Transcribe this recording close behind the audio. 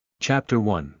Chapter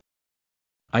 1.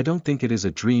 I don't think it is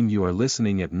a dream. You are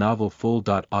listening at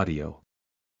novelfull.audio.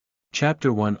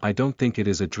 Chapter 1. I don't think it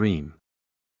is a dream.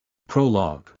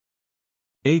 Prologue.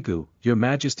 Egu, Your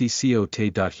Majesty Co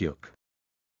Te Hyuk.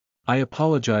 I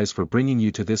apologize for bringing you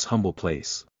to this humble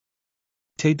place.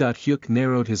 Te Hyuk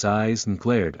narrowed his eyes and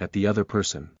glared at the other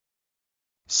person.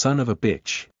 Son of a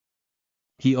bitch.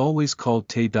 He always called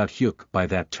Te Hyuk by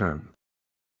that term.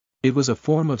 It was a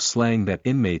form of slang that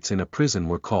inmates in a prison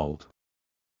were called.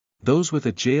 Those with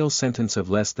a jail sentence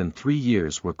of less than 3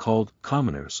 years were called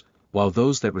commoners, while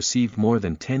those that received more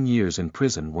than 10 years in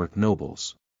prison were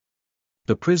nobles.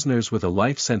 The prisoners with a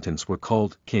life sentence were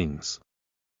called kings.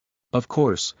 Of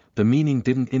course, the meaning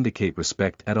didn't indicate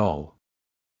respect at all.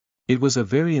 It was a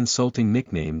very insulting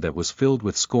nickname that was filled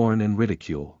with scorn and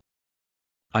ridicule.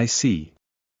 I see.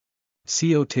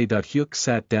 Co Te Hyuk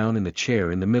sat down in the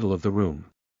chair in the middle of the room.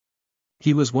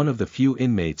 He was one of the few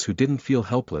inmates who didn't feel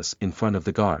helpless in front of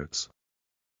the guards.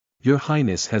 Your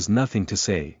Highness has nothing to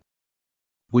say.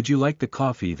 Would you like the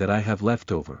coffee that I have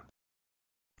left over?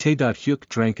 Te Hyuk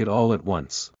drank it all at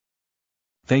once.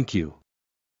 Thank you.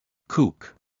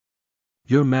 Kook.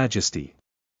 Your Majesty.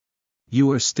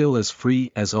 You are still as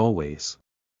free as always.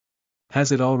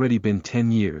 Has it already been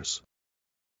 10 years?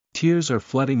 Tears are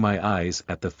flooding my eyes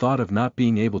at the thought of not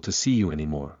being able to see you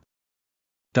anymore.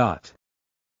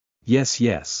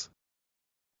 Yes.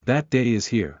 That day is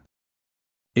here.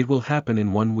 It will happen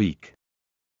in 1 week.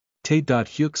 Te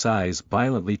Hyuk's eyes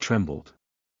violently trembled.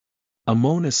 A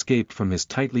moan escaped from his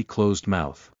tightly closed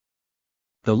mouth.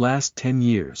 The last 10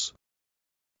 years.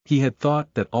 He had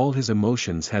thought that all his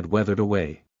emotions had weathered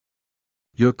away.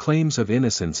 Your claims of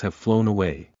innocence have flown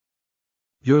away.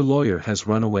 Your lawyer has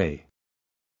run away.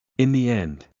 In the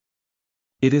end.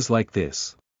 It is like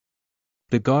this.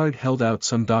 The guard held out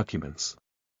some documents.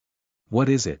 What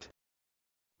is it?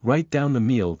 Write down the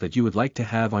meal that you would like to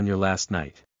have on your last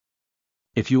night.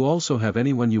 If you also have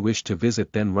anyone you wish to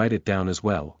visit, then write it down as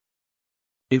well.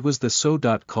 It was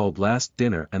the called last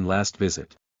dinner and last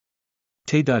visit.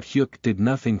 Te Hyuk did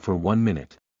nothing for 1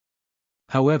 minute.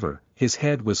 However, his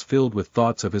head was filled with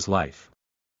thoughts of his life.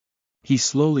 He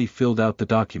slowly filled out the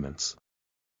documents.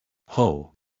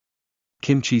 Ho!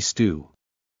 Kimchi stew.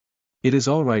 It is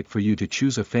all right for you to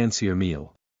choose a fancier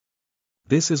meal.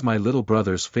 This is my little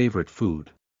brother's favorite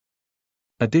food.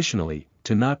 Additionally,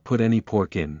 to not put any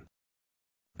pork in.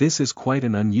 This is quite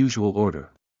an unusual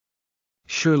order.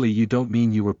 Surely you don't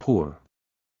mean you were poor?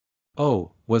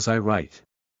 Oh, was I right?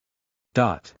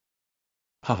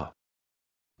 Haha.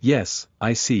 Yes,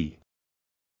 I see.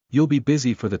 You'll be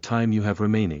busy for the time you have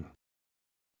remaining.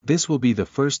 This will be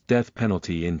the first death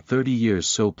penalty in 30 years,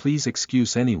 so please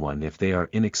excuse anyone if they are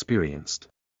inexperienced.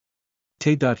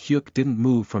 Te Hyuk didn't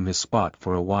move from his spot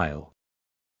for a while.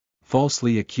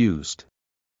 Falsely accused.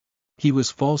 He was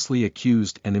falsely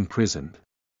accused and imprisoned.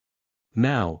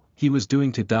 Now, he was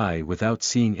doomed to die without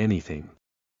seeing anything.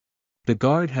 The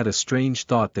guard had a strange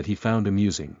thought that he found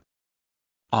amusing.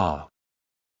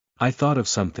 I thought of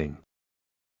something.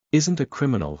 Isn't a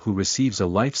criminal who receives a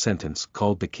life sentence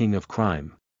called the king of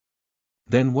crime?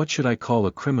 Then what should I call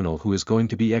a criminal who is going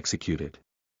to be executed?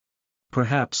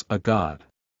 Perhaps a god.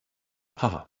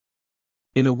 Haha.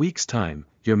 In a week's time,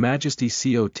 Your Majesty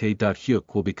Co Te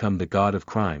Hyuk will become the god of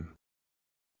crime.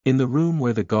 In the room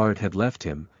where the guard had left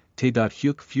him, Te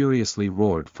Hyuk furiously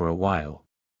roared for a while.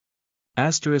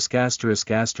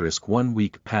 1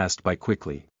 week passed by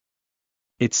quickly.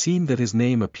 It seemed that his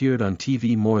name appeared on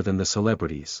TV more than the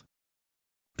celebrities.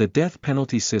 The death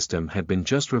penalty system had been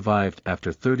just revived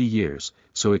after 30 years,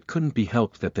 so it couldn't be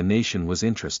helped that the nation was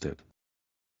interested.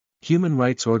 Human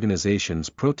rights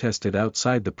organizations protested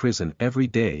outside the prison every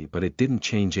day, but it didn't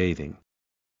change anything.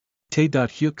 Te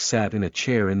Hyuk sat in a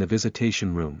chair in the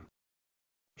visitation room.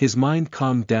 His mind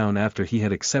calmed down after he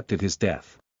had accepted his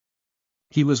death.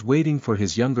 He was waiting for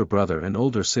his younger brother and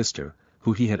older sister,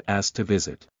 who he had asked to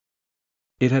visit.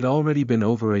 It had already been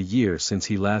over a year since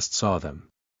he last saw them.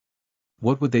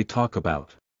 What would they talk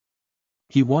about?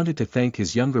 He wanted to thank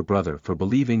his younger brother for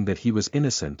believing that he was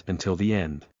innocent until the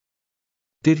end.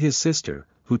 Did his sister,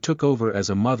 who took over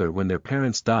as a mother when their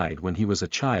parents died when he was a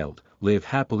child, live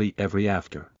happily ever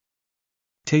after?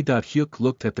 Te Hyuk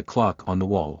looked at the clock on the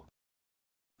wall.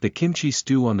 The kimchi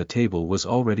stew on the table was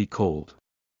already cold.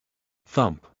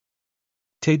 Thump.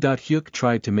 Te Hyuk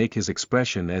tried to make his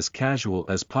expression as casual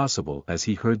as possible as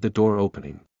he heard the door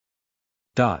opening.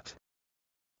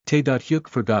 Te Hyuk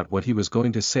forgot what he was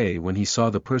going to say when he saw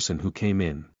the person who came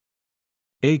in.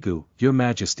 Egu, Your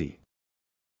Majesty.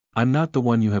 I'm not the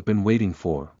one you have been waiting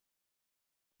for.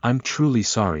 I'm truly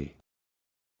sorry.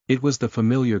 It was the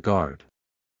familiar guard.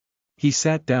 He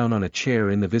sat down on a chair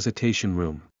in the visitation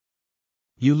room.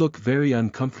 You look very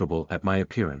uncomfortable at my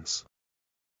appearance.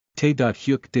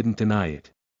 Tae-hyuk didn't deny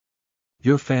it.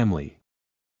 Your family.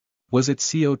 Was it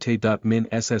Tae-min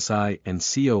SSI and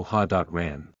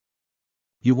Co-ha.ran?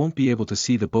 You won't be able to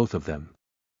see the both of them.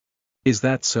 Is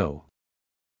that so?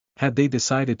 Had they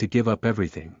decided to give up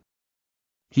everything?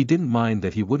 He didn't mind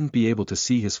that he wouldn't be able to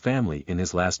see his family in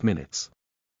his last minutes.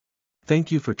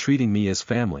 Thank you for treating me as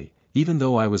family, even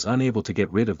though I was unable to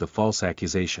get rid of the false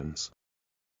accusations.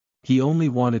 He only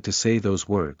wanted to say those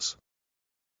words.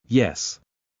 Yes.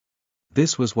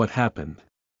 This was what happened.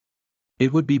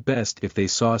 It would be best if they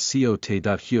saw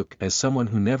Tae-hyuk as someone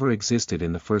who never existed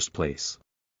in the first place.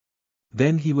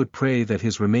 Then he would pray that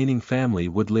his remaining family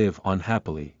would live on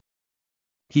happily.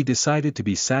 He decided to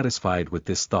be satisfied with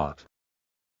this thought.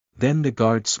 Then the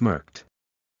guard smirked.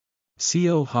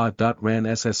 Co-ha.ran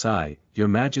SSI, Your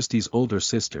Majesty's older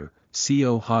sister,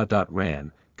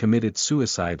 Co-ha.ran, committed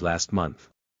suicide last month.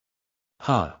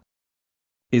 Ha!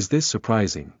 Is this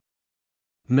surprising?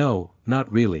 No,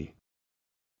 not really.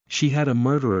 She had a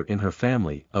murderer in her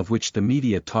family, of which the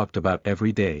media talked about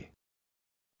every day.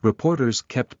 Reporters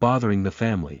kept bothering the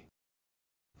family.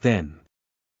 Then,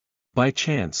 by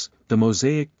chance, the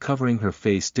mosaic covering her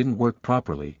face didn't work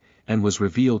properly, and was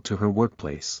revealed to her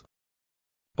workplace.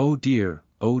 Oh dear,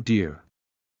 oh dear.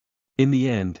 In the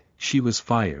end, she was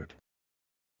fired.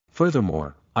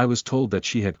 Furthermore, I was told that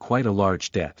she had quite a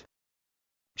large debt.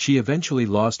 She eventually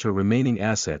lost her remaining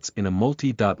assets in a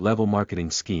multi-level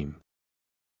marketing scheme.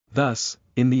 Thus,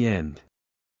 in the end.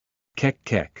 Kek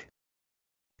kek.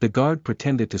 The guard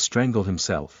pretended to strangle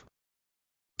himself.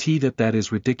 That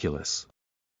is ridiculous.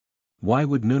 Why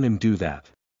would Nunim do that?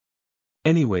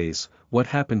 Anyways, what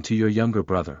happened to your younger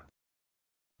brother?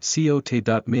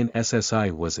 Tae-min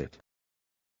SSI was it?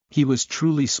 He was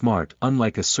truly smart,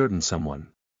 unlike a certain someone.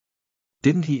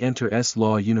 Didn't he enter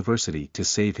S-Law University to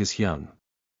save his young?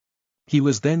 He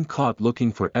was then caught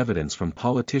looking for evidence from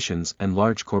politicians and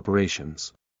large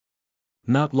corporations.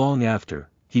 Not long after,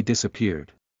 he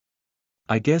disappeared.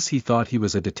 I guess he thought he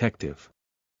was a detective.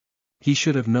 He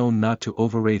should have known not to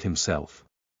overrate himself.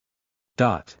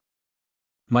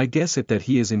 My guess is that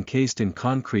he is encased in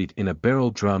concrete in a barrel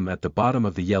drum at the bottom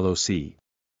of the Yellow Sea.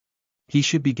 He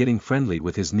should be getting friendly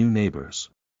with his new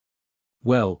neighbors.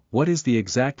 Well, what is the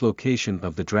exact location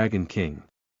of the Dragon King?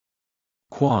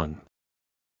 Kwang.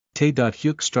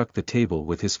 Tae-hyuk struck the table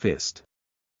with his fist.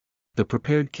 The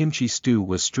prepared kimchi stew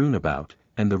was strewn about,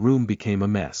 and the room became a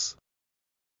mess.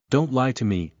 Don't lie to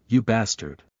me, you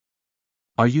bastard.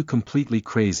 Are you completely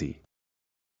crazy?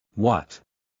 What?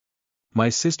 My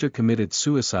sister committed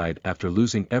suicide after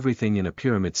losing everything in a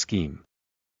pyramid scheme.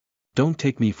 Don't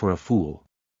take me for a fool.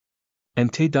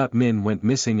 And Tae-min went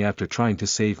missing after trying to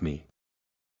save me.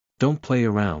 Don't play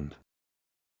around.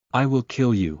 I will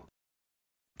kill you.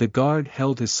 The guard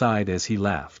held his side as he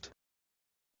laughed.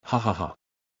 Ha ha ha.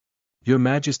 Your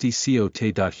Majesty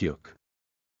Tae-hyuk.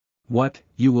 What,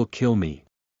 you will kill me?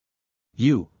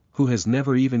 You, who has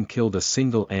never even killed a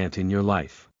single ant in your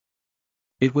life.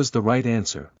 It was the right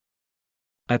answer.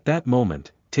 At that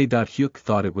moment, Tae-hyuk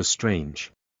thought it was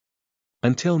strange.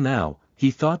 Until now, he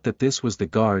thought that this was the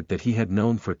guard that he had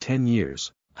known for 10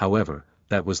 years, however,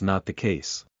 that was not the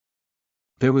case.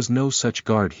 There was no such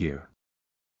guard here.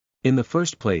 In the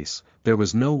first place, there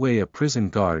was no way a prison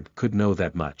guard could know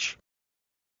that much.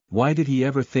 Why did he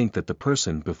ever think that the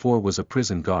person before was a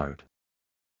prison guard?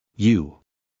 You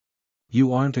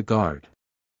aren't a guard.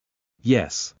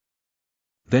 Yes.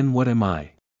 Then what am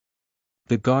I?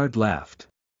 The guard laughed.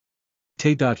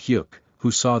 Tae-hyuk,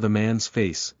 who saw the man's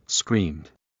face, screamed.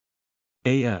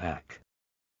 Aak.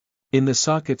 In the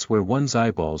sockets where one's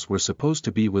eyeballs were supposed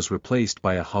to be was replaced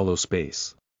by a hollow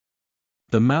space.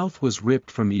 The mouth was ripped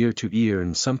from ear to ear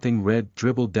and something red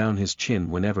dribbled down his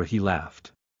chin whenever he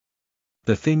laughed.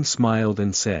 The thing smiled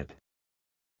and said.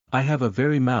 I have a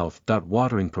very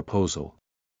mouth-watering proposal.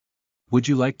 Would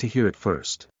you like to hear it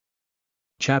first?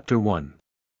 Chapter 1.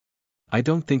 I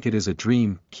don't think it is a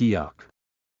dream, Kyok.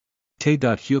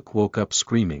 Tae-hyuk woke up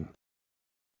screaming.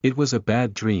 It was a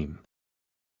bad dream.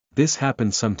 This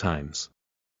happened sometimes.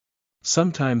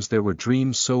 Sometimes there were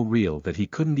dreams so real that he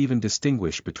couldn't even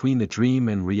distinguish between the dream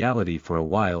and reality for a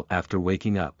while after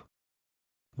waking up.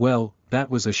 Well, that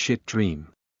was a shit dream.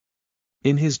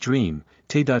 In his dream,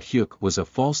 Tae-hyuk was a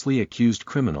falsely accused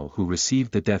criminal who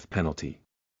received the death penalty.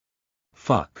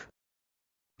 Fuck.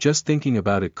 Just thinking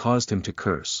about it caused him to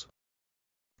curse.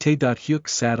 Tae-hyuk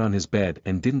sat on his bed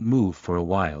and didn't move for a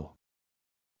while.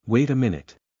 Wait a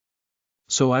minute.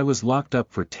 So I was locked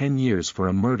up for 10 years for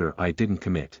a murder I didn't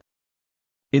commit.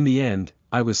 In the end,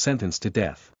 I was sentenced to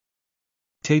death.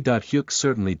 Tae-hyuk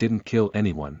certainly didn't kill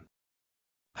anyone.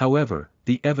 However,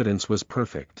 the evidence was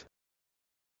perfect.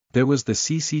 There was the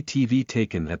CCTV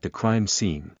taken at the crime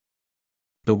scene.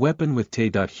 The weapon with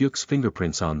Tae-hyuk's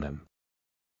fingerprints on them.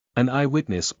 An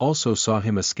eyewitness also saw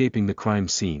him escaping the crime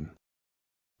scene.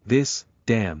 This,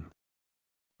 damn.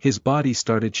 His body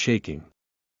started shaking.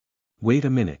 Wait a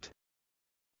minute.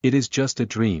 It is just a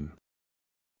dream.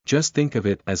 Just think of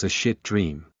it as a shit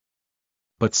dream.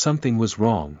 But something was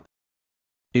wrong.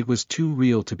 It was too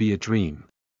real to be a dream.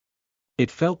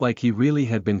 It felt like he really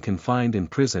had been confined in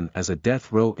prison as a death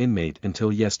row inmate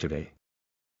until yesterday.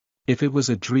 If it was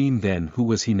a dream, then who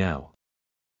was he now?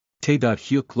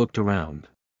 Tae-hyuk looked around.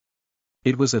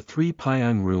 It was a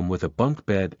 3-pyang room with a bunk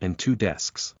bed and 2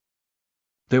 desks.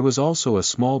 There was also a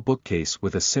small bookcase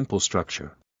with a simple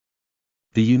structure.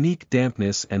 The unique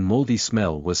dampness and moldy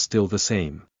smell was still the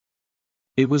same.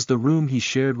 It was the room he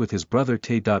shared with his brother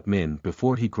Tae-min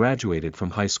before he graduated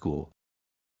from high school.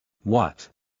 What?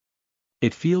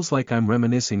 It feels like I'm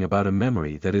reminiscing about a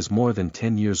memory that is more than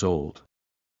 10 years old.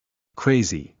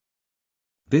 Crazy.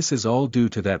 This is all due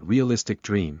to that realistic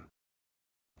dream.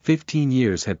 15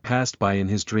 years had passed by in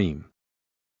his dream.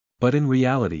 But in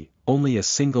reality, only a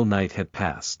single night had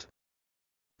passed.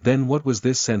 Then what was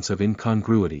this sense of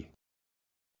incongruity?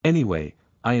 Anyway,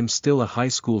 I am still a high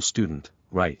school student,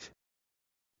 right?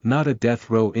 Not a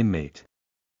death row inmate.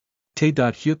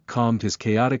 Tae-hyuk calmed his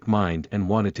chaotic mind and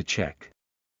wanted to check.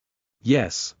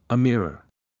 Yes, a mirror.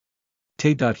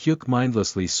 Tae-hyuk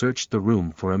mindlessly searched the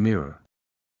room for a mirror.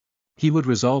 He would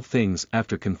resolve things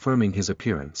after confirming his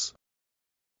appearance.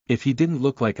 If he didn't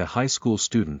look like a high school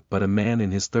student but a man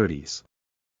in his 30s.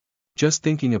 Just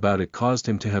thinking about it caused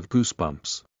him to have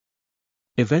goosebumps.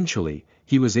 Eventually,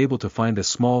 he was able to find a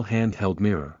small handheld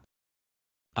mirror.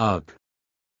 Ugh.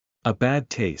 A bad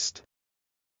taste.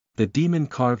 The demon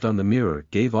carved on the mirror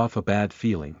gave off a bad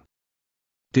feeling.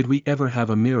 Did we ever have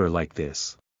a mirror like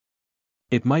this?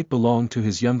 It might belong to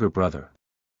his younger brother.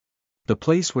 The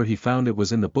place where he found it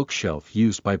was in the bookshelf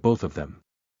used by both of them.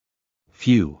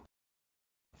 Phew.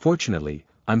 Fortunately,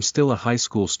 I'm still a high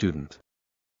school student.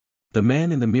 The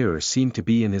man in the mirror seemed to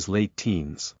be in his late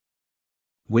teens.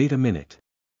 Wait a minute.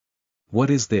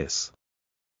 What is this?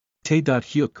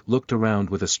 Tae-hyuk looked around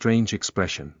with a strange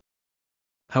expression.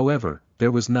 However,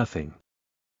 there was nothing.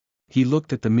 He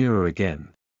looked at the mirror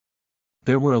again.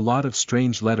 There were a lot of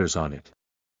strange letters on it.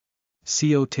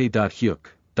 Co Tae-hyuk,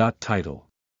 title.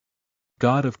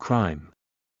 God of Crime.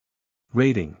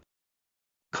 Rating.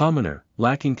 Commoner,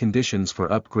 lacking conditions for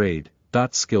upgrade,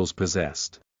 skills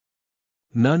possessed.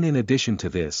 None. In addition to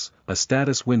this, a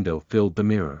status window filled the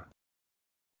mirror.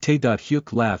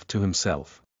 Tae-hyuk laughed to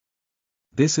himself.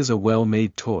 This is a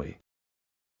well-made toy.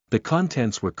 The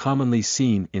contents were commonly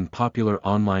seen in popular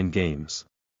online games.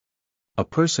 A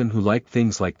person who liked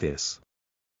things like this.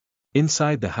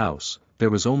 Inside the house, there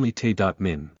was only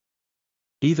Tae-min.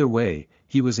 Either way,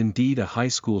 he was indeed a high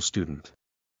school student.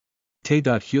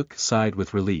 Tae-hyuk sighed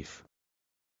with relief.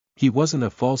 He wasn't a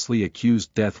falsely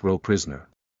accused death row prisoner.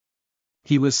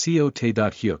 He was Co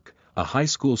Tae-hyuk, a high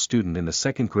school student in the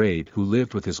 2nd grade who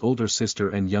lived with his older sister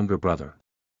and younger brother.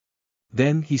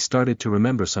 Then he started to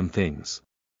remember some things.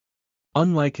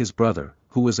 Unlike his brother,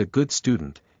 who was a good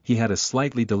student, he had a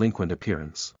slightly delinquent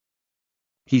appearance.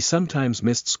 He sometimes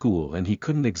missed school and he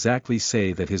couldn't exactly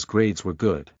say that his grades were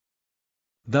good.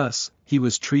 Thus, he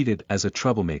was treated as a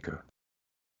troublemaker.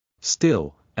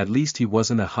 Still, at least he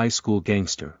wasn't a high school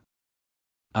gangster.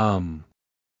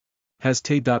 Has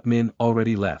Tae-min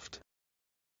already left?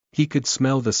 He could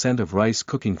smell the scent of rice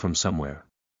cooking from somewhere.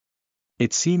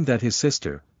 It seemed that his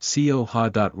sister, Co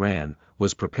Ha-ran,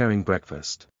 was preparing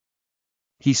breakfast.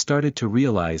 He started to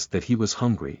realize that he was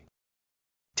hungry.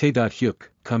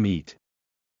 Tae-hyuk, come eat.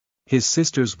 His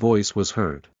sister's voice was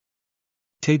heard.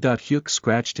 Tae-hyuk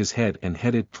scratched his head and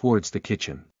headed towards the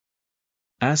kitchen.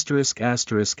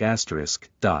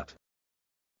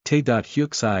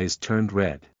 Tae-hyuk's eyes turned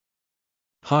red.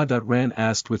 Ha-ran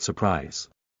asked with surprise.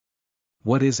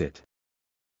 What is it?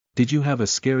 Did you have a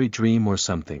scary dream or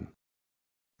something?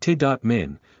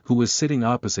 Tae-min, who was sitting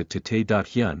opposite to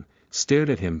Tae-hyun, stared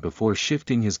at him before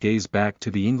shifting his gaze back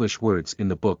to the English words in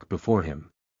the book before him.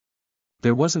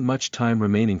 There wasn't much time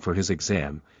remaining for his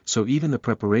exam, so even the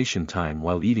preparation time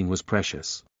while eating was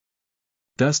precious.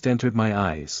 Dust entered my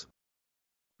eyes.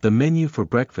 The menu for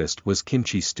breakfast was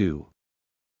kimchi stew.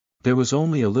 There was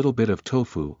only a little bit of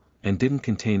tofu, and didn't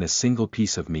contain a single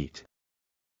piece of meat.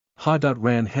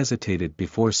 Ha-ran hesitated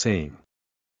before saying.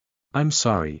 I'm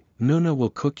sorry, Nuna will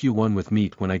cook you one with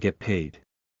meat when I get paid.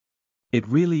 It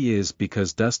really is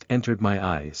because dust entered my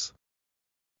eyes.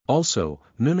 Also,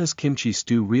 Nuna's kimchi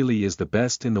stew really is the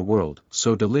best in the world,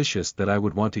 so delicious that I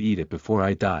would want to eat it before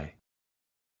I die.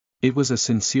 It was a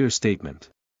sincere statement.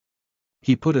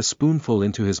 He put a spoonful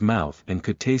into his mouth and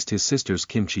could taste his sister's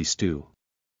kimchi stew.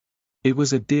 It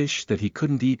was a dish that he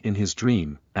couldn't eat in his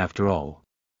dream, after all.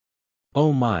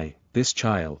 Oh my, this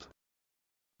child.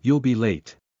 You'll be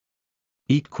late.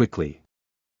 Eat quickly.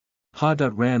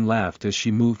 Ha.Ran laughed as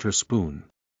she moved her spoon.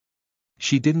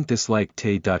 She didn't dislike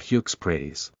Tae.Hyuk's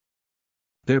praise.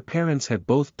 Their parents had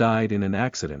both died in an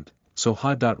accident, so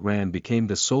Ha.Ran became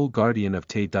the sole guardian of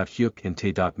Tae.Hyuk and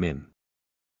Tae.Min.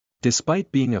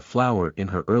 Despite being a flower in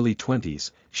her early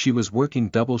 20s, she was working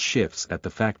double shifts at the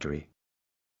factory.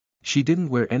 She didn't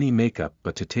wear any makeup,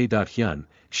 but to Tae.Hyun,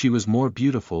 she was more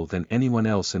beautiful than anyone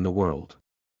else in the world.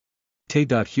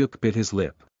 Tae.Hyuk bit his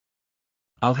lip.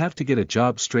 I'll have to get a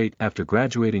job straight after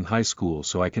graduating high school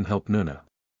so I can help Nuna.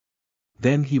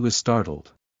 Then he was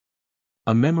startled.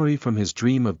 A memory from his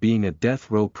dream of being a death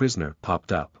row prisoner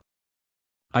popped up.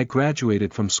 I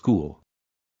graduated from school.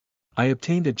 I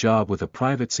obtained a job with a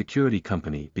private security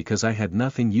company because I had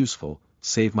nothing useful,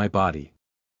 save my body.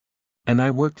 And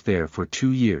I worked there for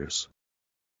 2 years.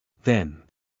 Then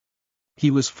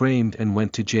he was framed and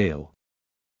went to jail.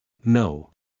 No.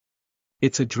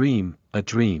 It's a dream, a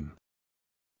dream.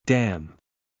 Damn.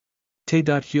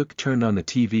 Tae.Hyuk turned on the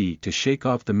TV to shake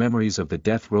off the memories of the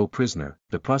death row prisoner.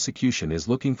 The prosecution is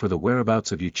looking for the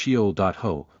whereabouts of Yu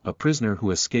Cheol.Ho, a prisoner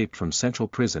who escaped from Central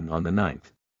Prison on the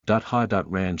 9th.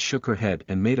 Ha.Ran shook her head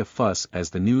and made a fuss as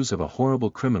the news of a horrible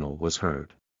criminal was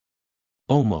heard.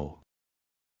 Omo.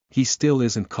 He still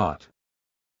isn't caught.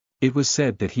 It was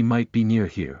said that he might be near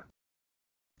here.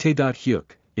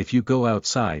 Tae.Hyuk, if you go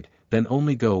outside, then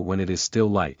only go when it is still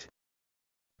light.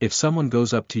 If someone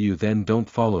goes up to you, then don't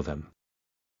follow them.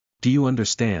 Do you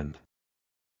understand?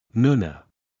 Nuna.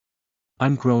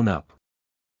 I'm grown up.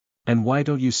 And why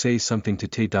don't you say something to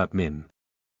Tae.Min?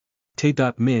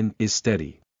 Tae.Min is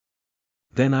steady.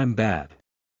 Then I'm bad.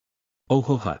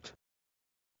 Ohohut.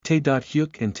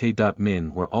 Tae.Hyuk and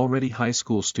Tae.Min were already high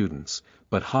school students,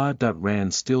 but Ha.Ran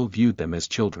still viewed them as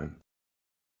children.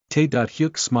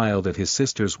 Tae.Hyuk smiled at his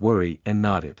sister's worry and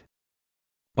nodded.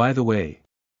 By the way,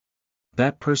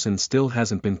 that person still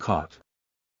hasn't been caught.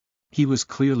 He was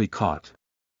clearly caught.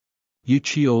 Yu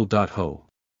Cheol.Ho.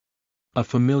 A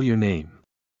familiar name.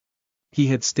 He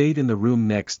had stayed in the room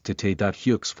next to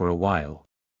Tae.Hyuk's for a while.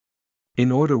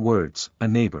 In other words, a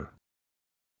neighbor.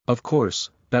 Of course,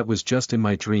 that was just in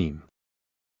my dream.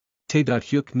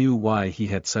 Tae.Hyuk knew why he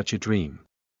had such a dream.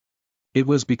 It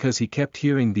was because he kept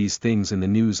hearing these things in the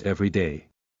news every day.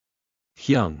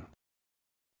 Hyung.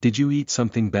 Did you eat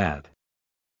something bad?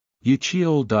 Yu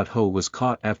Cheol.Ho was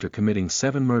caught after committing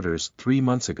 7 murders 3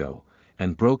 months ago,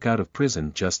 and broke out of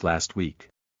prison just last week.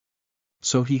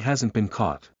 So he hasn't been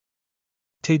caught.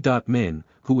 Tae.Min,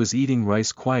 who was eating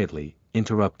rice quietly,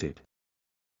 interrupted.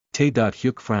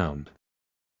 Tae.Hyuk frowned.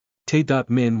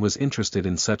 Tae.Min was interested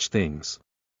in such things.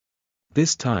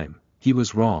 This time, he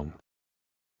was wrong.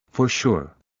 For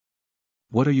sure.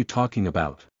 What are you talking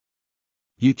about?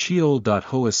 Yu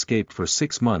Cheol.Ho escaped for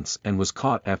 6 months and was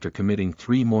caught after committing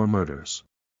 3 more murders.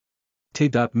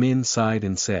 Tae.Min sighed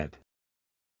and said.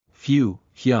 Phew,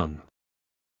 Hyung.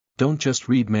 Don't just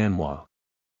read manhwa.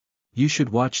 You should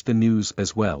watch the news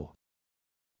as well.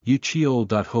 Yu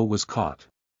Cheol.Ho was caught.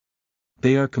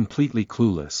 They are completely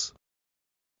clueless.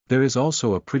 There is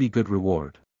also a pretty good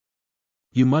reward.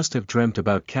 You must have dreamt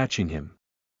about catching him.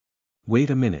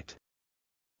 Wait a minute.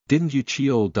 Didn't Yu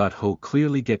Cheol.Ho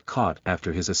clearly get caught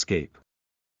after his escape?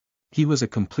 He was a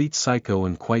complete psycho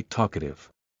and quite talkative.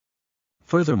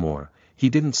 Furthermore, he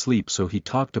didn't sleep, so he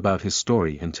talked about his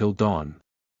story until dawn.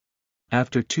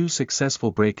 After 2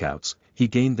 successful breakouts, he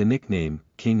gained the nickname,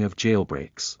 King of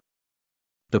Jailbreaks.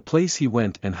 The place he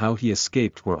went and how he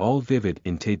escaped were all vivid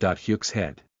in Tae.Hyuk's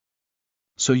head.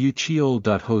 So Yu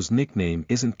Cheol.Ho's nickname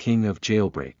isn't King of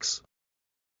Jailbreaks.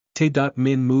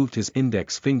 Tae.Min moved his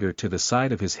index finger to the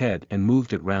side of his head and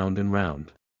moved it round and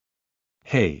round.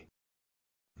 Hey!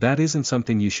 That isn't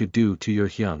something you should do to your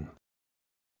Hyung.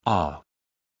 Ah!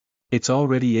 It's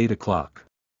already 8 o'clock.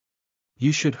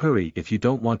 You should hurry if you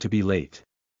don't want to be late.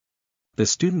 The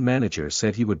student manager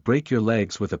said he would break your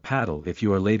legs with a paddle if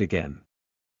you are late again.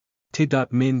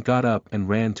 Tae.Min got up and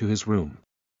ran to his room.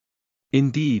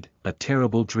 Indeed, a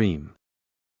terrible dream.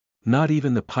 Not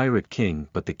even the Pirate King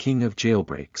but the King of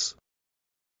Jailbreaks.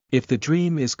 If the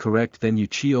dream is correct, then Yu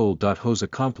Cheol.Ho's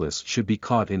accomplice should be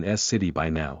caught in S-City by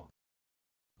now.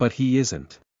 But he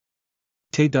isn't.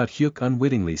 Tae.Hyuk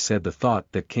unwittingly said the thought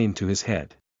that came to his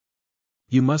head.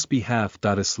 You must be half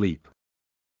asleep.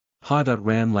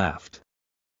 Ha.Ran laughed.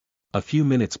 A few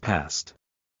minutes passed.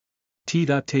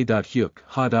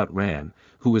 Hyuk ran,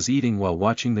 who was eating while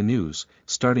watching the news,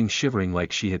 starting shivering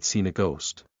like she had seen a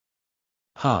ghost.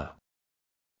 Ha!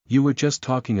 You were just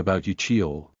talking about Yu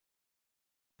Cheol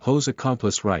Ho's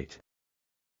accomplice, right?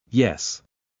 Yes.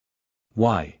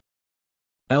 Why?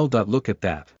 Look at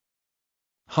that.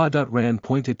 Ran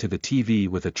pointed to the TV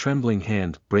with a trembling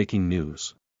hand. Breaking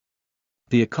news.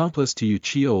 The accomplice to Yu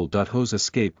Cheol Ho's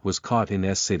escape was caught in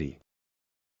S-City.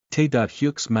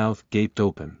 Hyuk's mouth gaped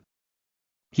open.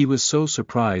 He was so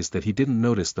surprised that he didn't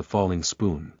notice the falling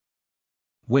spoon.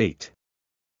 Wait.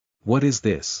 What is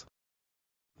this?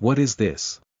 What is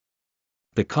this?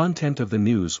 The content of the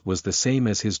news was the same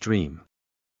as his dream.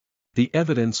 The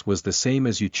evidence was the same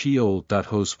as Yu Cheol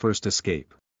Ho's first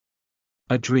escape.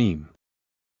 A dream.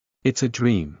 It's a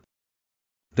dream.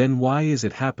 Then why is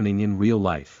it happening in real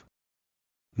life?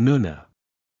 Nuna.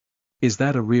 Is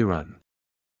that a rerun?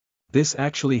 This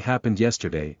actually happened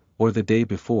yesterday, or the day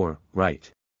before, right?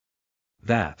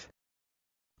 That.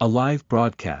 A live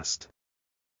broadcast.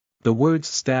 The words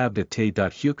stabbed at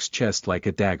Hyuk's chest like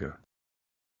a dagger.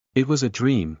 It was a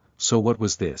dream, so what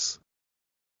was this?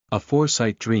 A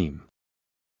foresight dream.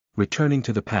 Returning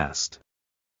to the past.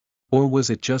 Or was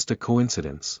it just a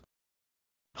coincidence?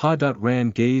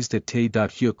 Ran gazed at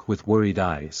Hyuk with worried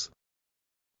eyes.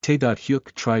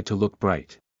 Hyuk tried to look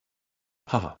bright.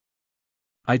 Haha.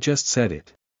 I just said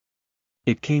it.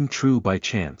 It came true by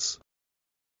chance.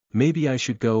 Maybe I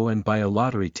should go and buy a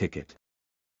lottery ticket.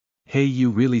 Hey, you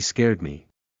really scared me.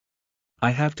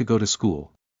 I have to go to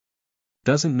school.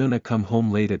 Doesn't Nuna come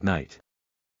home late at night?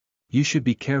 You should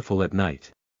be careful at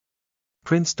night.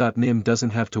 Prince Nim doesn't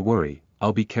have to worry,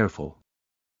 I'll be careful.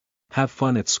 Have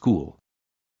fun at school.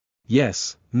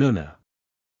 Yes, Nuna.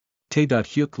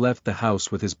 Hyuk left the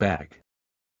house with his bag.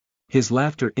 His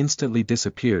laughter instantly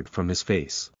disappeared from his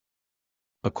face.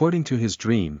 According to his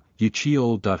dream, Yu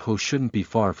Cheol Ho shouldn't be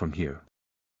far from here.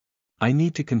 I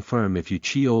need to confirm if Yu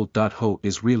Cheol Ho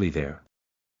is really there.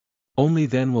 Only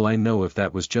then will I know if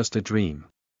that was just a dream.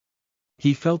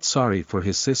 He felt sorry for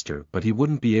his sister, but he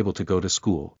wouldn't be able to go to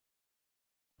school.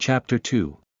 Chapter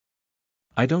 2.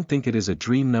 I don't think it is a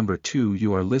dream. Number 2.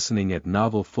 You are listening at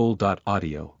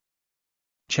novelfull.audio.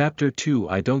 Chapter 2.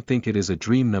 I don't think it is a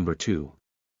dream. Number 2.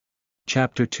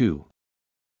 Chapter 2.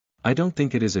 I don't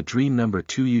think it is a dream. Number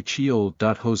 2. Yu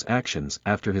Cheol Ho's actions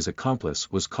after his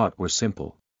accomplice was caught were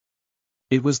simple.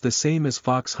 It was the same as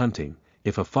fox hunting.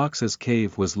 If a fox's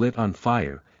cave was lit on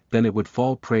fire, then it would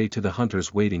fall prey to the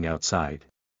hunters waiting outside.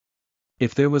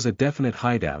 If there was a definite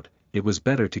hideout, it was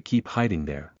better to keep hiding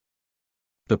there.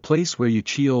 The place where Yu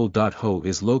Cheol Ho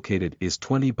is located is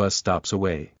 20 bus stops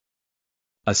away.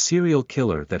 A serial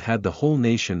killer that had the whole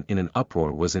nation in an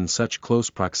uproar was in such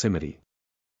close proximity.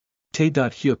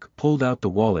 Hyuk pulled out the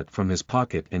wallet from his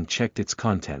pocket and checked its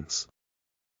contents.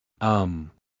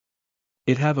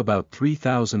 It have about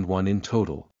 3,000 won in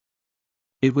total.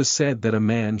 It was said that a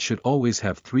man should always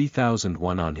have 3,000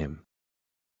 won on him.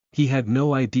 He had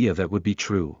no idea that would be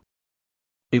true.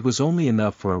 It was only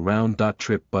enough for a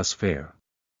round-trip bus fare.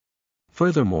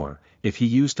 Furthermore, if he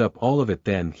used up all of it,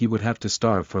 then he would have to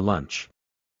starve for lunch.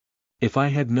 If I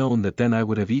had known that, then I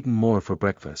would have eaten more for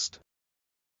breakfast.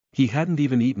 He hadn't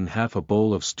even eaten half a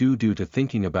bowl of stew due to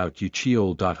thinking about Yu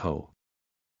Cheol Ho.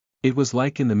 It was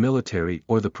like in the military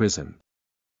or the prison.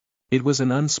 It was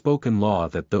an unspoken law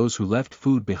that those who left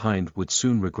food behind would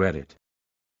soon regret it.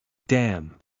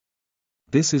 Damn.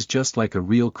 This is just like a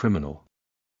real criminal.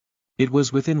 It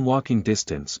was within walking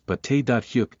distance, but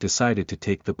Hyuk decided to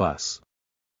take the bus.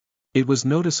 It was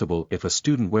noticeable if a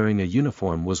student wearing a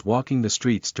uniform was walking the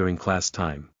streets during class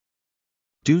time.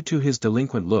 Due to his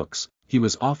delinquent looks, he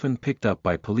was often picked up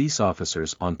by police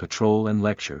officers on patrol and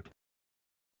lectured.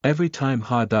 Every time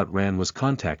Ran was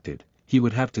contacted, he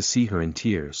would have to see her in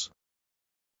tears.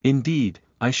 Indeed,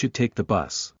 I should take the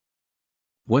bus.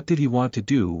 What did he want to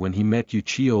do when he met Yu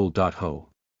Cheol Ho?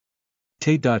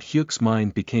 Hyuk's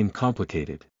mind became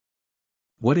complicated.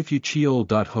 What if Yu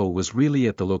Cheol Ho was really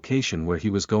at the location where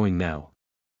he was going now?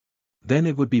 Then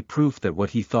it would be proof that what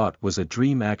he thought was a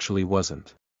dream actually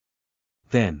wasn't.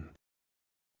 Then,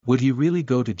 would he really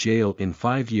go to jail in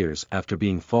 5 years after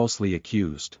being falsely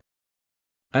accused?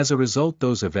 As a result,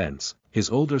 those events, his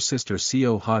older sister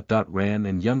Seo Ran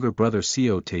and younger brother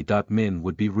Seo Min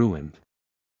would be ruined.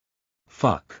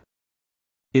 Fuck.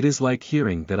 It is like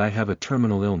hearing that I have a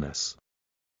terminal illness.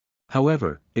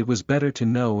 However, it was better to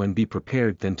know and be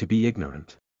prepared than to be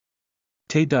ignorant.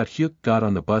 Hyuk got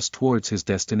on the bus towards his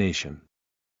destination.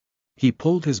 He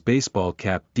pulled his baseball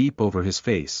cap deep over his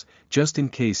face, just in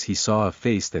case he saw a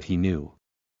face that he knew.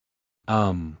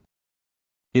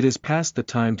 It is past the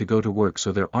time to go to work,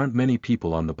 so there aren't many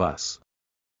people on the bus.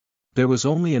 There was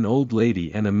only an old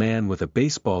lady and a man with a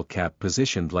baseball cap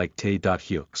positioned like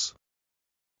Tae-Hyuk's.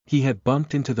 He had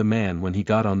bumped into the man when he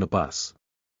got on the bus.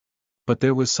 But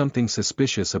there was something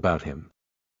suspicious about him.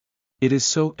 It is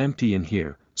so empty in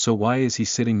here, so why is he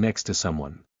sitting next to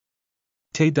someone?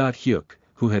 Tae-Hyuk,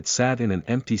 who had sat in an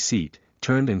empty seat,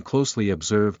 turned and closely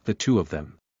observed the two of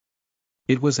them.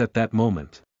 It was at that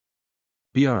moment.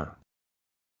 Br.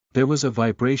 There was a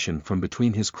vibration from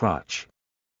between his crotch.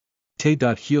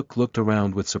 Tae-Hyuk looked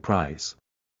around with surprise.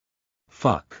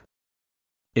 Fuck.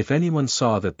 If anyone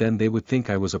saw that, then they would think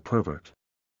I was a pervert.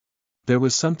 There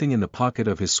was something in the pocket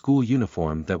of his school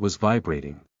uniform that was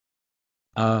vibrating.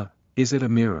 Is it a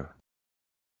mirror?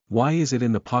 Why is it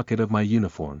in the pocket of my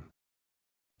uniform?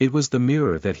 It was the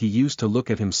mirror that he used to look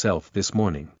at himself this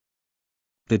morning.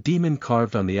 The demon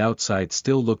carved on the outside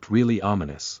still looked really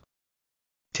ominous.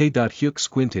 Tae-Hyuk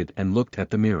squinted and looked at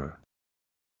the mirror.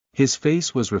 His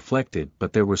face was reflected,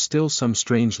 but there were still some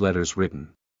strange letters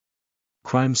written.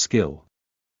 Crime skill.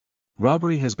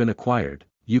 Robbery has been acquired.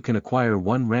 You can acquire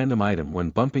one random item when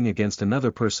bumping against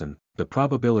another person. The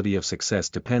probability of success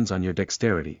depends on your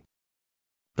dexterity.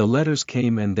 The letters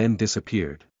came and then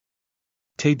disappeared.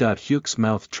 Tae-Hyuk's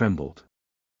mouth trembled.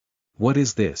 What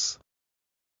is this?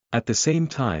 At the same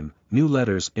time, new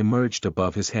letters emerged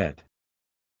above his head.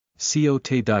 Co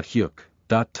Tae-Hyuk.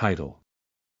 Title.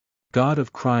 God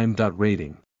of Crime.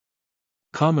 Rating.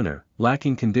 Commoner,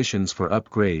 lacking conditions for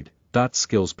upgrade.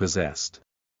 Skills possessed.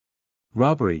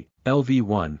 Robbery,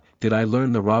 LV1. Did I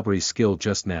learn the robbery skill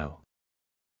just now?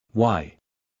 Why?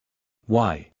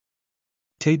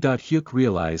 Tae-Hyuk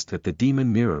realized that the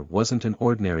demon mirror wasn't an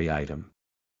ordinary item.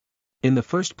 In the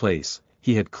first place,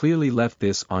 he had clearly left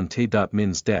this on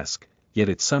Tae-Min's desk, yet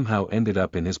it somehow ended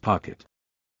up in his pocket.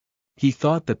 He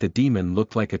thought that the demon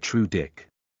looked like a true dick.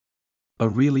 A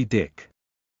really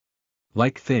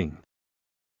dick-like thing.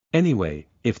 Anyway,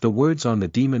 if the words on the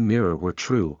demon mirror were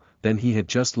true, then he had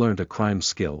just learned a crime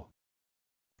skill.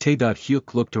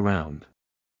 Tae-Hyuk looked around.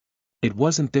 It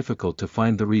wasn't difficult to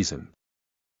find the reason.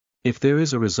 If there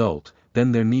is a result,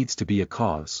 then there needs to be a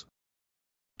cause.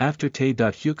 After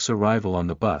Tae-Hyuk's arrival on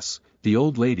the bus, the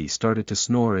old lady started to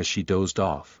snore as she dozed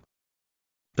off.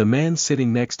 The man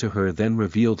sitting next to her then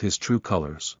revealed his true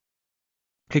colors.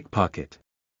 Pickpocket.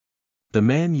 The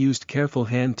man used careful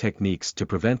hand techniques to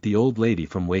prevent the old lady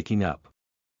from waking up.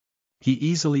 He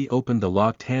easily opened the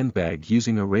locked handbag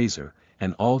using a razor,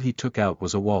 and all he took out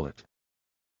was a wallet.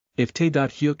 If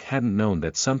Tae-Hyuk hadn't known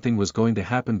that something was going to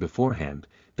happen beforehand,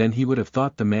 then he would have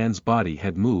thought the man's body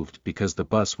had moved because the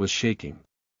bus was shaking.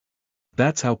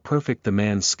 That's how perfect the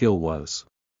man's skill was.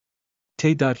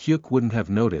 Tae-Hyuk wouldn't have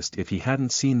noticed if he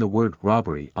hadn't seen the word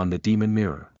robbery on the demon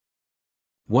mirror.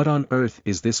 What on earth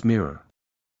is this mirror?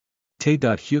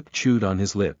 Tae-Hyuk chewed on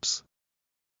his lips.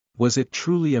 Was it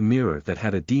truly a mirror that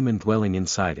had a demon dwelling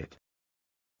inside it?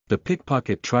 The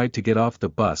pickpocket tried to get off the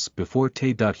bus before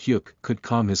Tae-Hyuk could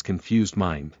calm his confused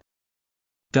mind.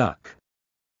 Duck.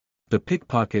 The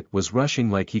pickpocket was rushing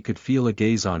like he could feel a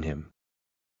gaze on him.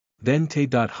 Then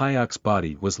Tae-Hyuk's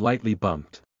body was lightly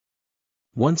bumped.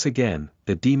 Once again,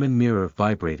 the demon mirror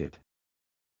vibrated.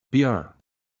 Br.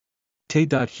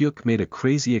 Tae-Hyuk made a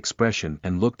crazy expression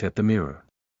and looked at the mirror.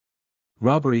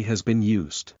 Robbery has been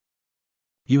used.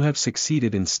 You have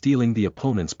succeeded in stealing the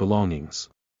opponent's belongings.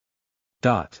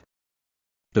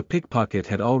 The pickpocket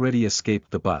had already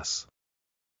escaped the bus.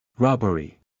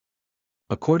 Robbery.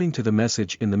 According to the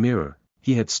message in the mirror,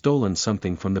 he had stolen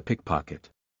something from the pickpocket.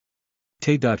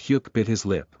 Tae-Hyuk bit his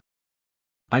lip.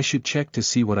 I should check to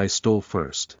see what I stole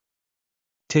first.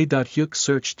 Tae-Hyuk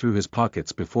searched through his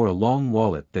pockets before a long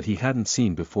wallet that he hadn't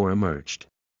seen before emerged.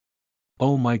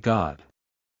 Oh my God.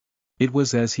 It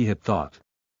was as he had thought.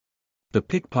 The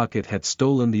pickpocket had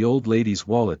stolen the old lady's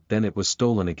wallet, then it was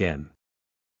stolen again.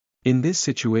 In this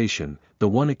situation, the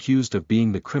one accused of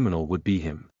being the criminal would be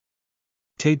him.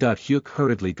 Tae-Hyuk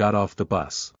hurriedly got off the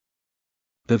bus.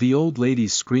 The old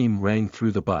lady's scream rang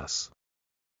through the bus.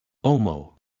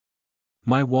 Omo.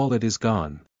 My wallet is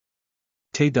gone.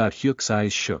 Tae-Hyuk's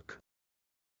eyes shook.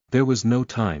 There was no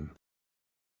time.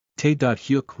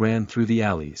 Tae-Hyuk ran through the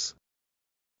alleys.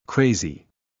 Crazy.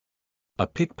 A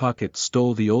pickpocket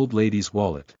stole the old lady's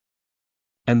wallet.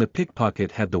 And the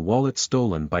pickpocket had the wallet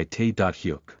stolen by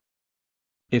Tae-Hyuk.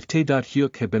 If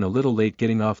Tae-Hyuk had been a little late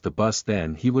getting off the bus,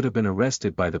 then he would have been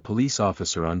arrested by the police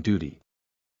officer on duty.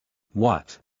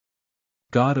 What?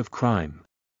 God of crime.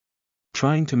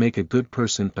 Trying to make a good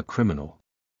person a criminal.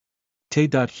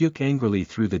 Tae-Hyuk angrily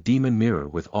threw the demon mirror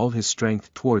with all his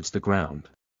strength towards the ground.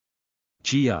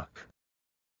 Jiak.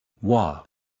 Wah.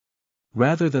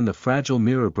 Rather than the fragile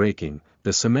mirror breaking,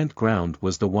 the cement ground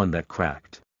was the one that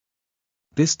cracked.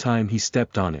 This time he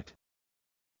stepped on it.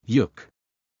 Yuk!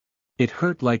 It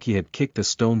hurt like he had kicked a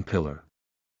stone pillar.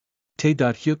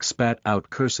 Tae-hyuk spat out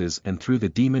curses and threw the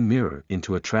demon mirror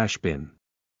into a trash bin.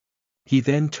 He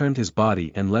then turned his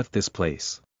body and left this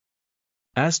place.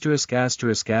 Tae-hyuk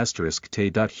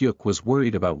was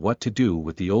worried about what to do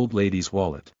with the old lady's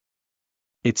wallet.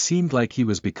 It seemed like he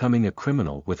was becoming a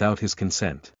criminal without his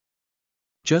consent.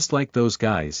 Just like those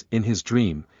guys in his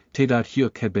dream,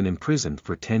 Tae-hyuk had been imprisoned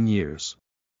for 10 years.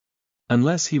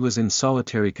 Unless he was in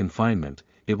solitary confinement,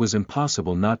 it was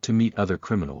impossible not to meet other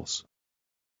criminals.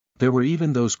 There were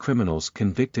even those criminals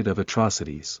convicted of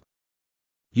atrocities.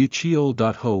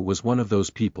 Yucheol.ho was one of those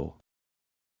people.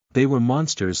 They were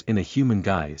monsters in a human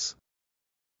guise.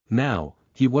 Now,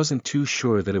 he wasn't too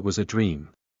sure that it was a dream.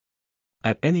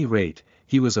 At any rate,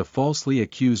 he was a falsely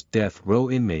accused death row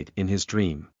inmate in his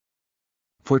dream.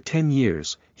 For 10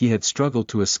 years, he had struggled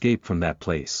to escape from that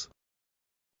place.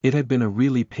 It had been a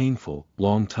really painful,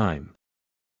 long time.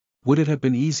 Would it have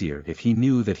been easier if he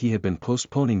knew that he had been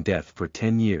postponing death for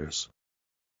 10 years?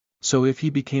 So if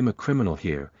he became a criminal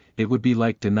here, it would be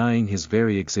like denying his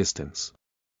very existence.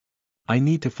 I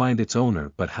need to find its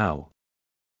owner, but how?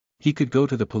 He could go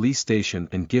to the police station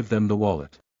and give them the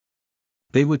wallet.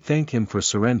 They would thank him for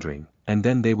surrendering, and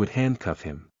then they would handcuff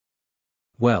him.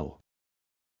 Well,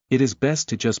 it is best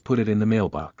to just put it in the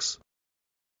mailbox.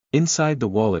 Inside the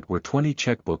wallet were 20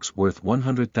 checkbooks worth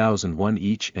 100,000 won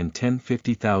each and 10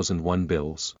 50,000 won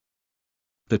bills.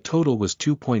 The total was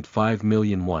 2.5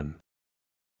 million won.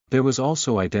 There was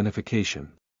also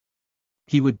identification.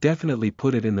 He would definitely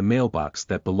put it in the mailbox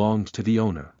that belonged to the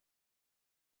owner.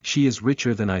 She is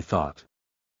richer than I thought.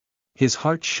 His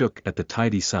heart shook at the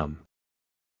tidy sum.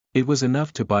 It was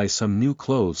enough to buy some new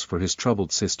clothes for his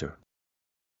troubled sister.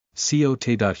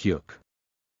 Tae-hyuk.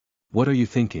 What are you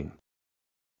thinking?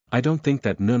 I don't think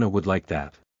that Nuna would like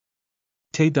that.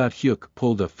 Tae-hyuk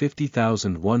pulled a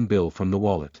 50,000 won bill from the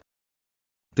wallet.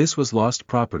 This was lost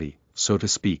property, so to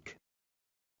speak.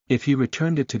 If he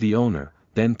returned it to the owner,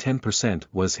 then 10%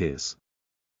 was his.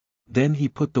 Then he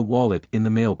put the wallet in the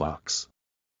mailbox.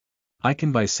 I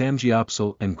can buy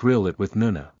samgyeopsal and grill it with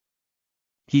Nuna.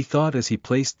 He thought as he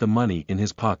placed the money in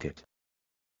his pocket.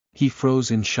 He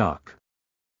froze in shock.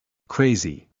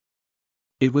 Crazy.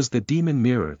 It was the demon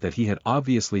mirror that he had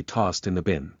obviously tossed in the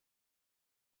bin.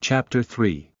 Chapter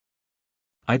 3.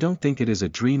 I don't think it is a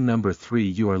dream. Number 3.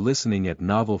 You are listening at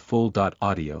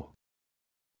novelfull.audio.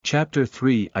 Chapter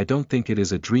 3. I don't think it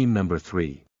is a dream. Number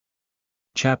 3.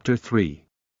 Chapter 3.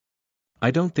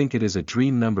 I don't think it is a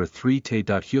dream. Number 3.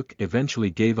 Tae-hyuk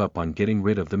eventually gave up on getting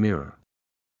rid of the mirror.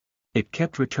 It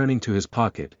kept returning to his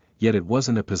pocket, yet it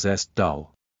wasn't a possessed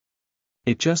doll.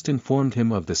 It just informed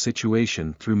him of the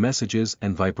situation through messages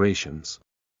and vibrations.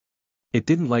 It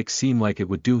didn't seem like it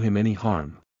would do him any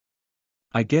harm.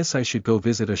 I guess I should go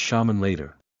visit a shaman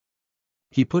later.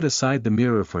 He put aside the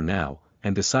mirror for now,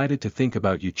 and decided to think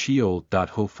about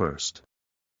Yucheol.ho first.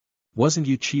 Wasn't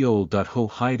Yucheol.ho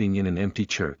hiding in an empty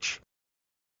church?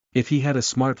 If he had a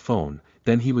smartphone,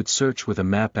 then he would search with a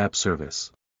map app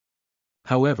service.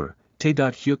 However,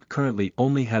 Tae-hyuk currently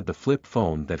only had the flip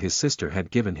phone that his sister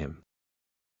had given him.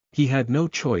 He had no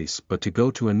choice but to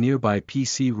go to a nearby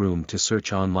PC room to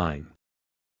search online.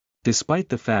 Despite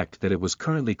the fact that it was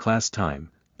currently class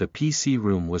time, the PC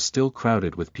room was still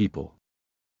crowded with people.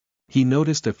 He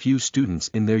noticed a few students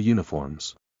in their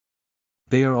uniforms.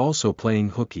 They are also playing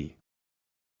hooky.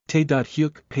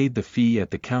 Tae-hyuk paid the fee at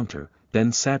the counter,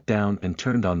 then sat down and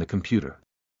turned on the computer.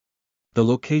 The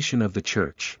location of the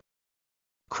church.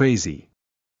 Crazy.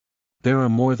 There are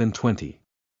more than 20.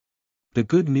 The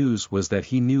good news was that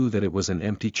he knew that it was an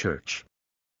empty church.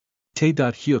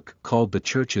 Tae-hyuk called the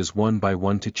churches one by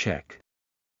one to check.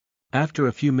 After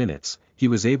a few minutes, he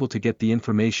was able to get the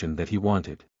information that he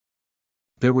wanted.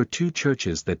 There were 2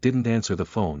 churches that didn't answer the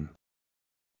phone.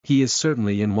 He is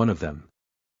certainly in one of them.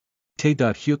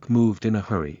 Tae-hyuk moved in a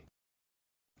hurry.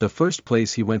 The first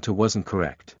place he went to wasn't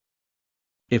correct.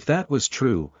 If that was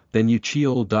true, then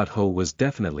Yucheol.ho was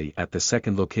definitely at the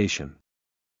second location.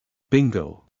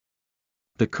 Bingo.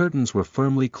 The curtains were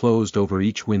firmly closed over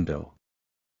each window.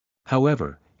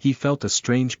 However, he felt a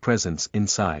strange presence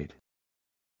inside.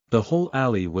 The whole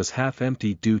alley was half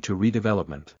empty due to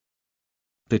redevelopment.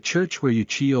 The church where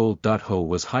Yucheol.ho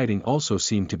was hiding also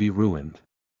seemed to be ruined.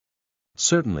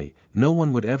 Certainly, no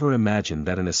one would ever imagine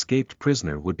that an escaped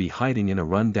prisoner would be hiding in a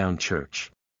run-down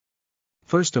church.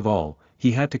 First of all,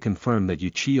 he had to confirm that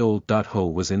Yucheol.ho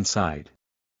was inside.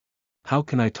 How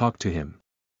can I talk to him?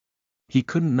 He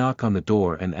couldn't knock on the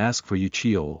door and ask for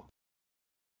Yucheol.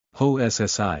 Ho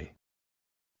SSI.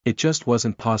 It just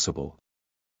wasn't possible.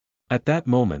 At that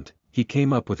moment, he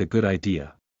came up with a good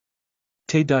idea.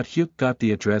 Tae-hyuk got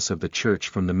the address of the church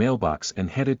from the mailbox and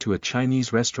headed to a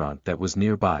Chinese restaurant that was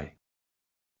nearby.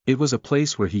 It was a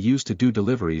place where he used to do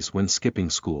deliveries when skipping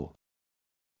school.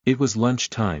 It was lunch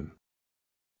time.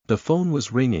 The phone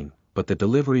was ringing, but the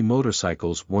delivery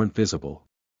motorcycles weren't visible.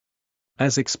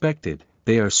 As expected,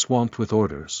 they are swamped with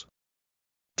orders.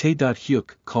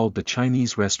 Tae-hyuk called the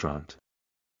Chinese restaurant.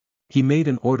 He made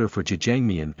an order for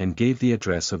jjajangmyeon and gave the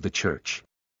address of the church.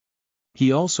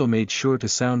 He also made sure to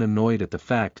sound annoyed at the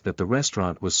fact that the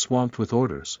restaurant was swamped with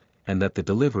orders, and that the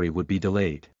delivery would be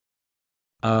delayed.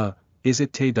 Is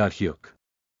it Tae-hyuk?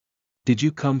 Did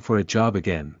you come for a job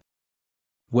again?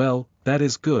 Well, that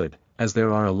is good, as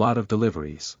there are a lot of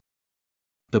deliveries.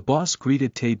 The boss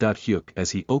greeted Tae-hyuk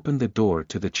as he opened the door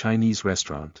to the Chinese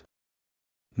restaurant.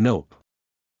 Nope.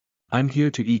 I'm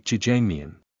here to eat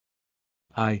jjajangmyeon.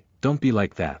 Don't be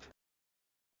like that.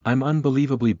 I'm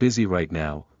unbelievably busy right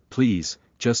now, please,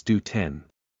 just do 10.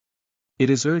 It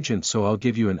is urgent, so I'll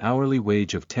give you an hourly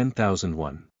wage of 10,000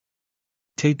 won.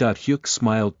 Tae-hyuk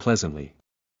smiled pleasantly.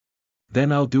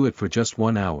 Then I'll do it for just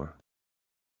 1 hour.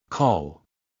 Call.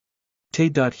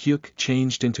 Tae-hyuk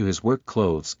changed into his work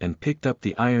clothes and picked up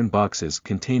the iron boxes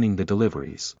containing the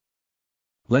deliveries.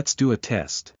 Let's do a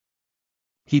test.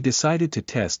 He decided to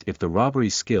test if the robbery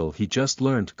skill he just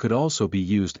learned could also be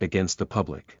used against the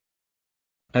public.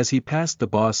 As he passed the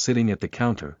boss sitting at the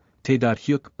counter,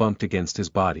 Tae-hyuk bumped against his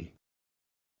body.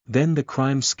 Then the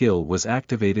crime skill was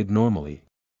activated normally.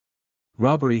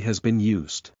 Robbery has been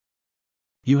used.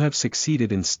 You have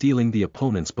succeeded in stealing the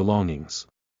opponent's belongings.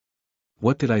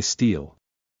 What did I steal?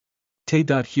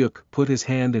 Tae-hyuk put his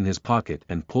hand in his pocket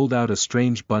and pulled out a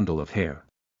strange bundle of hair.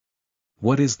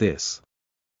 What is this?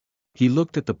 He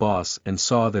looked at the boss and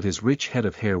saw that his rich head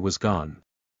of hair was gone.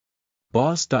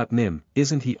 Boss.nim,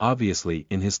 isn't he obviously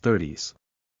in his 30s?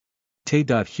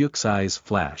 Tae-hyuk's eyes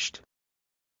flashed.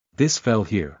 This fell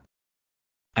here.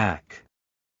 Ack.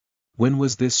 When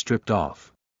was this stripped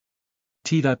off?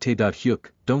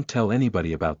 Tae-hyuk, don't tell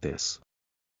anybody about this.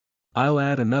 I'll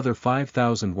add another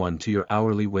 5,000 won to your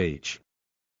hourly wage.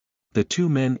 The two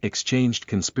men exchanged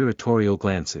conspiratorial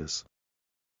glances.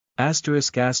 Your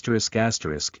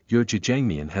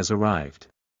jjajangmyeon has arrived.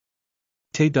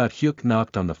 Tae-hyuk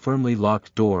knocked on the firmly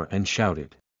locked door and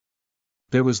shouted.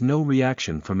 There was no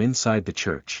reaction from inside the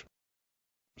church.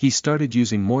 He started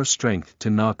using more strength to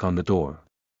knock on the door.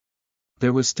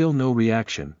 There was still no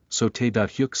reaction, so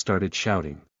Tae-hyuk started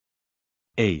shouting.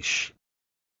 Aish.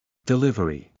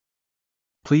 Delivery.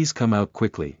 Please come out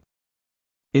quickly.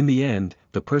 In the end,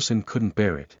 the person couldn't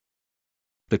bear it.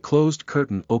 The closed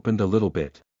curtain opened a little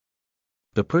bit.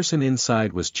 The person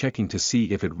inside was checking to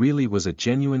see if it really was a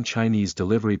genuine Chinese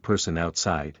delivery person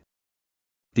outside.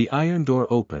 The iron door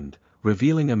opened,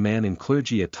 revealing a man in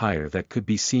clergy attire that could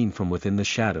be seen from within the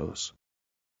shadows.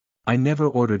 I never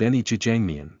ordered any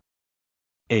jjajangmyeon.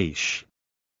 Aish.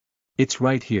 It's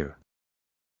right here.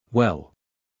 Well.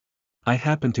 I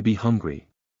happen to be hungry.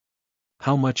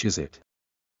 How much is it?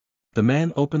 The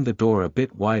man opened the door a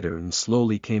bit wider and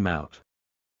slowly came out.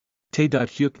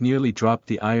 Tae-hyuk nearly dropped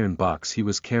the iron box he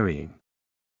was carrying.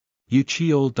 Yu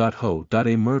Cheol.ho.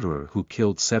 A murderer who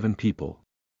killed 7 people.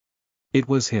 It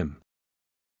was him.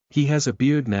 He has a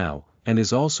beard now, and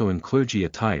is also in clergy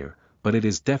attire, but it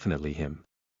is definitely him.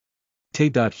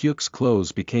 Tae-hyuk's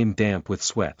clothes became damp with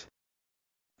sweat.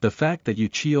 The fact that Yu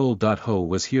Cheol.ho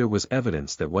was here was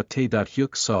evidence that what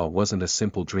Tae-hyuk saw wasn't a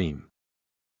simple dream.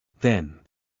 Then.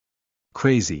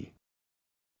 Crazy.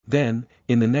 Then,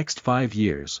 in the next 5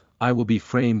 years, I will be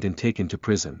framed and taken to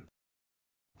prison.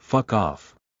 Fuck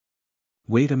off.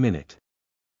 Wait a minute.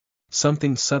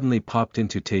 Something suddenly popped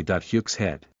into Tae-hyuk's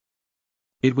head.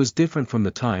 It was different from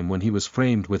the time when he was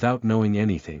framed without knowing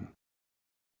anything.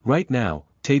 Right now,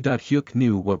 Tae-hyuk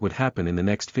knew what would happen in the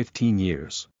next 15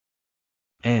 years.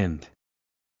 And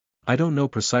I don't know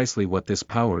precisely what this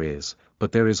power is,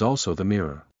 but there is also the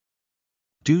mirror.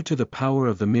 Due to the power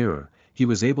of the mirror, he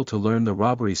was able to learn the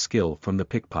robbery skill from the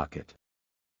pickpocket.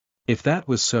 If that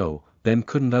was so, then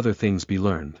couldn't other things be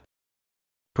learned?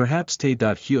 Perhaps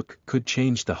Tae-hyuk could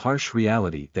change the harsh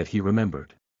reality that he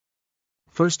remembered.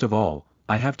 First of all,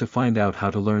 I have to find out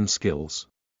how to learn skills.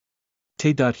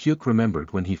 Tae-hyuk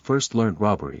remembered when he first learnt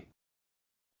robbery.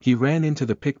 He ran into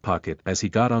the pickpocket as he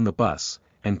got on the bus,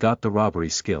 and got the robbery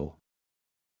skill.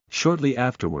 Shortly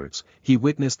afterwards, he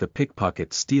witnessed the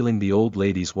pickpocket stealing the old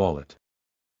lady's wallet.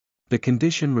 The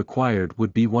condition required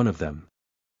would be one of them.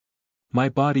 My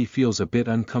body feels a bit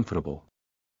uncomfortable.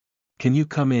 Can you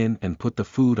come in and put the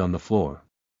food on the floor?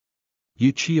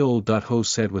 Yu Cheol.ho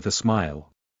said with a smile.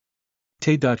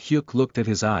 Tae-hyuk looked at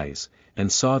his eyes,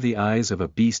 and saw the eyes of a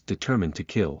beast determined to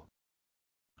kill.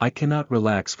 I cannot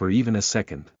relax for even a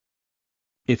second.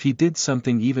 If he did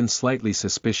something even slightly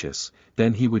suspicious,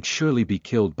 then he would surely be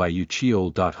killed by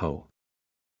Ucheol.ho.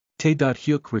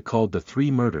 Tae.hyuk recalled the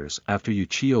 3 murders after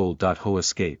Ucheol.ho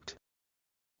escaped.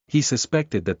 He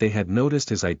suspected that they had noticed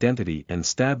his identity and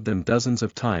stabbed them dozens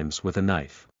of times with a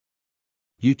knife.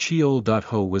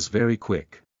 Ucheol.ho was very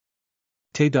quick.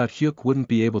 Tae.hyuk wouldn't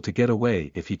be able to get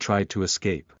away if he tried to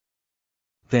escape.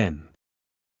 Then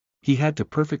he had to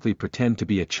perfectly pretend to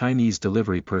be a Chinese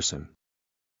delivery person.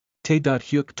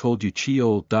 Tae.hyuk told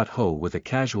Ucheol.ho with a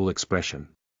casual expression.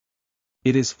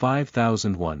 It is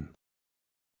 5,001.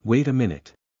 Wait a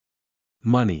minute.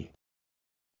 Money.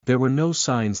 There were no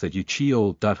signs that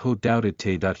Ucheol.ho doubted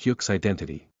Tae.hyuk's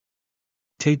identity.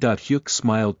 Tae.hyuk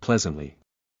smiled pleasantly.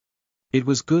 It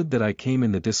was good that I came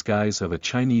in the disguise of a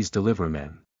Chinese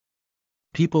deliveryman.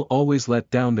 People always let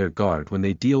down their guard when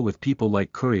they deal with people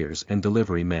like couriers and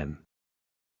delivery men.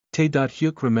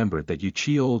 Tae.hyuk remembered that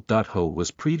Ucheol.ho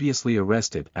was previously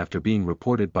arrested after being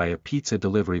reported by a pizza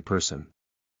delivery person.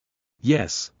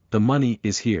 Yes, the money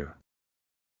is here.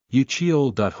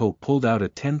 Ucheol.ho pulled out a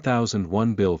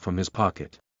 10,001 bill from his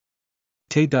pocket.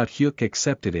 Tae.hyuk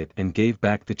accepted it and gave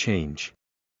back the change.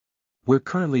 We're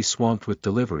currently swamped with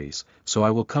deliveries, so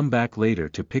I will come back later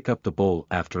to pick up the bowl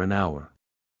after an hour.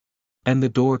 And the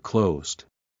door closed.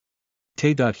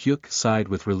 Tae.hyuk sighed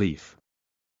with relief.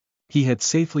 He had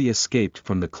safely escaped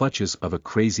from the clutches of a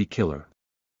crazy killer.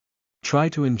 Try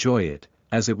to enjoy it,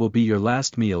 as it will be your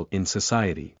last meal in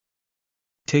society.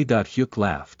 Tae.hyuk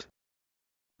laughed.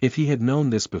 If he had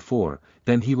known this before,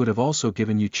 then he would have also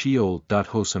given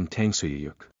Ucheol.ho some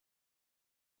tangsuyuk.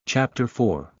 Chapter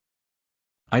 4.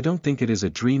 I don't think it is a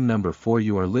dream. Number 4.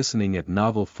 You are listening at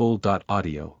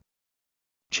novelfull.audio.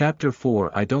 Chapter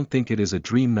 4. I don't think it is a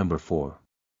dream. Number 4.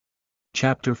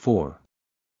 Chapter 4.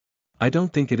 I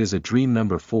don't think it is a dream.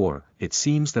 Number 4. It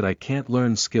seems that I can't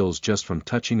learn skills just from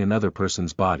touching another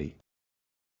person's body.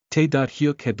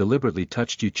 Tae.hyuk had deliberately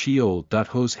touched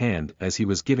Ucheol.ho's hand as he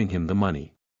was giving him the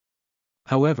money.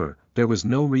 However, there was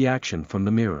no reaction from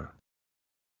the mirror.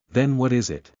 Then what is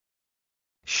it?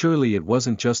 Surely it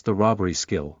wasn't just the robbery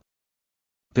skill.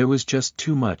 There was just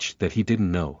too much that he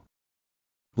didn't know.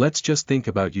 Let's just think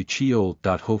about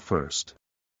Ucheol.ho first.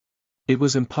 It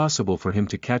was impossible for him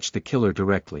to catch the killer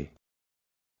directly.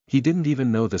 He didn't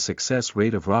even know the success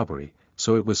rate of robbery,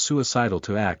 so it was suicidal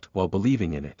to act while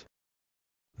believing in it.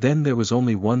 Then there was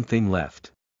only one thing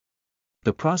left.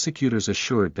 The prosecutors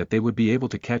assured that they would be able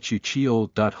to catch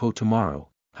Ucheol.ho tomorrow.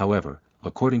 However,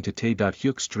 according to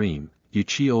Tae.hyuk's dream,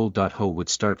 Ucheol.ho would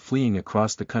start fleeing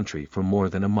across the country for more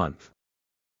than a month.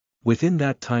 Within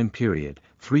that time period,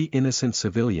 3 innocent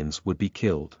civilians would be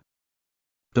killed.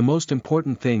 The most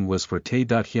important thing was for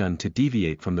Tae.hyun to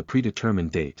deviate from the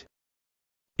predetermined date.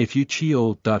 If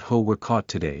Ucheol.ho were caught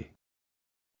today,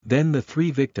 then the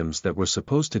 3 victims that were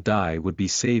supposed to die would be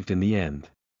saved in the end.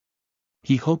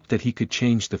 He hoped that he could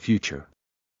change the future.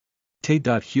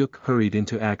 Tae.hyuk hurried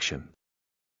into action.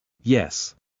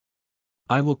 Yes.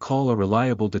 I will call a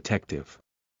reliable detective.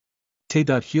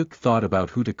 Tae.hyuk thought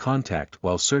about who to contact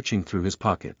while searching through his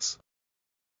pockets.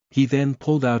 He then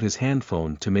pulled out his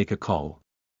handphone to make a call.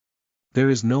 There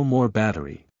is no more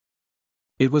battery.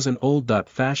 It was an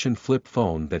old-fashioned flip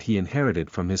phone that he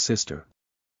inherited from his sister.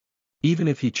 Even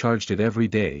if he charged it every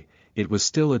day, it was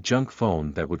still a junk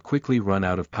phone that would quickly run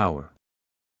out of power.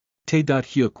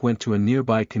 Tae.hyuk went to a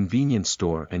nearby convenience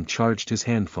store and charged his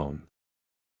handphone.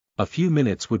 A few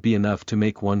minutes would be enough to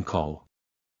make one call.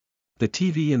 The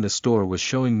TV in the store was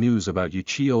showing news about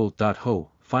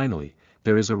Ucheol.ho. Finally,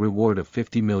 there is a reward of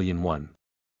 50 million won.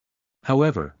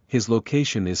 However, his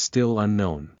location is still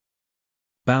unknown.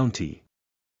 Bounty.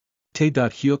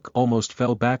 Tae.hyuk almost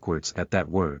fell backwards at that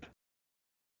word.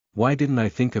 Why didn't I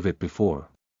think of it before?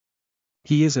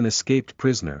 He is an escaped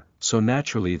prisoner, so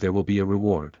naturally there will be a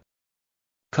reward.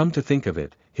 Come to think of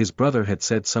it, his brother had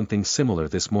said something similar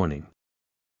this morning.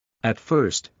 At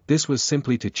first, this was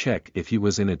simply to check if he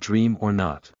was in a dream or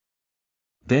not.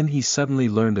 Then he suddenly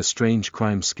learned a strange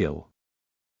crime skill.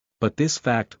 But this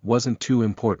fact wasn't too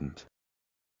important.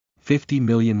 50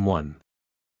 million won.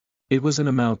 It was an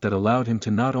amount that allowed him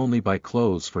to not only buy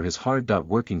clothes for his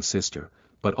hard-working sister,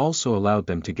 but also allowed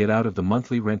them to get out of the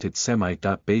monthly rented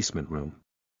semi-basement room.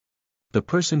 The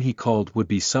person he called would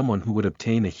be someone who would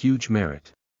obtain a huge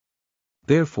merit.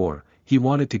 Therefore, he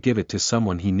wanted to give it to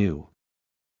someone he knew.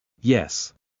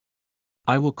 Yes.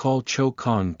 I will call Cho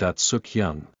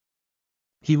Kong-suk-young.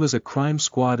 He was a crime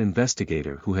squad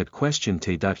investigator who had questioned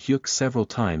Tae.hyuk several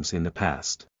times in the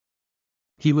past.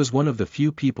 He was one of the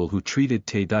few people who treated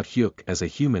Tae.hyuk as a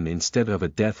human instead of a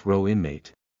death row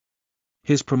inmate.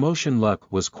 His promotion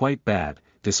luck was quite bad,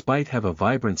 despite have a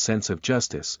vibrant sense of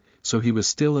justice, so he was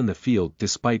still in the field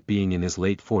despite being in his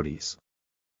late 40s.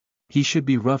 He should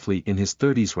be roughly in his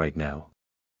 30s right now.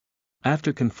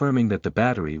 After confirming that the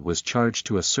battery was charged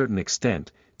to a certain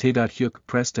extent, Tae-hyuk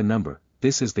pressed a number.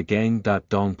 This is the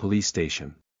Gang-dong police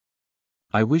station.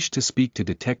 I wish to speak to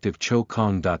Detective Cho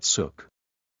Kong-suk.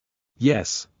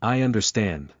 Yes, I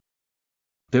understand.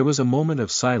 There was a moment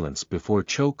of silence before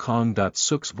Cho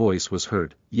Kong-suk's voice was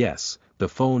heard. Yes, the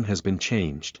phone has been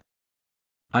changed.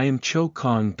 I am Cho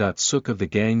Kong-suk of the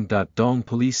Gang-dong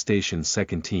police station's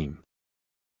second team.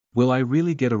 Will I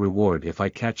really get a reward if I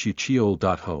catch you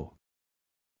Cheol-ho?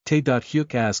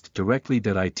 Tae-hyuk asked directly.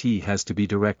 It has to be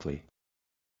directly.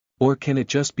 Or can it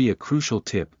just be a crucial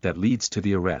tip that leads to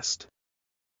the arrest?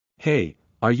 Hey,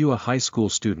 are you a high school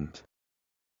student?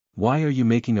 Why are you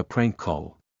making a prank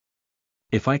call?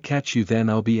 If I catch you then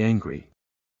I'll be angry.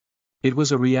 It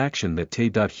was a reaction that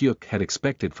Tae-hyuk had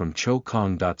expected from Cho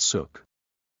Kong-suk.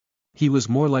 He was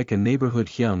more like a neighborhood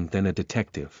hyung than a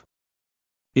detective.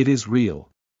 It is real.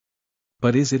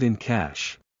 But is it in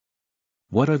cash?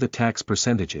 What are the tax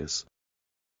percentages?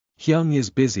 Hyung is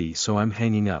busy so I'm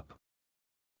hanging up.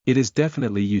 It is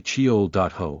definitely you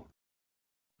Cheol-ho.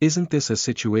 Isn't this a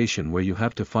situation where you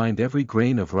have to find every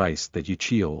grain of rice that you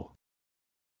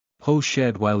Cheol-ho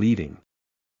shed while eating?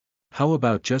 How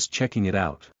about just checking it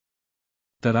out?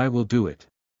 That I will do it.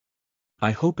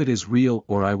 I hope it is real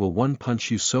or I will one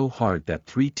punch you so hard that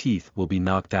 3 teeth will be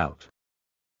knocked out.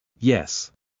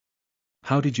 Yes.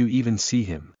 How did you even see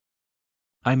him?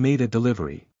 I made a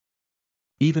delivery.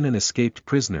 Even an escaped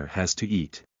prisoner has to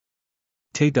eat.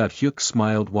 Tae-hyuk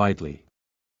smiled widely.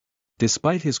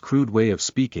 Despite his crude way of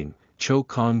speaking, Cho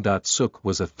Kong-suk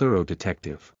was a thorough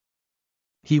detective.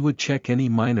 He would check any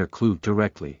minor clue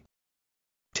directly.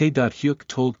 Tae-hyuk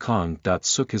told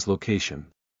Kong-suk his location.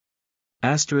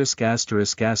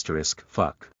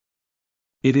 Fuck.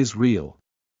 It is real.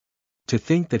 To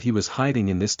think that he was hiding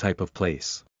in this type of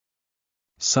place.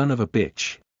 Son of a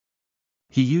bitch.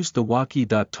 He used the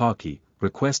walkie-talkie,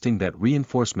 requesting that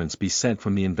reinforcements be sent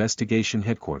from the investigation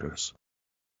headquarters.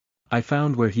 I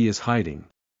found where he is hiding.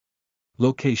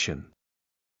 Location.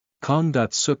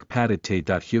 Kong-suk patted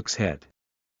Tae-hyuk's head.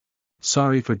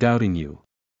 Sorry for doubting you.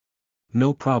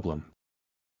 No problem.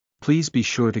 Please be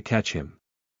sure to catch him.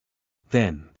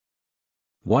 Then.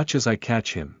 Watch as I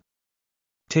catch him.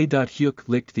 Tae-hyuk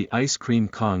licked the ice cream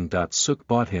Kong-suk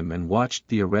bought him and watched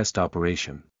the arrest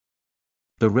operation.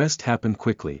 The rest happened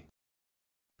quickly.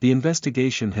 The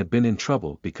investigation had been in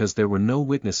trouble because there were no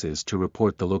witnesses to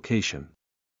report the location.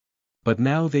 But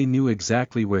now they knew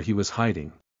exactly where he was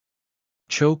hiding.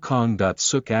 Cho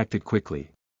Kong-suk acted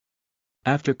quickly.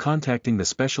 After contacting the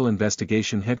Special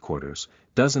Investigation Headquarters,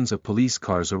 dozens of police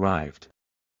cars arrived.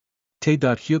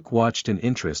 Tae-hyuk watched in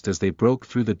interest as they broke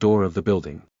through the door of the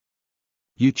building.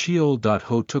 Yu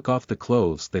Cheol-ho took off the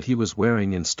clothes that he was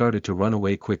wearing and started to run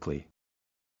away quickly.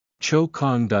 Cho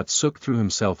Kong-suk threw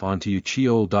himself onto Yu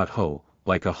Cheol-ho,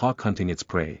 like a hawk hunting its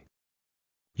prey.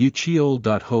 Yu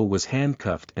Cheol-ho was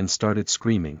handcuffed and started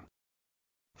screaming.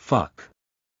 Fuck.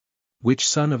 Which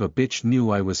son of a bitch knew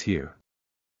I was here?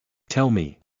 Tell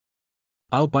me.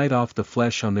 I'll bite off the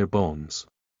flesh on their bones.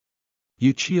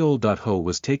 Yu Cheol-ho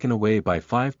was taken away by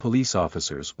 5 police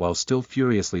officers while still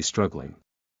furiously struggling.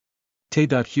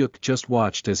 Tae-hyuk just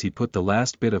watched as he put the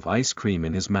last bit of ice cream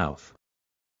in his mouth.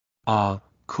 Ah,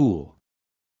 cool.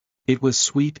 It was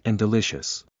sweet and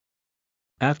delicious.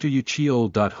 After Yu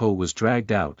Cheol-ho was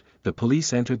dragged out, the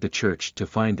police entered the church to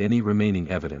find any remaining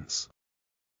evidence.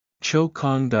 Cho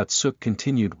Kong-suk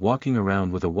continued walking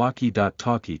around with a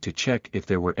walkie-talkie to check if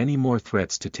there were any more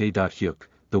threats to Tae-hyuk,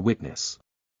 the witness.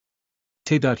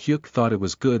 Tae-hyuk thought it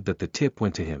was good that the tip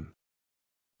went to him.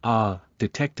 Ah,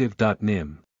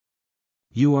 Detective.nim.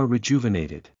 You are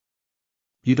rejuvenated.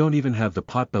 You don't even have the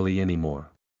potbelly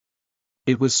anymore.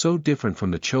 It was so different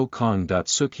from the Cho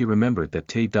Kong-suk he remembered that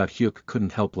Tae-hyuk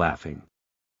couldn't help laughing.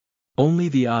 Only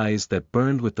the eyes that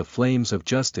burned with the flames of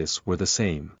justice were the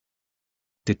same.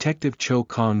 Detective Cho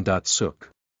Kong-suk.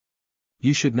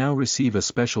 You should now receive a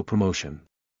special promotion.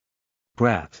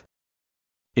 Brat.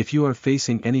 If you are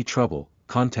facing any trouble,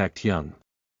 contact Young.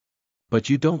 But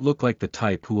you don't look like the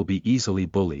type who will be easily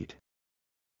bullied.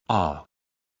 Ah.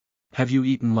 Have you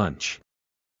eaten lunch?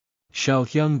 Shall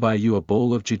Hyung buy you a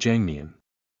bowl of jjajangmyeon?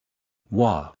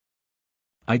 Wah.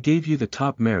 I gave you the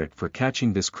top merit for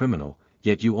catching this criminal,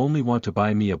 yet you only want to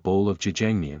buy me a bowl of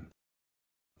jjajangmyeon.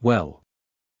 Well.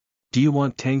 Do you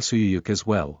want tangsuyuk as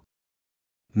well?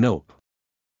 Nope.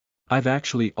 I've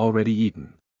actually already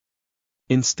eaten.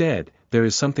 Instead, there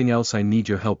is something else I need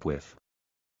your help with.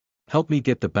 Help me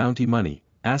get the bounty money,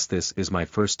 as this is my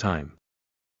first time.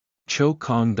 Cho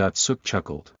Kong-suk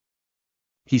chuckled.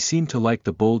 He seemed to like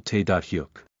the bold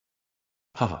Tae-hyuk.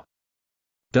 Haha.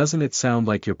 Doesn't it sound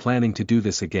like you're planning to do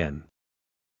this again?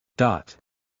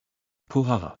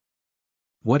 Puhaha.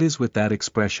 What is with that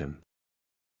expression?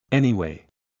 Anyway.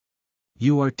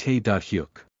 You are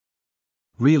Tae-hyuk.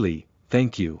 Really,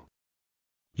 thank you.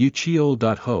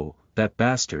 Ho, that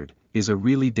bastard, is a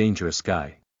really dangerous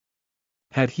guy.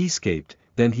 Had he escaped,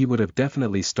 then he would have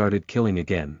definitely started killing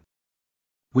again.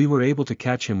 We were able to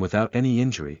catch him without any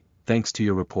injury, thanks to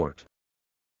your report.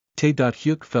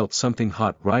 Tae-hyuk felt something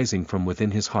hot rising from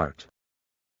within his heart.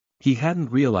 He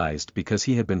hadn't realized because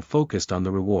he had been focused on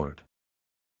the reward.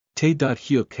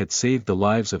 Tae-hyuk had saved the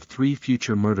lives of 3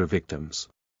 future murder victims.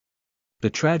 The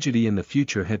tragedy in the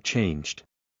future had changed.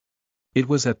 It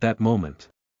was at that moment.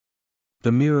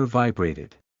 The mirror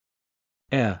vibrated.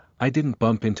 I didn't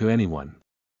bump into anyone.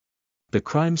 The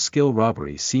crime skill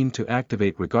robbery seemed to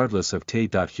activate regardless of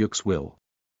Tae-hyuk's will.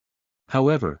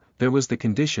 However, there was the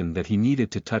condition that he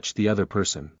needed to touch the other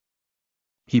person.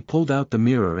 He pulled out the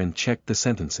mirror and checked the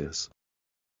sentences.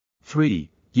 3.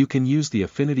 You can use the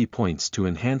affinity points to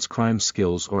enhance crime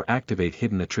skills or activate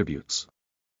hidden attributes.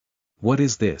 What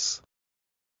is this?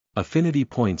 Affinity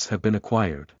points have been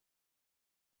acquired.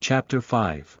 Chapter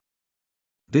 5.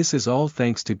 This is all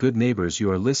thanks to good neighbors.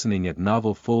 You are listening at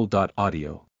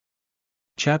novelfull.audio.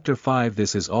 Chapter 5.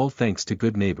 This is all thanks to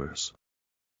good neighbors.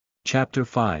 Chapter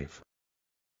 5.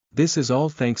 This is all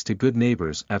thanks to good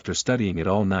neighbors. After studying it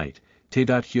all night,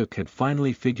 Tae-hyuk had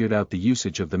finally figured out the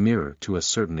usage of the mirror to a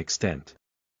certain extent.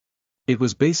 It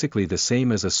was basically the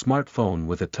same as a smartphone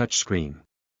with a touch screen.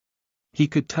 He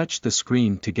could touch the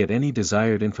screen to get any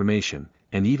desired information,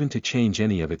 and even to change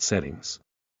any of its settings.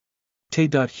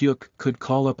 Tae-hyuk could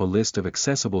call up a list of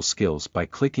accessible skills by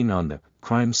clicking on the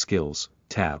Crime Skills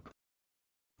tab.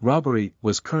 Robbery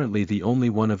was currently the only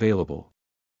one available.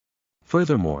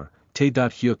 Furthermore,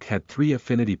 Tae-hyuk had 3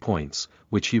 affinity points,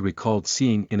 which he recalled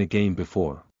seeing in a game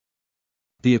before.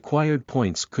 The acquired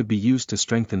points could be used to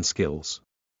strengthen skills.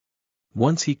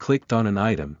 Once he clicked on an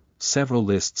item, several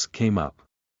lists came up.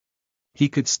 He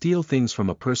could steal things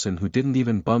from a person who didn't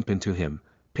even bump into him,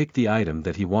 pick the item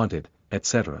that he wanted,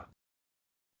 etc.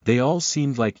 They all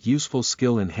seemed like useful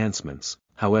skill enhancements.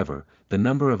 However, the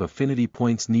number of affinity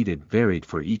points needed varied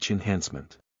for each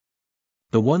enhancement.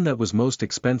 The one that was most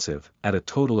expensive, at a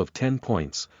total of 10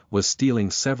 points, was stealing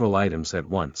several items at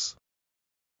once.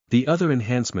 The other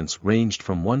enhancements ranged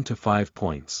from 1 to 5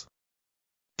 points.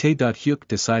 Tae-hyuk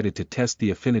decided to test the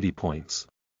affinity points.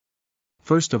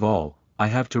 First of all, I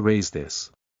have to raise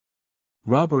this.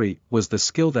 Robbery was the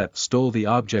skill that stole the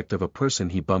object of a person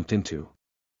he bumped into.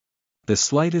 The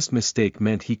slightest mistake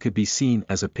meant he could be seen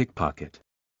as a pickpocket.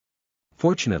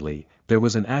 Fortunately, there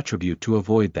was an attribute to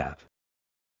avoid that.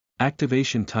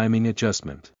 Activation timing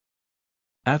adjustment.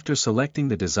 After selecting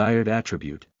the desired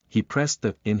attribute, he pressed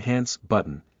the Enhance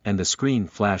button, and the screen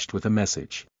flashed with a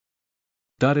message.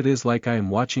 It is like I am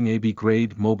watching a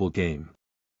B-grade mobile game.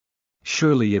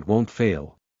 Surely it won't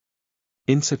fail.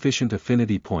 Insufficient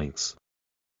affinity points.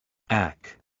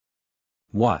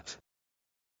 What?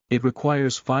 It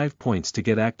requires 5 points to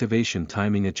get activation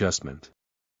timing adjustment.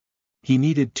 He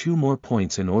needed 2 more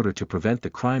points in order to prevent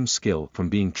the crime skill from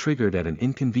being triggered at an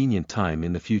inconvenient time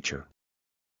in the future.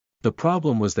 The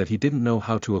problem was that he didn't know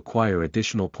how to acquire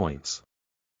additional points.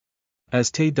 As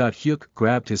Tae-hyuk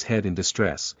grabbed his head in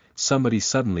distress, somebody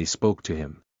suddenly spoke to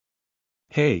him.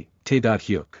 Hey,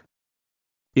 Tae-hyuk.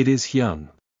 It is Hyung.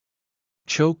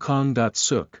 Cho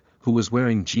Kong-suk, who was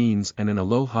wearing jeans and an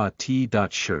Aloha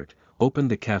T-shirt, opened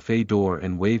the cafe door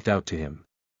and waved out to him.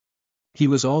 He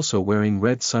was also wearing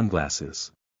red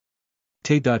sunglasses.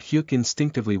 Tae-hyuk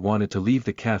instinctively wanted to leave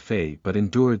the cafe but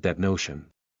endured that notion.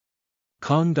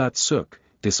 Kong-suk,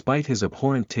 despite his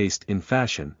abhorrent taste in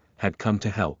fashion, had come to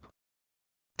help.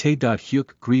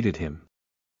 Tae-hyuk greeted him.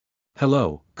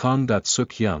 Hello, Kong-suk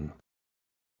Hyung.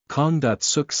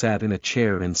 Kong-suk sat in a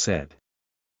chair and said.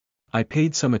 I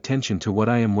paid some attention to what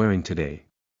I am wearing today.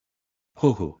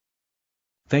 Ho.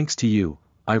 Thanks to you,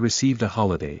 I received a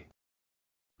holiday.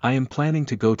 I am planning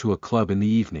to go to a club in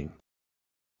the evening.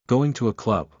 Going to a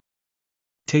club?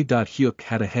 Tae-hyuk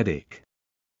had a headache.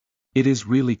 It is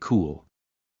really cool.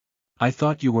 I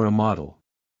thought you were a model.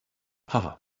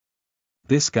 Haha.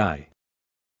 This guy.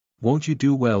 Won't you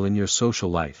do well in your social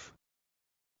life?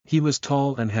 He was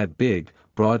tall and had big,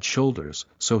 broad shoulders,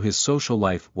 so his social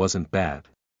life wasn't bad.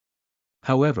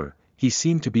 However, he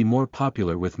seemed to be more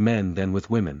popular with men than with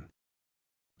women.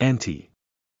 Auntie.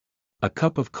 A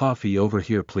cup of coffee over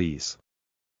here please.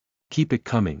 Keep it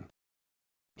coming.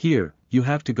 Here, you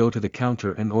have to go to the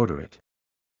counter and order it.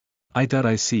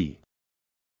 I see.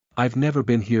 I've never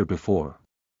been here before.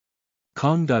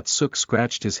 Kong.suk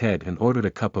scratched his head and ordered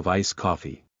a cup of iced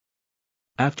coffee.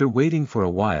 After waiting for a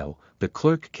while, the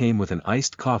clerk came with an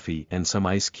iced coffee and some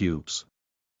ice cubes.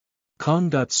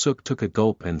 Kong.suk took a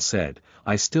gulp and said,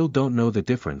 "I still don't know the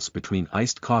difference between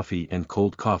iced coffee and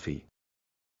cold coffee."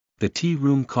 The tea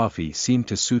room coffee seemed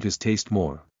to suit his taste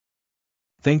more.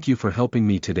 "Thank you for helping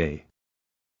me today."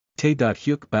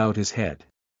 Tae-hyuk bowed his head.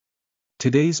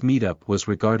 Today's meetup was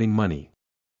regarding money.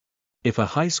 If a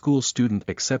high school student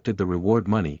accepted the reward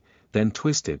money, then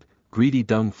twisted, greedy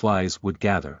dung flies would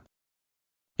gather.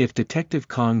 If Detective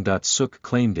Kong.suk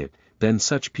claimed it, then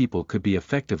such people could be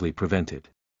effectively prevented.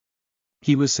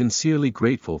 He was sincerely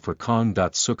grateful for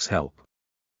Kong.suk's help.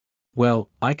 "Well,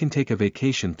 I can take a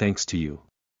vacation thanks to you."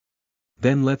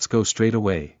 "Then let's go straight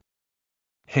away."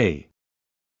 "Hey.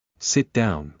 Sit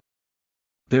down.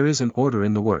 There is an order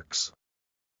in the works."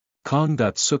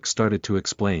 Kong.suk started to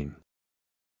explain.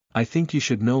 "I think you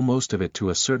should know most of it to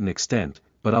a certain extent,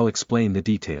 but I'll explain the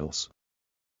details.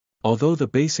 Although the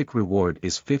basic reward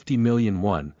is 50 million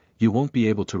won, you won't be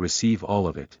able to receive all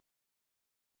of it."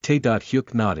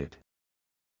 Tae-hyuk nodded.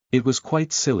 It was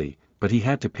quite silly, but he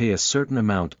had to pay a certain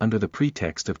amount under the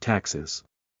pretext of taxes.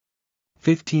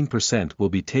 15% will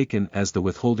be taken as the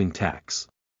withholding tax.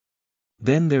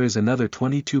 Then there is another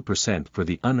 22% for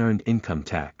the unearned income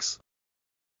tax.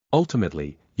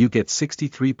 Ultimately, you get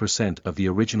 63% of the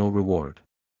original reward.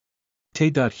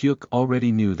 Tae-hyuk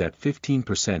already knew that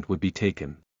 15% would be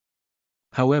taken.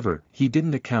 However, he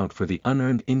didn't account for the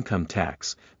unearned income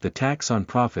tax, the tax on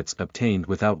profits obtained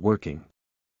without working.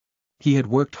 He had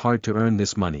worked hard to earn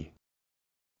this money.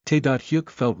 Tae-hyuk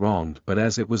felt wronged, but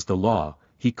as it was the law,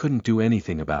 he couldn't do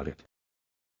anything about it.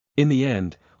 "In the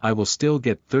end, I will still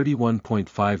get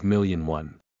 31.5 million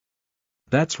won.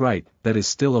 That's right, that is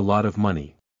still a lot of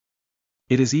money.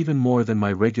 It is even more than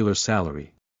my regular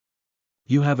salary."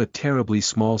 "You have a terribly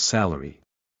small salary."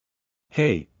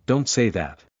 "Hey, don't say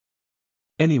that.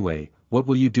 Anyway, what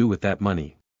will you do with that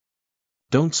money?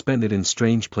 Don't spend it in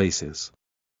strange places.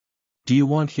 Do you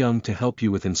want Hyung to help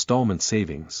you with installment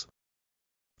savings?"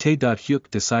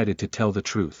 Tae-hyuk decided to tell the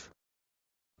truth.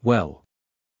 "Well.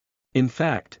 In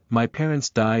fact, my parents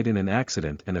died in an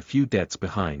accident and a few debts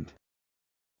behind.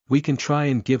 We can try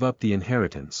and give up the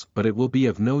inheritance, but it will be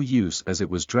of no use as it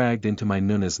was dragged into my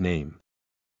Nuna's name.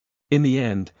 In the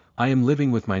end, I am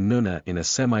living with my Nuna in a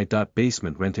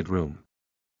semi-basement rented room.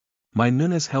 My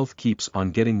Nuna's health keeps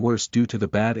on getting worse due to the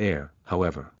bad air,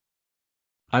 however.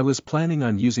 I was planning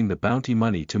on using the bounty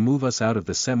money to move us out of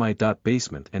the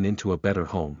semi-basement and into a better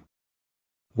home.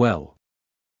 Well.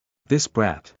 This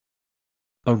brat.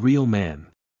 A real man."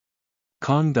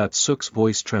 Kong.suk's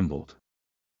voice trembled.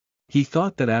 He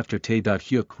thought that after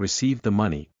Tae-hyuk received the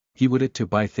money, he would it to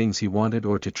buy things he wanted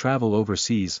or to travel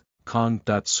overseas.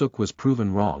 Kong.suk was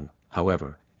proven wrong,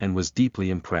 however, and was deeply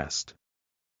impressed.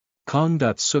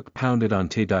 Kong.suk pounded on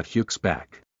Tae-hyuk's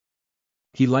back.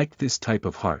 He liked this type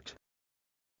of heart.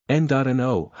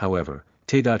 No, however,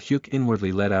 Tae-hyuk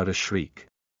inwardly let out a shriek.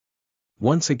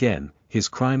 Once again, his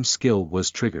crime skill was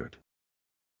triggered.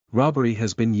 Robbery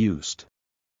has been used.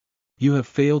 You have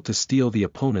failed to steal the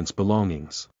opponent's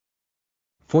belongings.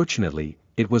 Fortunately,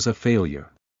 it was a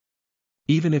failure.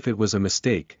 Even if it was a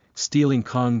mistake, stealing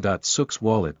Kong.suk's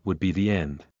wallet would be the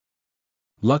end.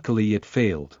 Luckily it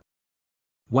failed.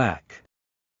 Whack.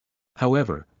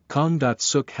 However,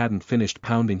 Kong.suk hadn't finished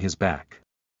pounding his back.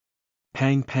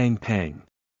 Pang pang pang.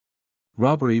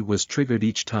 Robbery was triggered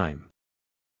each time.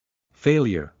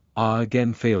 Failure,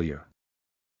 again failure.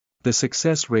 The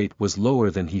success rate was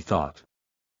lower than he thought.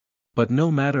 But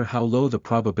no matter how low the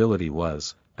probability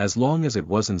was, as long as it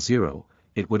wasn't zero,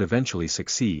 it would eventually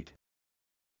succeed.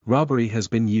 Robbery has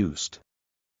been used.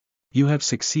 You have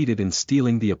succeeded in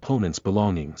stealing the opponent's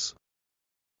belongings.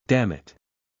 Damn it.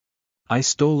 I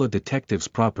stole a detective's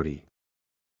property.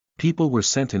 People were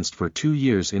sentenced for 2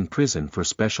 years in prison for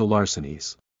special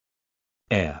larcenies.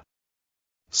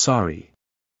 Sorry.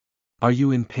 Are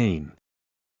you in pain?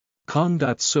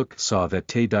 Kong.suk saw that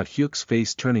Tae-hyuk's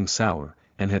face turning sour,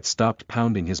 and had stopped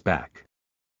pounding his back.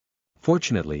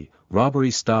 Fortunately,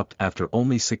 robbery stopped after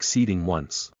only succeeding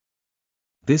once.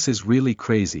 This is really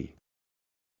crazy.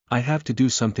 I have to do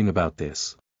something about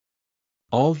this.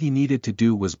 All he needed to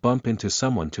do was bump into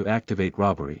someone to activate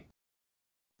robbery.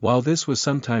 While this was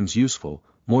sometimes useful,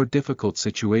 more difficult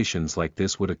situations like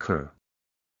this would occur.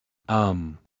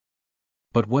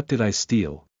 But what did I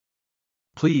steal?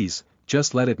 Please,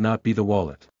 just let it not be the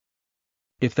wallet.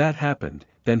 If that happened,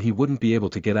 then he wouldn't be able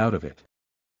to get out of it.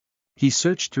 He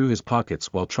searched through his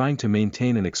pockets while trying to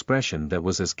maintain an expression that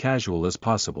was as casual as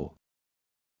possible.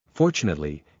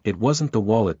 Fortunately, it wasn't the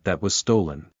wallet that was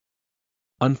stolen.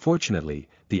 Unfortunately,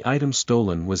 the item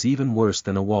stolen was even worse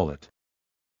than a wallet.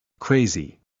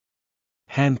 Crazy.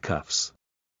 Handcuffs.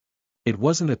 It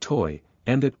wasn't a toy,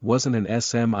 and it wasn't an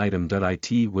SM item.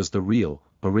 It was the real,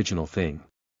 original thing.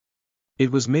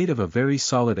 It was made of a very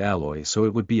solid alloy, so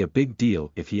it would be a big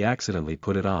deal if he accidentally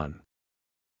put it on.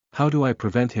 How do I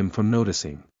prevent him from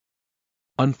noticing?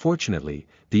 Unfortunately,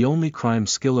 the only crime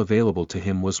skill available to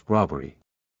him was robbery.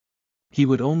 He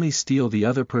would only steal the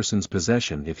other person's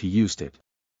possession if he used it.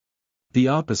 The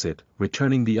opposite,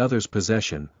 returning the other's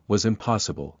possession, was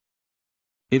impossible.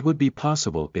 It would be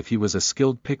possible if he was a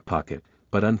skilled pickpocket,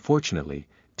 but unfortunately,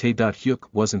 Tae-hyuk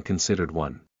wasn't considered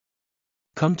one.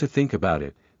 Come to think about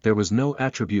it, there was no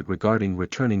attribute regarding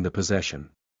returning the possession.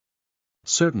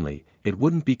 Certainly, it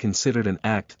wouldn't be considered an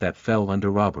act that fell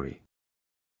under robbery.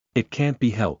 It can't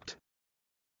be helped.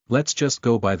 Let's just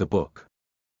go by the book.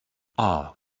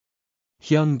 Ah.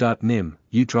 Hyung.nim,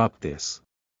 you dropped this.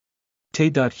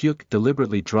 Tae-hyuk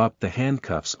deliberately dropped the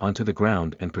handcuffs onto the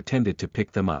ground and pretended to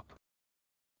pick them up.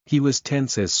 He was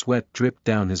tense as sweat dripped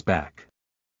down his back.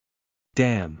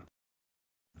 Damn.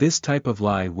 This type of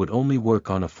lie would only work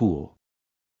on a fool.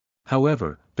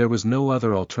 However, there was no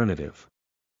other alternative.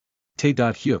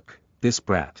 Tae-hyuk, this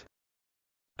brat.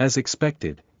 As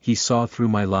expected, he saw through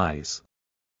my lies.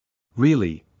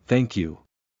 Really, thank you.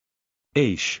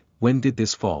 Aish, when did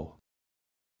this fall?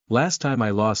 Last time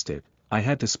I lost it, I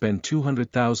had to spend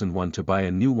 200,000 won to buy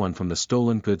a new one from the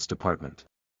stolen goods department.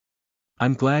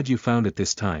 I'm glad you found it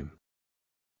this time.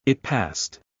 It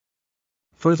passed.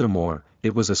 Furthermore,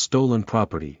 it was a stolen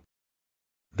property.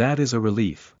 That is a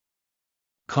relief.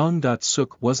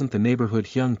 Kang-suk wasn't the neighborhood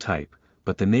Hyung type,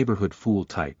 but the neighborhood fool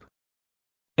type.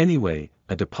 Anyway,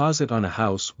 a deposit on a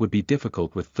house would be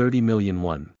difficult with 30 million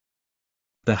won.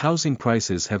 The housing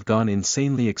prices have gone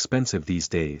insanely expensive these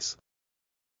days.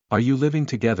 Are you living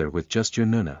together with just your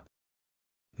Nuna?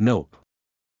 Nope.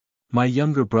 My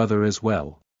younger brother as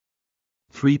well.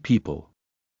 3 people.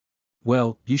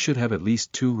 Well, you should have at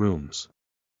least 2 rooms.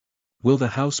 Will the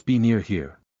house be near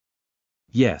here?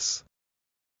 Yes.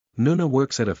 Nuna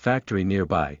works at a factory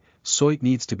nearby, so it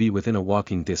needs to be within a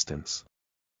walking distance.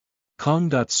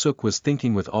 Kang-suk was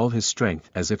thinking with all his strength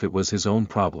as if it was his own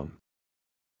problem.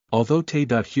 Although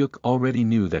Tae-hyuk already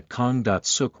knew that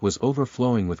Kang-suk was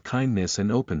overflowing with kindness and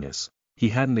openness, he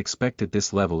hadn't expected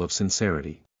this level of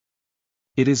sincerity.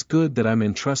 It is good that I'm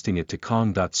entrusting it to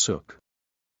Kang-suk.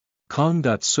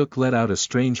 Kang-suk let out a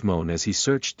strange moan as he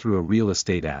searched through a real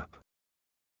estate app.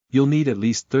 You'll need at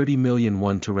least 30 million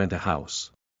won to rent a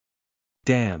house.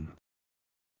 Damn.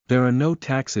 There are no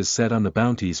taxes set on the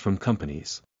bounties from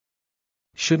companies.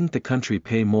 Shouldn't the country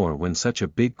pay more when such a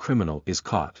big criminal is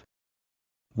caught?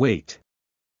 Wait.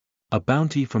 A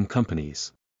bounty from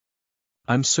companies.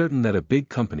 I'm certain that a big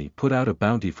company put out a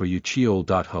bounty for you.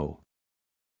 Cheol.ho.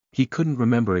 He couldn't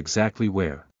remember exactly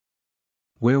where.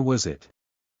 Where was it?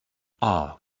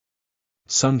 Ah.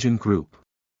 Sungjin Group.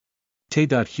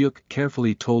 Tae-hyuk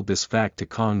carefully told this fact to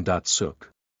Kang-suk.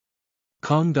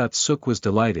 Kang-suk was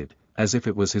delighted, as if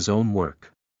it was his own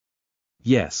work.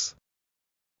 Yes.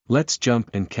 Let's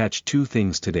jump and catch 2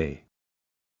 things today.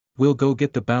 We'll go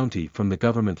get the bounty from the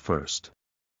government first.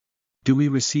 Do we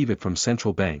receive it from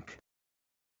central bank?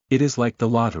 It is like the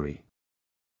lottery.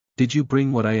 Did you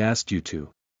bring what I asked you to?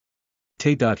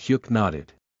 Tae-hyuk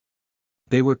nodded.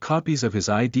 They were copies of his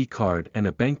ID card and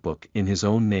a bankbook in his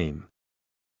own name.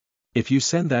 If you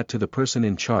send that to the person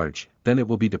in charge, then it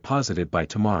will be deposited by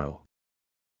tomorrow.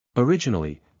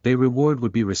 Originally, the reward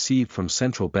would be received from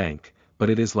central bank, but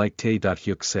it is like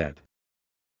Tae-hyuk said.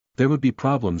 There would be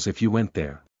problems if you went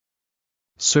there.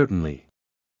 Certainly.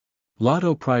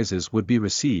 Lotto prizes would be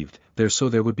received there, so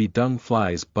there would be dung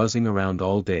flies buzzing around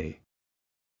all day.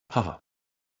 Haha.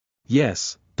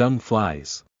 Yes, dung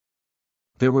flies.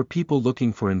 There were people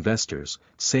looking for investors,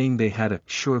 saying they had a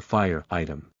surefire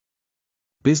item.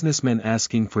 Businessmen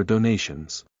asking for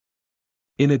donations.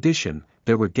 In addition,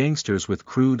 there were gangsters with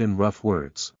crude and rough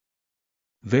words.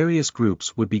 Various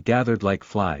groups would be gathered like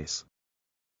flies.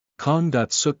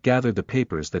 Kang-suk gathered the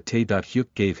papers that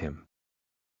Tae-hyuk gave him.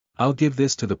 I'll give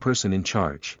this to the person in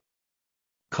charge.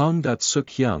 Kang-suk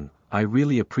Hyung, I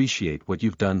really appreciate what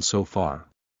you've done so far.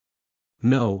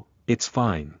 No, it's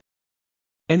fine.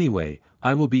 Anyway,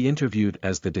 I will be interviewed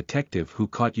as the detective who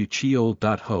caught you.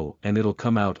 Cheol.ho, and it'll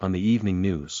come out on the evening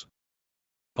news.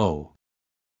 Oh.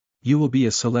 You will be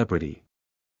a celebrity.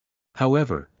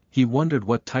 However, he wondered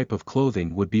what type of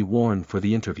clothing would be worn for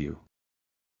the interview.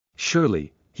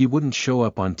 Surely, he wouldn't show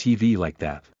up on TV like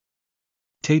that.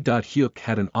 Tae-hyuk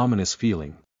had an ominous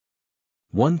feeling.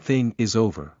 One thing is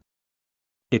over.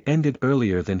 It ended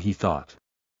earlier than he thought.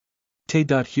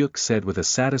 Tae-hyuk said with a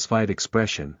satisfied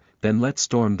expression, then let's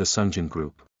storm the Sungjin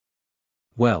group.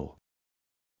 Well.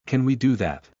 Can we do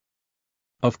that?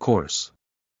 Of course.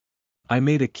 I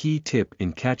made a key tip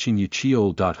in catching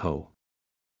Yucheol.ho.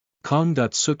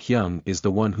 Kong.suk-young is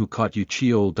the one who caught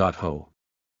Yucheol.ho.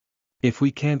 If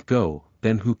we can't go,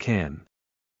 then who can?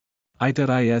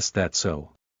 Is that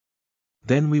so?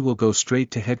 Then we will go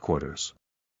straight to headquarters.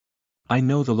 I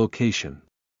know the location.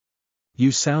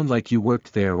 You sound like you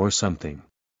worked there or something.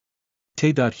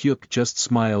 Tae-hyuk just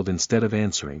smiled instead of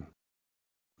answering.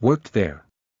 Worked there.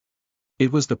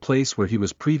 It was the place where he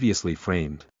was previously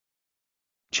framed.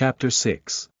 Chapter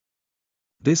 6.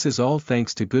 This is all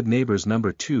thanks to Good Neighbors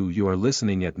number 2. You are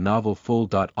listening at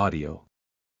novelfull.audio.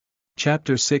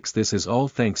 Chapter 6. This is all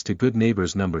thanks to Good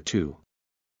Neighbors number 2.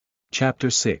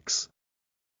 Chapter 6.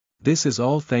 This is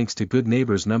all thanks to Good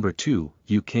Neighbors number 2.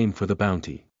 You came for the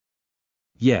bounty.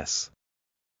 Yes.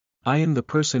 I am the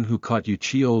person who caught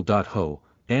Yucheol.ho.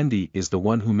 Andy is the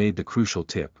one who made the crucial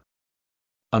tip.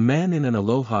 A man in an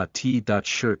aloha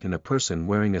t-shirt and a person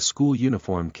wearing a school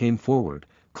uniform came forward,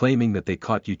 claiming that they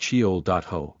caught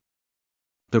Yucheol.ho.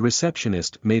 The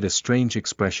receptionist made a strange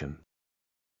expression.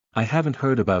 I haven't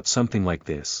heard about something like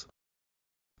this.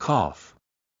 Cough.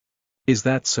 Is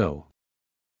that so?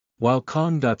 While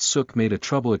Kong.suk made a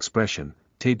troubled expression,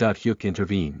 Tae-hyuk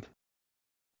intervened.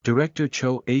 Director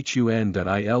Cho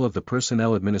Hun.il of the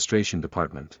Personnel Administration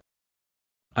Department.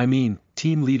 I mean,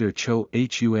 Team Leader Cho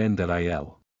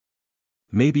Hun.il.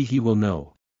 Maybe he will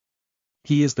know.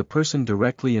 He is the person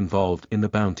directly involved in the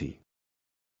bounty.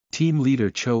 Team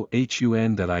Leader Cho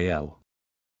Hun.il.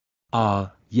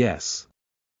 Ah, yes.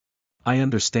 I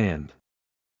understand.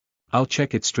 I'll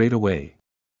check it straight away.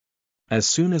 As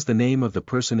soon as the name of the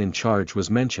person in charge was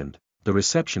mentioned, the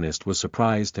receptionist was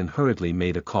surprised and hurriedly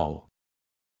made a call.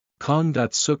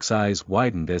 Kong.suk's eyes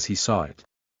widened as he saw it.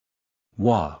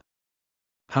 Wah!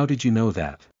 How did you know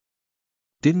that?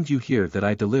 Didn't you hear that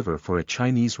I deliver for a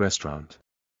Chinese restaurant?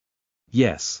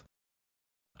 Yes.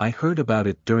 I heard about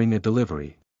it during a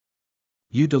delivery.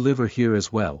 You deliver here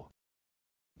as well?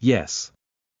 Yes.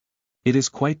 It is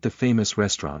quite the famous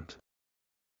restaurant.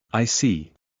 I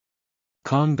see.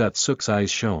 Kong.suk's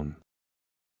eyes shone.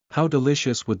 How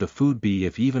delicious would the food be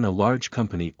if even a large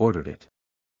company ordered it?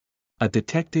 A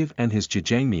detective and his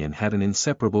jjajangmyeon had an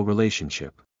inseparable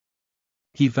relationship.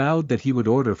 He vowed that he would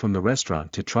order from the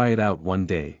restaurant to try it out one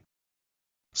day.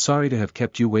 Sorry to have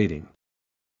kept you waiting.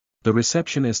 The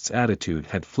receptionist's attitude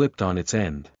had flipped on its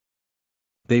end.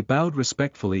 They bowed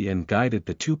respectfully and guided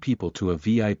the two people to a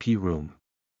VIP room.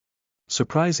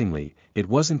 Surprisingly, it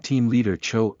wasn't team leader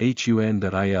Cho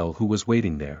Hun.il who was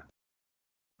waiting there.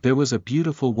 There was a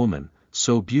beautiful woman,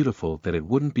 so beautiful that it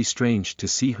wouldn't be strange to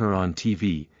see her on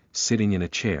TV, sitting in a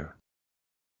chair.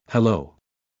 Hello.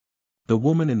 The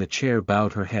woman in the chair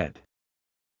bowed her head.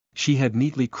 She had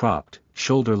neatly cropped,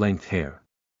 shoulder-length hair.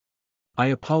 I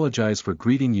apologize for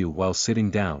greeting you while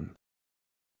sitting down.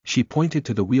 She pointed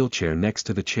to the wheelchair next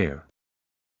to the chair.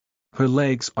 Her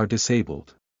legs are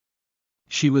disabled.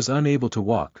 She was unable to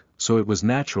walk, so it was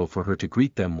natural for her to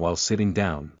greet them while sitting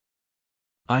down.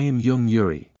 I am Young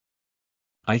Yuri.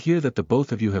 I hear that the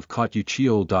both of you have caught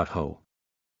Yucheol.ho.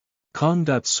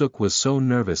 Kong.suk was so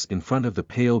nervous in front of the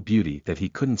pale beauty that he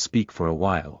couldn't speak for a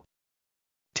while.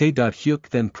 Tae-hyuk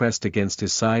then pressed against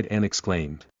his side and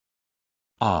exclaimed.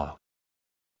 Ah!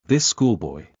 This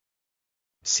schoolboy.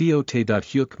 Co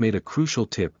Tae-hyuk made a crucial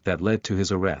tip that led to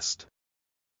his arrest.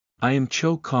 I am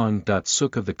Cho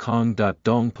Kong.suk of the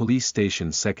Kong.dong police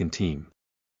station second team.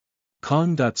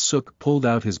 Kong.suk pulled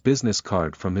out his business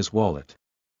card from his wallet.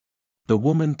 The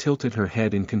woman tilted her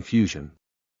head in confusion.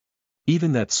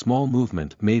 Even that small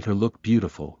movement made her look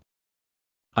beautiful.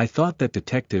 I thought that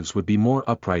detectives would be more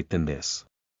upright than this.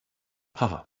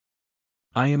 Haha.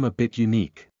 I am a bit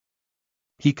unique.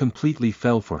 He completely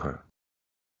fell for her.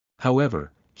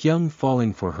 However, Hyung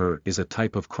falling for her is a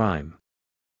type of crime.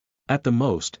 At the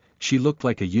most, she looked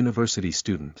like a university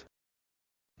student.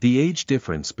 The age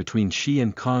difference between she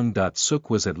and Kong.suk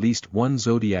was at least one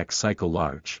zodiac cycle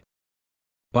large.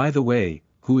 By the way,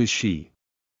 who is she?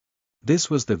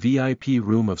 This was the VIP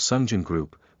room of Sungjin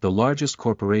Group, the largest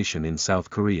corporation in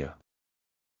South Korea.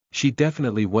 She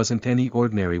definitely wasn't any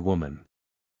ordinary woman.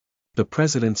 The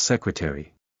president's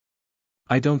secretary.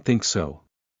 I don't think so.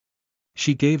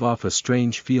 She gave off a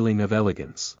strange feeling of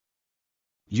elegance.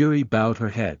 Yuri bowed her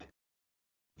head.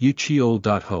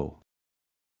 Yucheol.ho.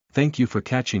 Thank you for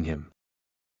catching him.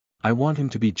 I want him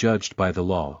to be judged by the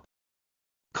law.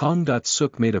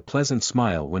 Kong.suk made a pleasant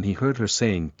smile when he heard her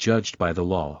saying judged by the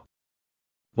law.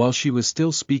 While she was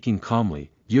still speaking calmly,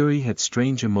 Yuri had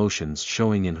strange emotions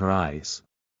showing in her eyes.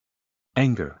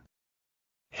 Anger.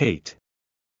 Hate.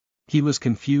 He was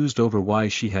confused over why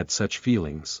she had such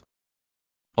feelings.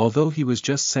 Although he was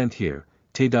just sent here,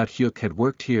 Tae-hyuk had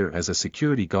worked here as a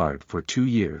security guard for 2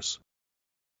 years.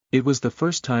 It was the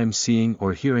first time seeing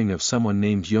or hearing of someone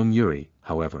named Young Yuri,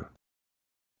 however.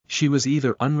 She was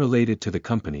either unrelated to the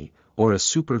company, or a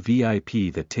super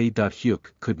VIP that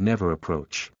Tae-hyuk could never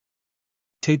approach.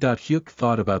 Tae-hyuk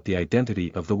thought about the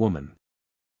identity of the woman.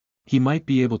 He might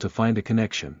be able to find a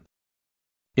connection.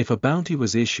 If a bounty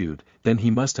was issued, then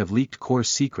he must have leaked core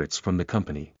secrets from the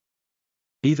company.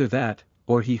 Either that,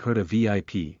 or he hurt a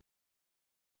VIP.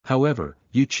 However,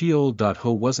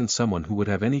 Yucheol.ho wasn't someone who would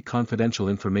have any confidential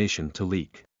information to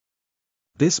leak.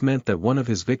 This meant that one of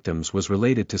his victims was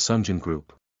related to Sungjin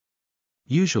Group.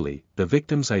 Usually, the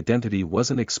victim's identity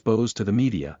wasn't exposed to the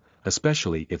media,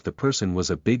 especially if the person was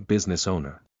a big business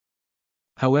owner.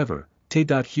 However,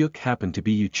 Tae-hyuk happened to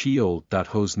be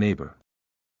Yucheol.ho's neighbor.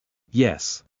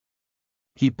 Yes.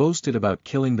 He boasted about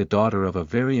killing the daughter of a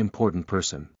very important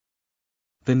person.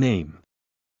 The name.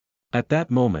 At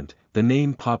that moment, the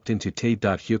name popped into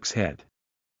Tae-hyuk's head.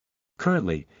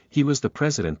 Currently, he was the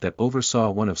president that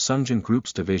oversaw one of Sungjin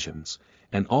Group's divisions,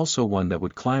 and also one that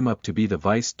would climb up to be the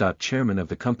vice-chairman of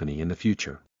the company in the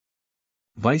future.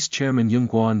 Vice Chairman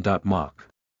Youngkwan.mok.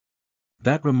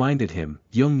 That reminded him,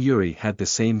 Young Yuri had the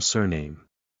same surname.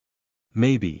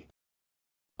 Maybe.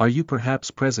 Are you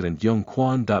perhaps President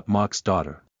Youngkwan.mok's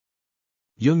daughter?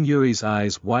 Young Yuri's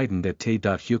eyes widened at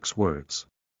Tae-hyuk's words.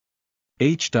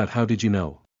 How did you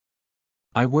know?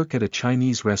 I work at a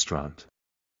Chinese restaurant.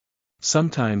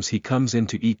 Sometimes he comes in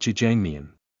to eat jjangmyeon.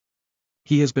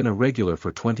 He has been a regular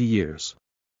for 20 years.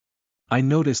 I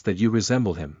noticed that you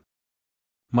resemble him.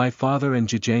 My father and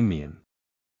jjangmyeon.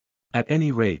 At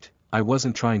any rate, I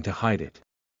wasn't trying to hide it.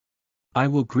 I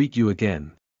will greet you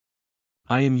again.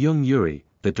 I am Young Yuri,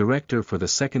 the director for the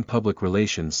 2nd Public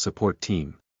Relations Support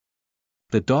Team.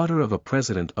 The daughter of a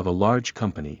president of a large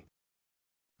company.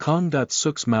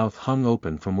 Kang-suk's mouth hung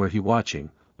open from where he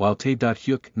watching, while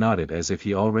Tae-hyuk nodded as if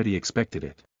he already expected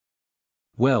it.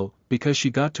 Well, because she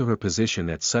got to her position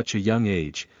at such a young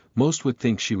age, most would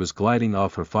think she was gliding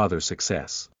off her father's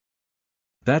success.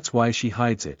 That's why she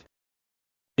hides it.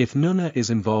 If Nuna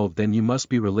is involved, then you must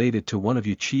be related to one of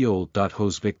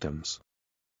Yucheol.ho's victims.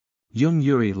 Young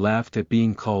Yuri laughed at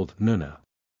being called Nuna.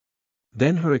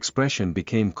 Then her expression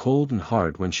became cold and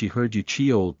hard when she heard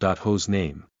Yucheol.ho's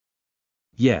name.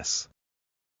 Yes.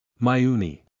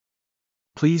 Mayuni.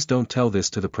 Please don't tell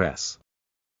this to the press.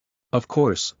 Of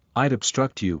course, I'd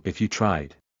obstruct you if you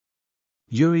tried.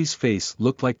 Yuri's face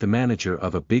looked like the manager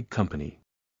of a big company.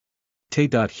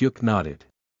 Tae-hyuk nodded.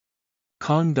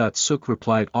 Kang-suk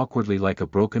replied awkwardly like a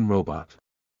broken robot.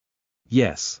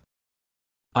 Yes.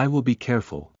 I will be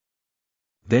careful.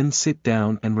 Then sit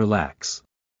down and relax.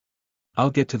 I'll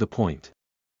get to the point.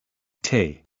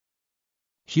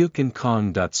 Tae-hyuk and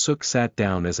Kang-suk sat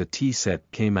down as a tea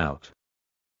set came out.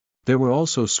 There were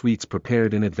also sweets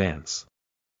prepared in advance.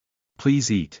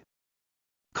 Please eat.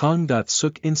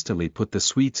 Kang-suk instantly put the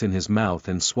sweets in his mouth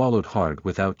and swallowed hard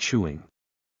without chewing.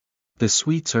 The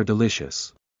sweets are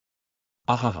delicious.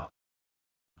 Ahaha.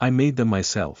 I made them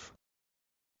myself.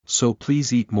 So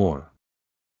please eat more.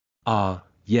 Ah,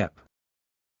 yep.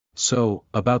 So,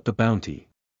 about the bounty.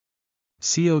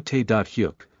 CO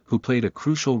Tae-hyuk, who played a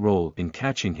crucial role in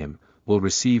catching him, will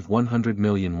receive 100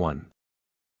 million won.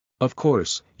 Of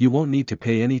course, you won't need to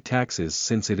pay any taxes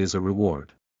since it is a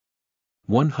reward.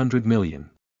 100 million.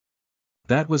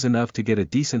 That was enough to get a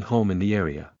decent home in the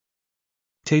area.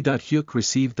 Tae-hyuk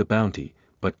received the bounty,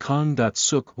 but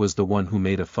Kang-suk was the one who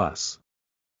made a fuss.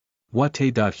 What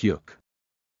Tae-hyuk?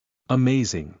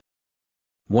 Amazing.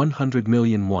 100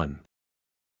 million won.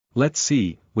 Let's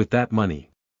see, with that money.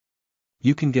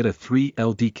 You can get a 3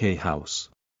 LDK house.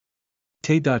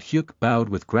 Tae-hyuk bowed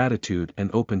with gratitude and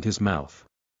opened his mouth.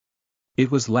 It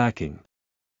was lacking.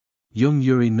 Young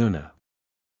Yuri Nuna.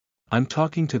 I'm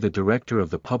talking to the director of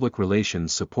the Public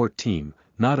Relations Support Team,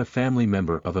 not a family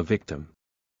member of a victim.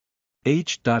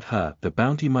 The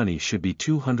bounty money should be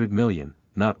 200 million,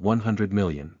 not 100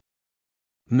 million.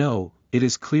 No, it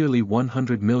is clearly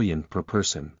 100 million per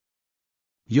person.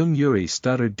 Young Yuri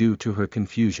stuttered due to her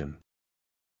confusion.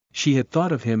 She had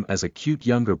thought of him as a cute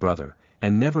younger brother,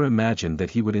 and never imagined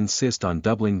that he would insist on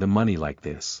doubling the money like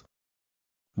this.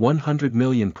 100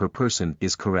 million per person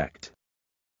is correct.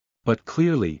 But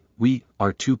clearly, we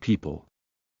are 2 people.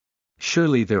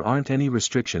 Surely there aren't any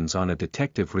restrictions on a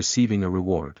detective receiving a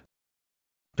reward.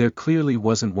 There clearly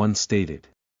wasn't one stated.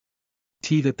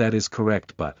 That is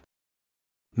correct, but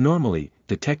normally,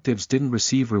 detectives didn't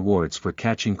receive rewards for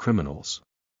catching criminals.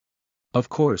 Of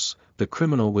course, the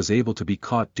criminal was able to be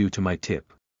caught due to my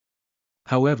tip.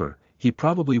 However, he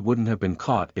probably wouldn't have been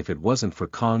caught if it wasn't for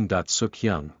Kang-Suk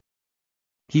Hyung.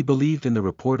 He believed in the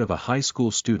report of a high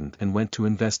school student and went to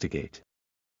investigate.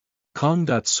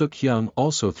 Kang-Suk Hyung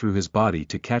also threw his body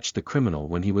to catch the criminal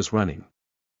when he was running.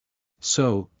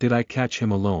 So, did I catch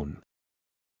him alone?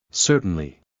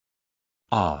 Certainly.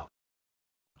 Ah.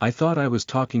 I thought I was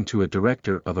talking to a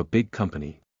director of a big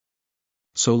company.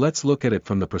 So let's look at it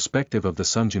from the perspective of the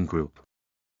Sungjin Group.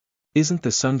 Isn't the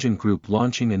Sungjin Group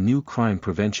launching a new crime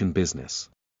prevention business?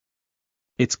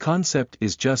 Its concept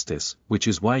is justice, which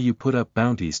is why you put up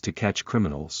bounties to catch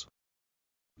criminals.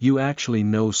 You actually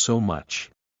know so much.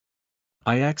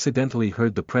 I accidentally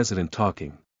heard the president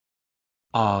talking.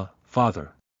 Ah,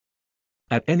 father.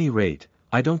 At any rate,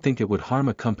 I don't think it would harm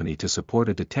a company to support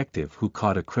a detective who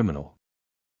caught a criminal.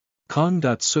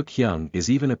 Kang-Suk Hyung is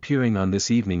even appearing on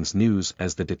this evening's news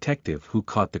as the detective who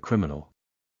caught the criminal.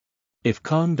 If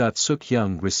Kang-Suk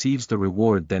Hyung receives the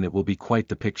reward, then it will be quite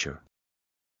the picture.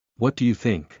 What do you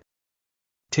think?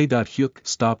 Tae-Hyuk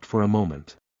stopped for a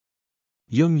moment.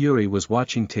 Young Yuri was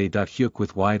watching Tae-Hyuk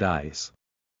with wide eyes.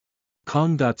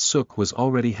 Kang-Suk was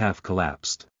already half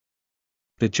collapsed.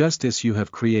 The justice you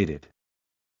have created.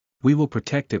 We will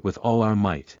protect it with all our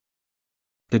might.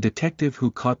 The detective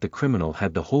who caught the criminal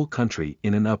had the whole country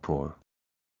in an uproar.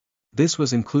 This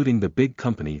was including the big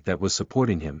company that was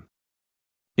supporting him.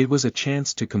 It was a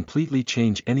chance to completely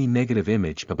change any negative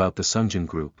image about the Sungjin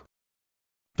Group.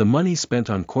 The money spent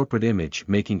on corporate image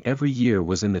making every year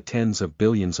was in the tens of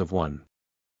billions of won.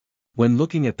 When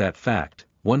looking at that fact,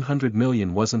 100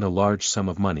 million wasn't a large sum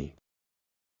of money.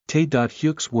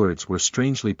 Tae-Hyuk's words were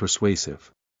strangely persuasive.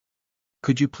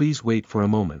 Could you please wait for a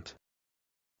moment?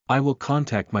 I will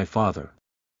contact my father.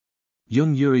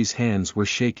 Young Yuri's hands were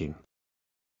shaking.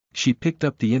 She picked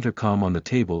up the intercom on the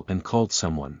table and called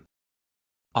someone.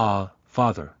 Ah,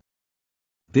 father.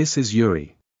 This is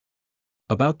Yuri.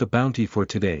 About the bounty for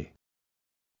today.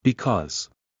 Because.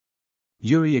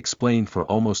 Yuri explained for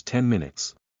almost 10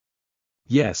 minutes.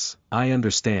 Yes, I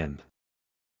understand.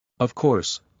 Of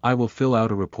course, I will fill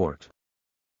out a report.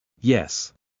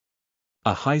 Yes.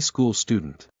 A high school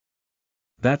student.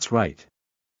 That's right.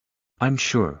 I'm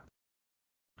sure.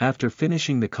 After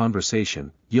finishing the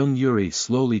conversation, young Yuri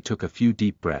slowly took a few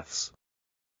deep breaths.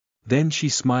 Then she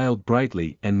smiled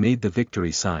brightly and made the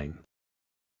victory sign.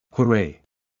 Hooray!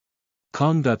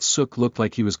 Kang-Suk looked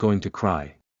like he was going to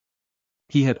cry.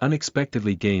 He had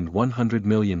unexpectedly gained 100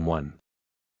 million won.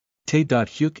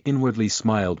 Tae-Hyuk inwardly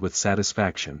smiled with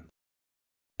satisfaction.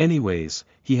 Anyways,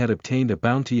 he had obtained a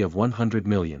bounty of 100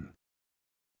 million.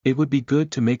 It would be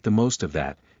good to make the most of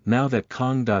that, now that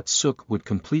Kang-Suk would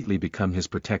completely become his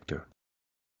protector.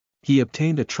 He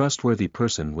obtained a trustworthy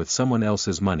person with someone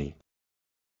else's money.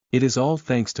 It is all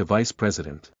thanks to Vice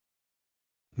President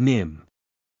Nim.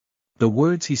 The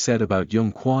words he said about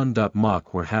Young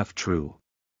Kwon-Mok were half true.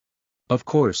 Of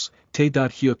course,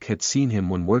 Tae-Hyuk had seen him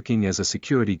when working as a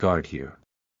security guard here.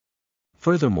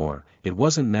 Furthermore, it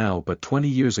wasn't now but 20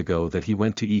 years ago that he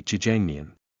went to eat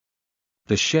jjangmyeon.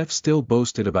 The chef still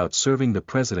boasted about serving the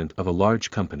president of a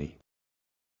large company.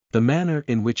 The manner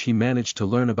in which he managed to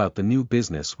learn about the new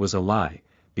business was a lie,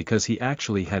 because he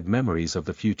actually had memories of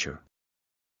the future.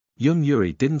 Young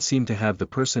Yuri didn't seem to have the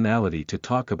personality to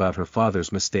talk about her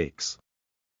father's mistakes.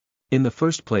 In the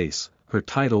first place, her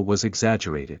title was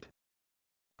exaggerated.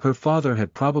 Her father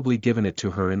had probably given it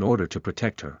to her in order to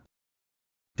protect her.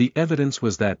 The evidence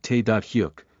was that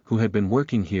Tae-Hyuk, who had been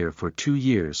working here for 2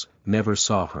 years, never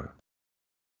saw her.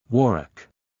 Warwick.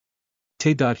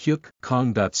 Tae-Hyuk,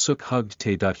 Kang-Suk hugged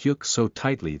Tae-Hyuk so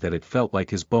tightly that it felt like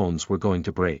his bones were going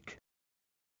to break.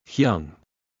 Hyung.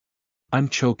 I'm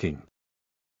choking.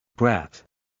 Brat.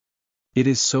 It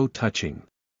is so touching.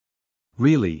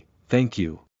 Really, thank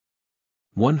you.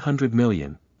 100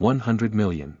 million, 100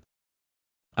 million.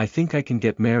 I think I can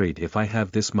get married if I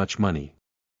have this much money.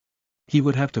 He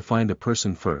would have to find a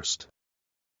person first.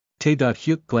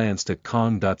 Tae-Hyuk glanced at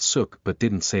Kang-Suk but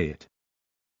didn't say it.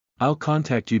 I'll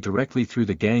contact you directly through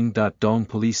the Gang-Dong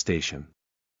police station.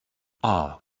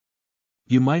 Ah.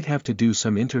 You might have to do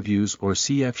some interviews or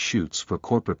CF shoots for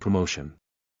corporate promotion.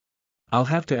 I'll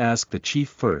have to ask the chief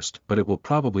first, but it will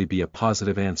probably be a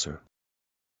positive answer.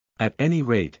 At any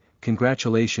rate,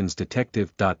 congratulations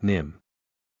Detective Nim.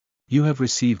 You have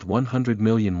received 100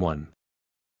 million won.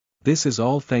 This is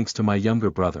all thanks to my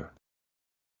younger brother.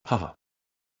 Haha.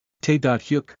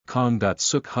 Tae-Hyuk,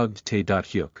 Kang-Suk hugged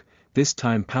Tae-Hyuk, this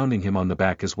time pounding him on the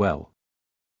back as well.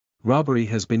 Robbery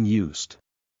has been used.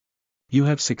 You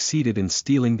have succeeded in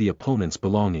stealing the opponent's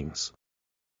belongings.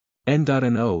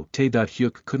 N.N.O.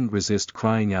 Tae-Hyuk couldn't resist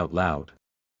crying out loud.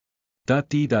 Do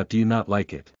you not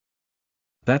like it?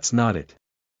 That's not it.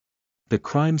 The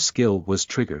crime skill was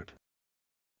triggered.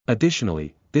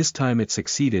 Additionally, this time it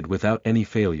succeeded without any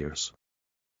failures.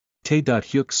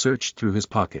 Tae-hyuk searched through his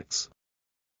pockets.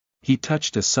 He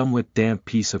touched a somewhat damp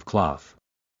piece of cloth.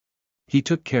 He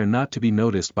took care not to be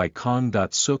noticed by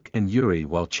Kang-suk and Yuri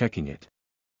while checking it.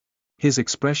 His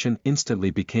expression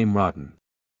instantly became rotten.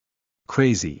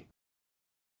 Crazy.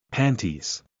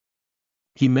 Panties.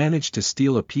 He managed to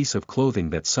steal a piece of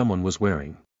clothing that someone was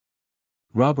wearing.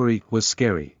 Robbery was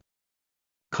scary.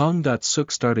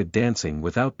 Kang-suk started dancing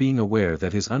without being aware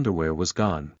that his underwear was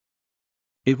gone.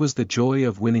 It was the joy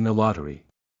of winning a lottery.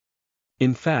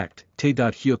 In fact,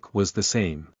 Tae-hyuk was the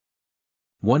same.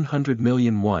 100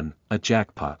 million won, a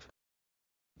jackpot.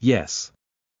 Yes.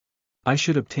 I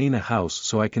should obtain a house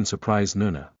so I can surprise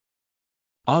Nuna.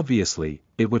 Obviously,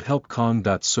 it would help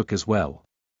Kang-suk as well.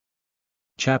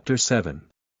 Chapter 7.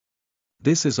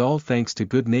 This is all thanks to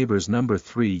Good Neighbors number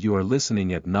 3. You are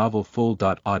listening at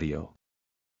novelfull.audio.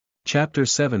 Chapter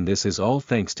 7. This is all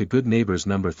thanks to Good Neighbors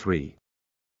number 3.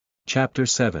 Chapter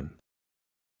 7.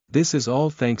 This is all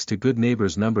thanks to Good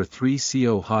Neighbors number 3.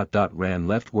 Ran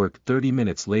left work 30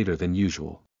 minutes later than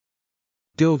usual.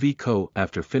 Do-vi-ko,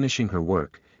 after finishing her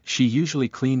work, she usually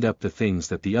cleaned up the things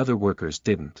that the other workers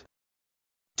didn't.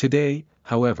 Today,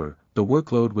 however, the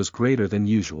workload was greater than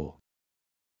usual.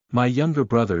 My younger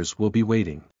brothers will be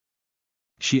waiting.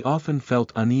 She often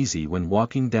felt uneasy when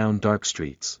walking down dark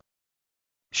streets.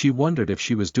 She wondered if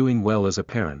she was doing well as a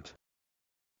parent.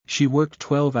 She worked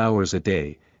 12 hours a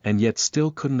day, and yet still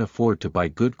couldn't afford to buy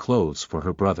good clothes for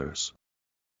her brothers.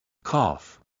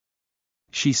 Cough.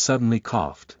 She suddenly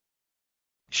coughed.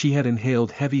 She had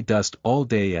inhaled heavy dust all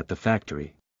day at the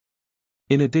factory.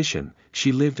 In addition,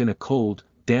 she lived in a cold,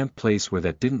 damp place where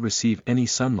that didn't receive any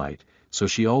sunlight, so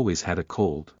she always had a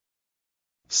cold.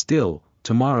 Still,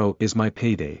 tomorrow is my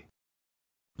payday.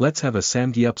 Let's have a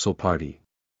samgyeopsal party.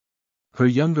 Her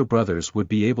younger brothers would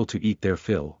be able to eat their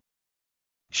fill.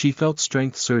 She felt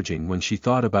strength surging when she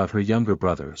thought about her younger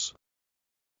brothers.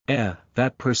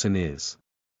 That person is.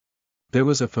 There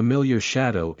was a familiar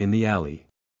shadow in the alley.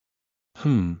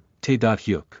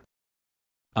 Tae-hyuk.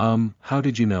 How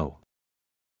did you know?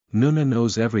 Nuna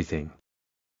knows everything.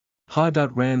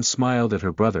 Ha-Ran smiled at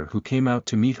her brother who came out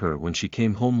to meet her when she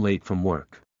came home late from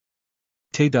work.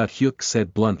 Tae-hyuk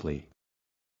said bluntly.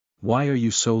 Why are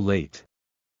you so late?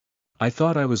 I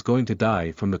thought I was going to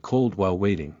die from the cold while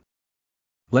waiting.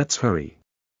 Let's hurry.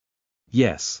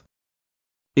 Yes.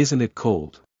 Isn't it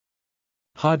cold?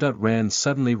 Ha-Ran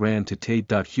suddenly ran to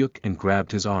Tae-hyuk and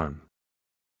grabbed his arm.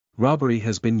 Robbery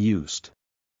has been used.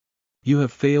 You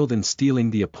have failed in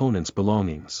stealing the opponent's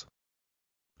belongings.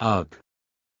 Ugh.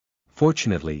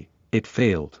 Fortunately, it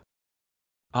failed.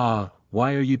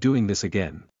 Why are you doing this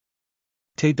again?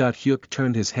 Tae-hyuk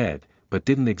turned his head, but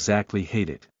didn't exactly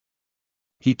hate it.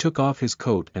 He took off his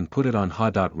coat and put it on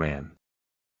Ha-Ran.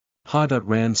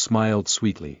 Ha-Ran smiled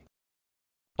sweetly.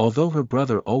 Although her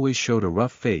brother always showed a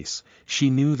rough face, she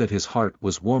knew that his heart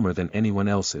was warmer than anyone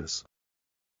else's.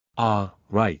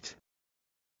 Right.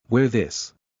 Wear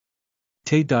this.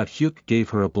 Tae-hyuk gave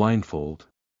her a blindfold.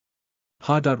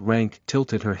 Ha-Ran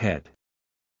tilted her head.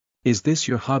 Is this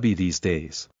your hobby these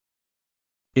days?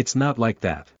 It's not like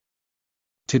that.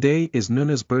 Today is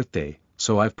Nuna's birthday,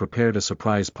 so I've prepared a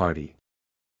surprise party.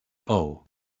 Oh.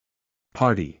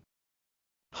 Party.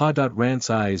 Ha-Ran's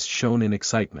eyes shone in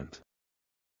excitement.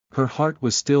 Her heart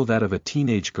was still that of a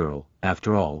teenage girl,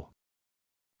 after all.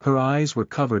 Her eyes were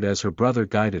covered as her brother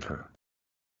guided her.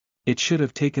 It should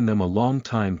have taken them a long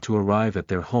time to arrive at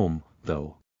their home,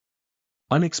 though.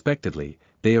 Unexpectedly,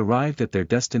 they arrived at their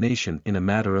destination in a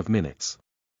matter of minutes.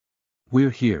 We're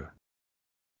here.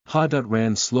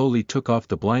 Ha-Ran slowly took off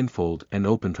the blindfold and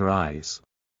opened her eyes.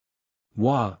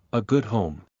 Wow, a good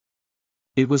home.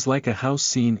 It was like a house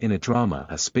scene in a drama,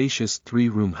 a spacious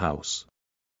 3-room house.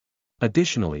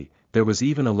 Additionally, there was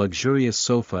even a luxurious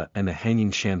sofa and a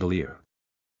hanging chandelier.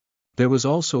 There was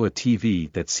also a TV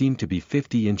that seemed to be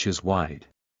 50 inches wide.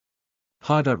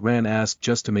 Ha-Ran asked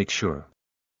just to make sure.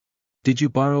 Did you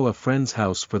borrow a friend's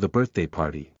house for the birthday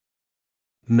party?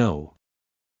 No.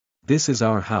 This is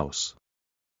our house.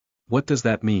 What does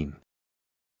that mean?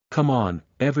 Come on,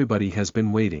 everybody has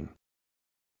been waiting.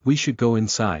 We should go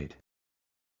inside.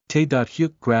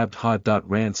 Tae-hyuk grabbed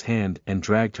Ha-Ran's hand and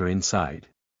dragged her inside.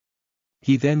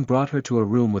 He then brought her to a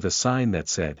room with a sign that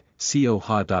said, CO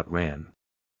Ha-Ran.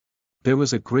 There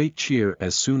was a great cheer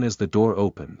as soon as the door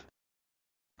opened.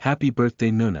 Happy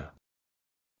birthday Nuna.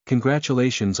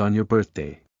 Congratulations on your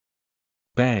birthday.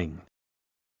 Bang.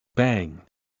 Bang.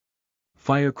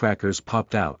 Firecrackers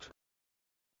popped out.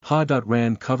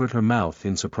 Ha-Ran covered her mouth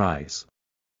in surprise.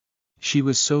 She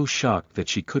was so shocked that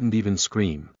she couldn't even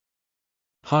scream.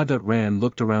 Ha-Ran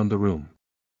looked around the room.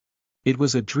 It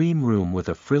was a dream room with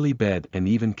a frilly bed and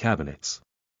even cabinets.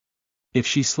 If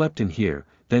she slept in here,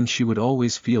 then she would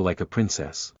always feel like a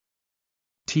princess.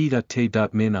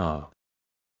 T.Min ah.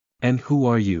 And who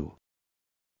are you?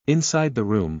 Inside the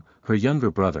room, her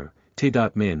younger brother,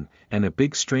 Min, and a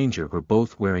big stranger were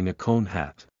both wearing a cone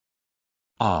hat.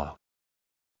 Ah.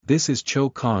 This is Cho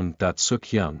Kong.Suk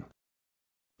Hyung.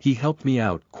 He helped me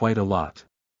out quite a lot.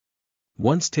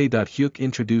 Once Tae.Hyuk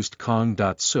introduced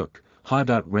Kong.Suk,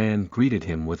 Ha.Ran greeted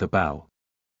him with a bow.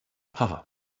 Haha.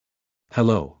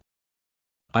 Hello.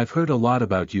 I've heard a lot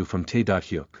about you from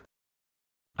Tae.Hyuk.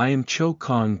 I am Cho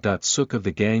Kong.Suk of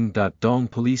the Gang.Dong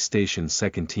Police Station's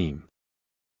second team.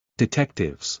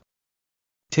 Detectives.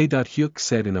 Tae.Hyuk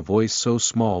said in a voice so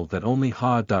small that only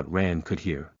Ha.Ran could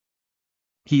hear.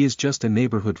 He is just a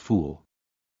neighborhood fool.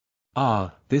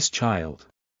 Ah, this child.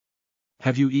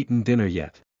 Have you eaten dinner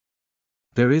yet?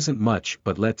 There isn't much,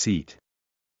 but let's eat.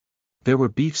 There were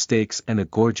beefsteaks and a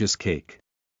gorgeous cake.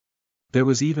 There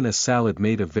was even a salad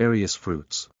made of various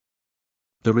fruits.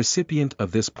 The recipient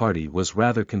of this party was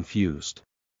rather confused.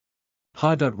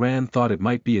 Ha.Ran thought it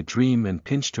might be a dream and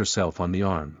pinched herself on the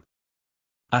arm.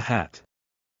 A hat.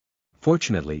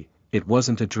 Fortunately, it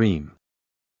wasn't a dream.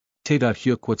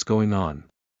 Tae.Hyuk, what's going on?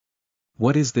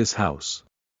 What is this house?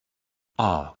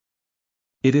 Ah.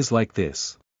 It is like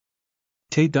this.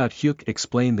 Tae.Hyuk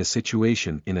explained the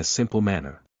situation in a simple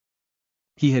manner.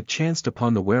 He had chanced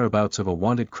upon the whereabouts of a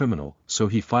wanted criminal, so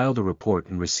he filed a report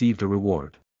and received a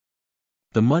reward.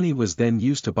 The money was then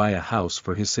used to buy a house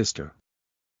for his sister.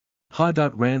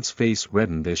 Ha.Ran's face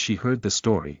reddened as she heard the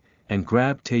story, and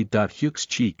grabbed Tae.Hyuk's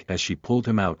cheek as she pulled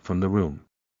him out from the room.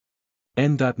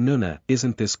 N.Nuna,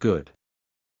 isn't this good?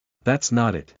 That's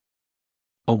not it.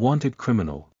 A wanted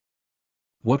criminal.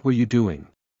 What were you doing?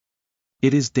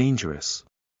 It is dangerous.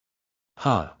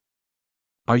 Ha.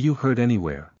 Are you hurt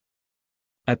anywhere?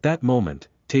 At that moment,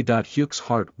 Tae.Hyuk's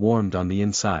heart warmed on the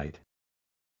inside.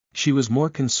 She was more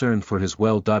concerned for his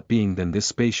well-being than this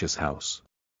spacious house.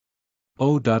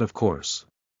 Oh. Of course.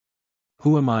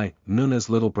 Who am I, Nuna's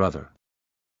little brother?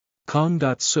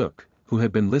 Kong.Suk, who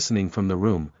had been listening from the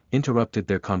room, interrupted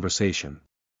their conversation.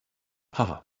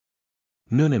 Haha.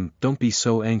 Nunim, don't be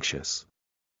so anxious.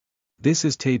 This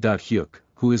is Tae.Hyuk,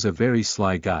 who is a very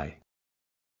sly guy.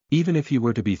 Even if he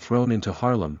were to be thrown into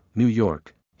Harlem, New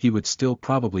York, he would still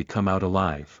probably come out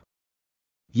alive.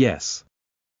 Yes.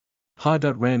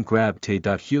 Ha.Ran grabbed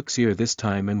Tae.Hyuk's ear this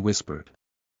time and whispered.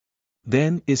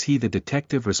 Then, is he the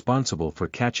detective responsible for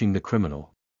catching the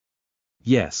criminal?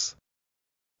 Yes.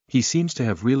 He seems to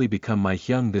have really become my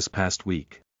hyung this past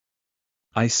week.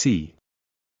 I see.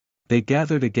 They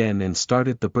gathered again and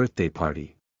started the birthday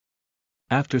party.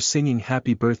 After singing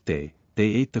happy birthday, they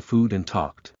ate the food and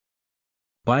talked.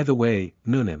 By the way,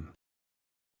 Nunim.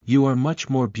 You are much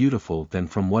more beautiful than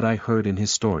from what I heard in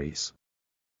his stories.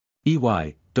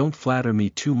 Don't flatter me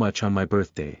too much on my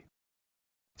birthday.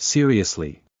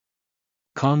 Seriously.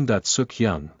 Kong.Suk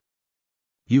Hyung.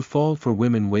 You fall for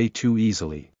women way too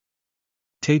easily.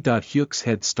 Tae.Hyuk's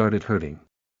head started hurting.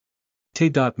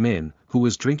 Tae.Min, who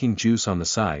was drinking juice on the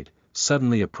side,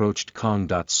 suddenly approached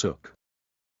Kong.Suk.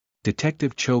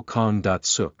 Detective Cho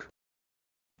Kong.Suk.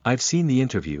 I've seen the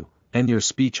interview, and your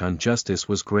speech on justice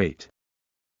was great.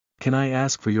 Can I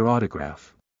ask for your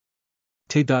autograph?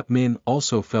 Tae.Min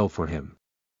also fell for him.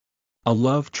 A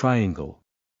love triangle.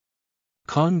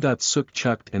 Kong.Suk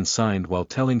chucked and signed while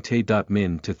telling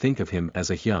Tae.Min to think of him as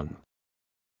a hyung.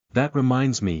 That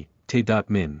reminds me,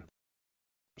 Tae.Min.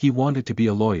 He wanted to be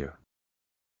a lawyer.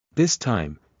 This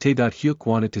time, Tae.Hyuk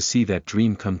wanted to see that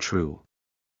dream come true.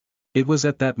 It was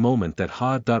at that moment that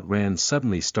Ha.Ran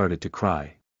suddenly started to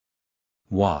cry.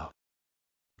 Wah.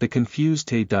 The confused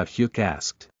Tae.Hyuk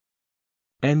asked.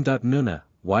 N.Nuna,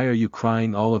 why are you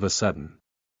crying all of a sudden?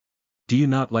 Do you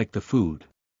not like the food?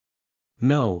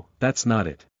 No, that's not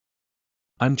it.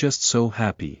 I'm just so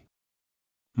happy.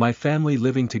 My family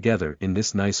living together in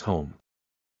this nice home.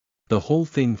 The whole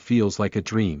thing feels like a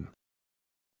dream.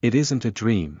 It isn't a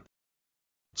dream.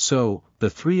 So, the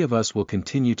three of us will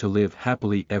continue to live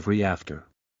happily ever after.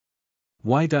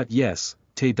 Why? Yes,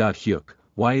 Tae.Hyuk,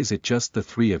 why is it just the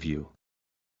three of you?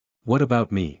 What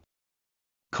about me?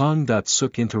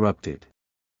 Kong.Suk interrupted.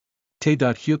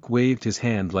 Tae.Hyuk waved his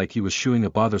hand like he was shooing a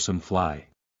bothersome fly.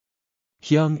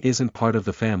 Hyung isn't part of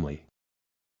the family.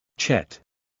 Chet.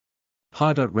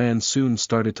 Ha.Ran soon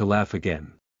started to laugh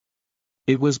again.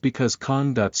 It was because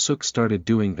Kong.Suk started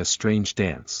doing a strange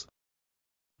dance.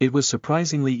 It was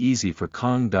surprisingly easy for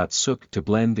Kong.Suk to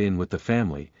blend in with the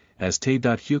family, as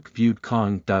Tae.Hyuk viewed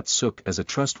Kong.Suk as a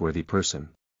trustworthy person.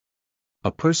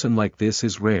 A person like this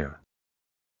is rare.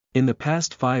 In the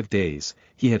past 5 days,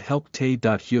 he had helped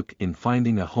Tae-Hyuk in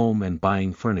finding a home and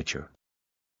buying furniture.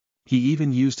 He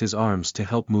even used his arms to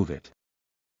help move it.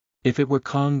 If it were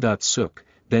Kang-Suk,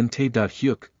 then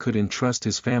Tae-Hyuk could entrust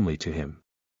his family to him.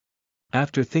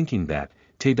 After thinking that,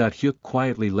 Tae-Hyuk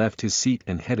quietly left his seat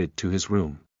and headed to his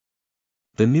room.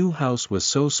 The new house was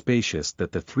so spacious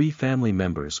that the 3 family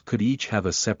members could each have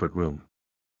a separate room.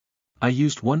 I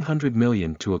used 100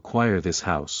 million to acquire this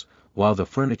house, while the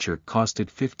furniture costed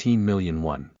 15 million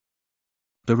won.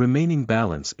 The remaining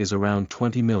balance is around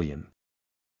 20 million.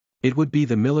 It would be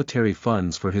the military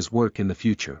funds for his work in the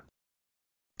future.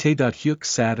 Tae-Hyuk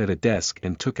sat at a desk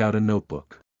and took out a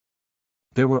notebook.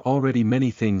 There were already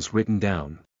many things written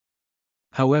down.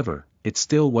 However, it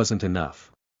still wasn't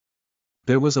enough.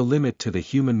 There was a limit to the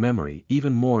human memory,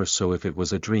 even more so if it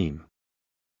was a dream.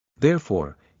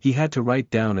 Therefore, he had to write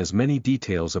down as many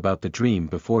details about the dream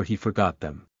before he forgot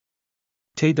them.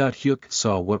 Tae-Hyuk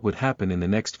saw what would happen in the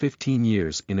next 15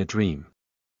 years in a dream.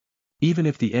 Even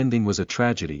if the ending was a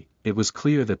tragedy, it was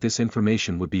clear that this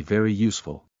information would be very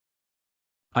useful.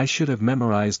 I should have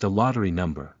memorized a lottery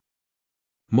number.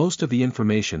 Most of the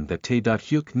information that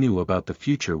Tae-Hyuk knew about the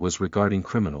future was regarding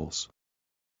criminals.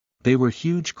 They were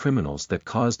huge criminals that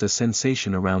caused a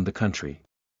sensation around the country.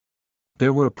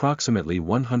 There were approximately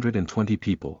 120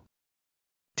 people.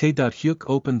 Tae-Hyuk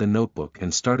opened the notebook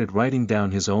and started writing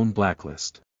down his own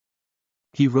blacklist.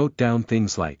 He wrote down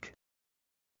things like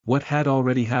what had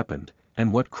already happened,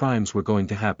 and what crimes were going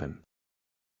to happen.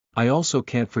 I also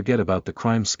can't forget about the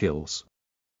crime skills.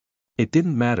 It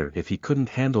didn't matter if he couldn't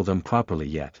handle them properly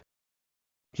yet.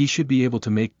 He should be able to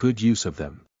make good use of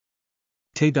them.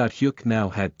 Tae-Hyuk now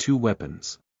had 2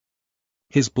 weapons.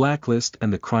 His blacklist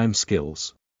and the crime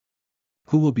skills.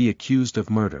 Who will be accused of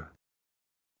murder?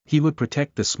 He would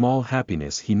protect the small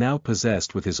happiness he now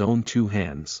possessed with his own 2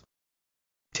 hands.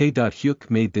 Tae-Hyuk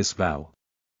made this vow.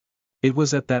 It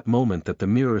was at that moment that the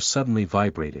mirror suddenly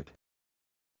vibrated.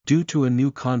 Due to a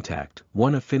new contact,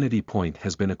 1 affinity point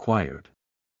has been acquired.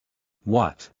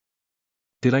 What?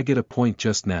 Did I get a point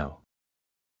just now?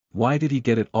 Why did he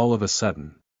get it all of a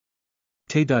sudden?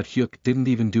 Tae-Hyuk didn't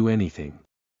even do anything.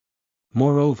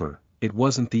 Moreover, it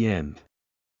wasn't the end.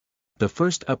 The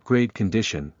first upgrade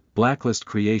condition, blacklist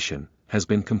creation, has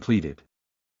been completed.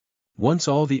 Once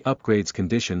all the upgrades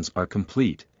conditions are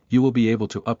complete, you will be able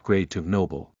to upgrade to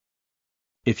noble.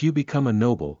 If you become a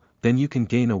noble, then you can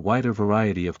gain a wider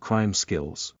variety of crime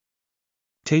skills.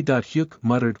 Tae-Hyuk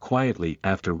muttered quietly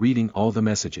after reading all the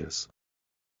messages.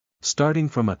 Starting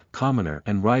from a commoner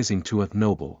and rising to a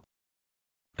noble.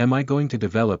 Am I going to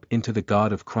develop into the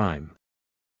god of crime?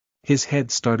 His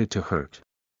head started to hurt.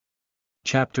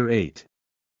 Chapter 8.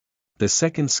 The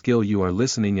second skill. You are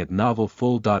listening at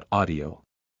novelfull.audio.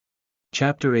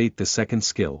 Chapter 8. The second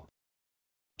skill.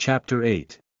 Chapter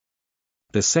 8.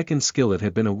 The second skill. It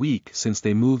had been a week since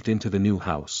they moved into the new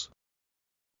house.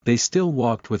 They still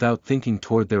walked without thinking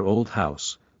toward their old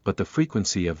house, but the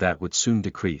frequency of that would soon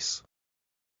decrease.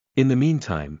 In the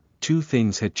meantime, 2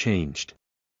 things had changed.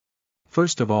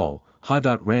 First of all,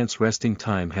 Ha-Rant's resting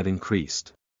time had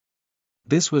increased.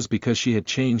 This was because she had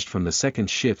changed from the 2nd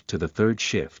shift to the 3rd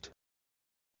shift.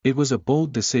 It was a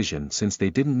bold decision since they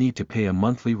didn't need to pay a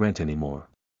monthly rent anymore.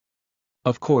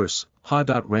 Of course,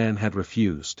 Ha-Ran had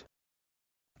refused.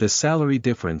 The salary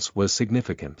difference was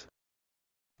significant.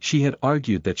 She had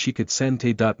argued that she could send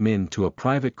Tae-Min to a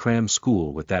private cram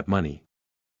school with that money.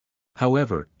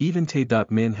 However, even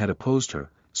Tae-Min had opposed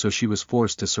her, so she was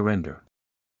forced to surrender.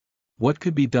 What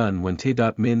could be done when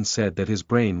Tae-Min said that his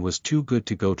brain was too good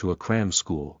to go to a cram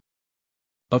school?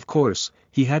 Of course,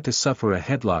 he had to suffer a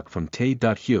headlock from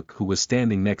Tae-Hyuk, who was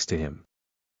standing next to him.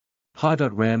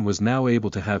 Ha-Ran was now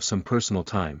able to have some personal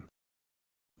time.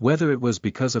 Whether it was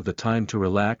because of the time to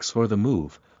relax or the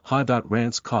move,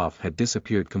 Ha-Rant's cough had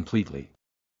disappeared completely.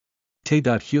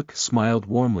 Tae-Hyuk smiled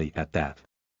warmly at that.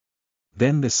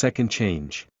 Then the second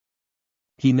change.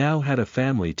 He now had a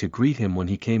family to greet him when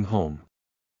he came home.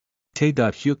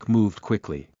 Tae-Hyuk moved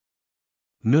quickly.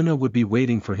 Nuna would be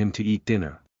waiting for him to eat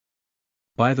dinner.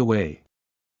 By the way,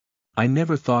 I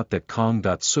never thought that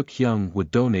Kang-Suk-hyung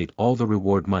would donate all the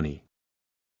reward money.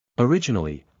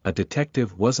 Originally, a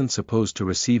detective wasn't supposed to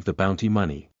receive the bounty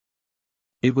money.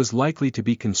 It was likely to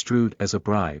be construed as a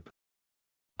bribe.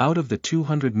 Out of the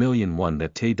 200 million won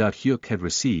that Tae-Hyuk had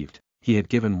received, he had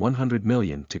given 100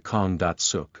 million to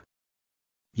Kang-Suk.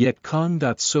 Yet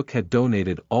Kang-Suk had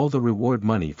donated all the reward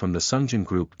money from the Sungjin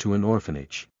group to an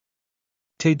orphanage.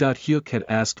 Tae-Hyuk had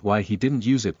asked why he didn't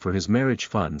use it for his marriage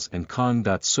funds, and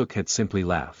Kang-Suk had simply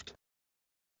laughed.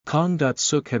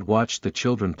 Kang-Suk had watched the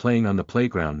children playing on the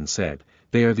playground and said,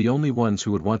 "They are the only ones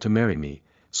who would want to marry me,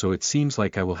 so it seems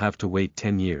like I will have to wait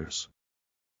 10 years.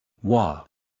 Wah.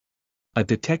 A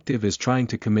detective is trying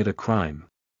to commit a crime.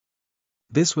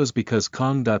 This was because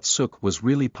Kong.Suk was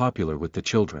really popular with the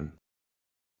children.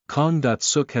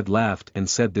 Kong.Suk had laughed and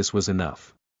said this was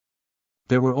enough.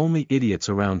 There were only idiots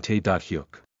around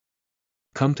Tae.Hyuk.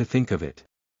 Come to think of it,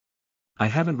 I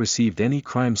haven't received any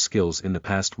crime skills in the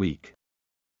past week.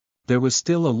 There was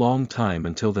still a long time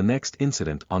until the next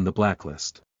incident on the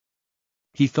blacklist.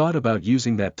 He thought about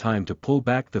using that time to pull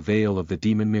back the veil of the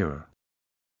demon mirror.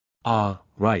 Ah,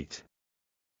 right.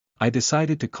 I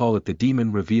decided to call it the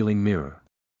demon revealing mirror.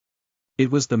 It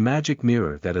was the magic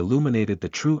mirror that illuminated the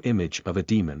true image of a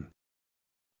demon.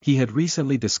 He had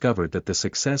recently discovered that the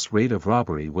success rate of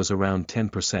robbery was around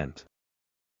 10%.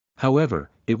 However,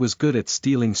 it was good at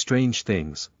stealing strange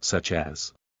things, such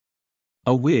as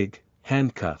a wig,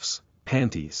 handcuffs,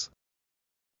 panties.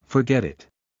 Forget it.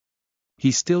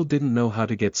 He still didn't know how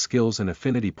to get skills and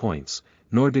affinity points,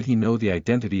 nor did he know the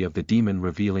identity of the demon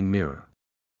revealing mirror.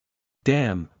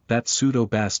 Damn, that pseudo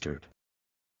bastard.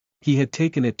 He had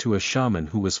taken it to a shaman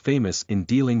who was famous in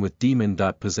dealing with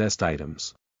demon-possessed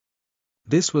items.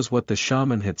 This was what the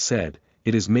shaman had said: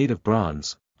 it is made of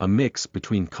bronze, a mix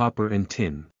between copper and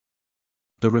tin.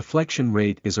 The reflection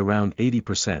rate is around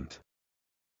 80%.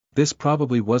 This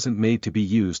probably wasn't made to be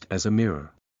used as a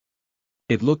mirror.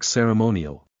 It looks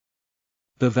ceremonial.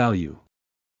 The value.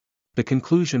 The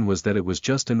conclusion was that it was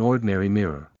just an ordinary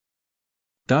mirror.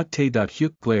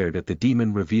 Tae.Hyuk glared at the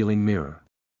demon revealing mirror.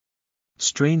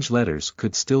 Strange letters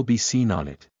could still be seen on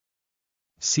it.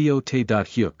 Co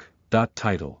Tae.Hyuk.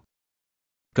 Title.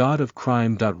 God of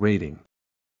Crime. Rating.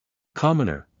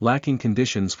 Commoner, lacking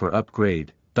conditions for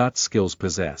upgrade. Skills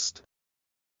possessed.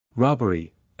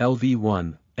 Robbery,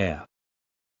 LV1,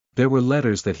 There were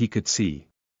letters that he could see.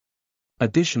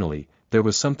 Additionally, there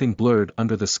was something blurred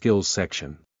under the skills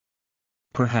section.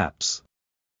 Perhaps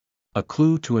a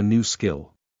clue to a new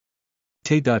skill.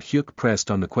 Tae.Hyuk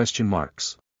pressed on the question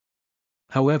marks.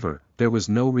 However, there was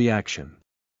no reaction.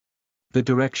 The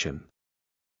direction.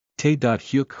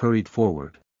 Tae.Hyuk hurried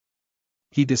forward.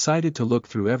 He decided to look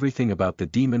through everything about the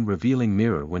demon revealing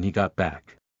mirror when he got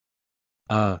back.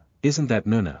 Isn't that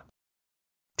Nuna?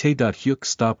 Tae.Hyuk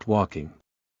stopped walking.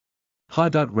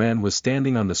 Ha.Ran was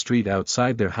standing on the street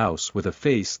outside their house with a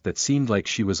face that seemed like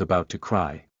she was about to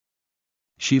cry.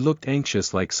 She looked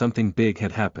anxious, like something big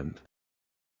had happened.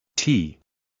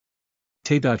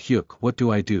 Tae.Hyuk, what do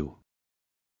I do?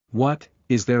 What,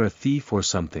 is there a thief or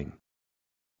something?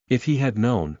 If he had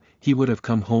known, he would have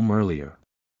come home earlier.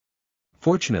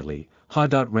 Fortunately,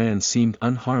 Ha.Ran seemed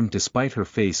unharmed despite her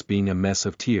face being a mess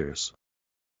of tears.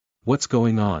 What's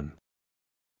going on?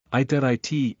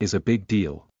 It is a big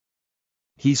deal.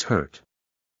 He's hurt.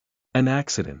 An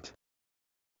accident.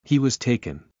 He was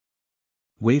taken.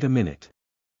 Wait a minute.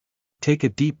 Take a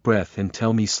deep breath and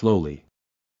tell me slowly.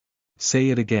 Say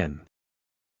it again.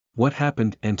 What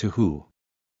happened and to who?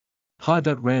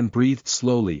 Ha.Ran breathed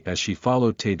slowly as she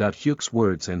followed Tae.Hyuk's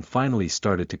words and finally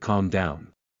started to calm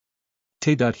down.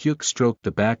 Tae.Hyuk stroked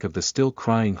the back of the still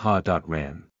crying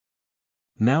Ha.Ran.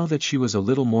 Now that she was a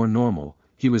little more normal,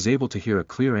 he was able to hear a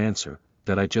clear answer: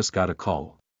 that I just got a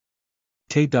call.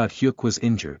 Tae.Hyuk was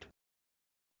injured.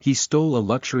 He stole a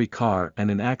luxury car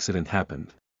and an accident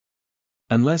happened.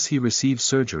 Unless he receives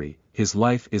surgery, his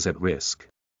life is at risk.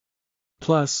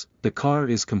 Plus, the car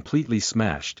is completely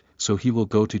smashed, so he will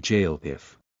go to jail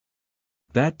if.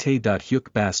 That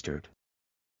Tae.Hyuk bastard.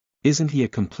 Isn't he a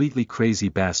completely crazy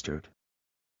bastard?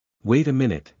 Wait a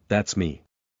minute, that's me.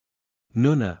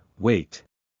 Nuna, wait.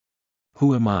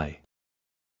 Who am I?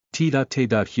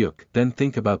 Tae.Hyuk, then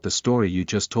think about the story you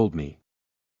just told me.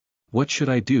 What should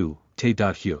I do,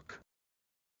 Tae.Hyuk?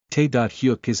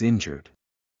 Tae.Hyuk is injured.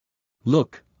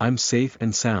 Look, I'm safe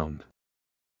and sound.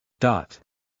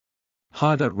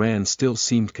 Ha.Ran still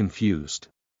seemed confused.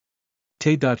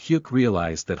 Tae.Hyuk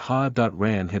realized that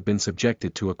Ha.Ran had been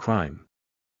subjected to a crime.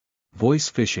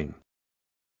 Voice phishing.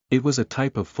 It was a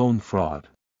type of phone fraud.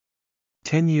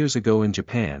 10 years ago in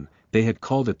Japan, they had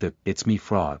called it the "It's me"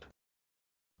 fraud.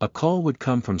 A call would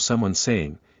come from someone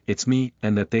saying, "It's me,"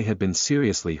 and that they had been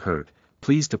seriously hurt,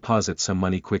 please deposit some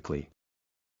money quickly.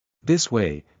 This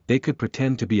way, they could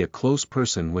pretend to be a close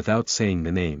person without saying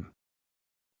the name.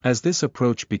 As this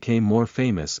approach became more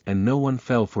famous and no one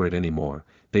fell for it anymore,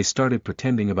 they started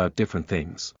pretending about different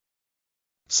things.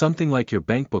 Something like your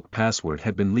bankbook password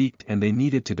had been leaked and they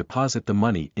needed to deposit the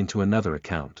money into another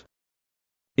account.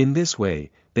 In this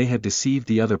way, they had deceived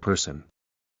the other person.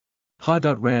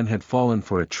 Ha.Ran had fallen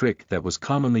for a trick that was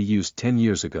commonly used 10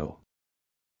 years ago.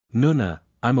 Nuna,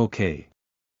 I'm okay.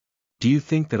 Do you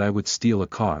think that I would steal a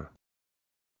car?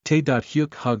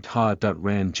 Tae-hyuk hugged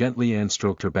Ha-Ran gently and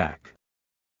stroked her back.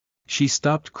 She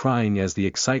stopped crying as the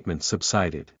excitement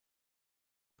subsided.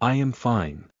 I am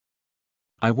fine.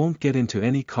 I won't get into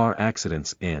any car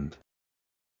accidents and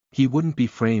he wouldn't be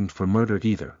framed for murder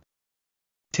either.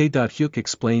 Tae-hyuk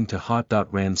explained to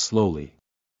Ha-Ran slowly.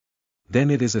 Then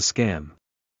it is a scam.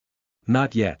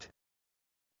 Not yet.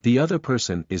 The other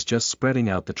person is just spreading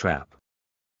out the trap.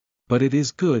 But it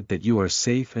is good that you are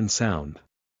safe and sound.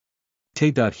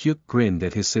 Tae-hyuk grinned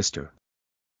at his sister.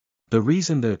 The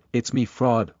reason the "it's me"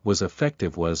 fraud was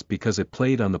effective was because it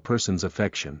played on the person's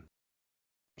affection.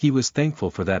 He was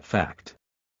thankful for that fact.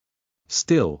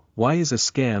 Still, why is a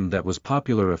scam that was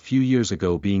popular a few years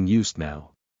ago being used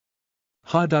now?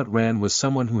 Ha-Ran was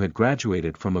someone who had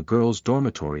graduated from a girls'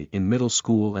 dormitory in middle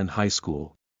school and high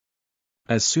school.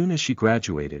 As soon as she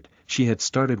graduated, she had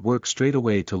started work straight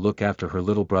away to look after her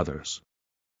little brothers.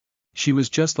 She was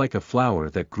just like a flower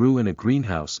that grew in a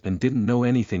greenhouse and didn't know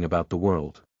anything about the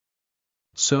world.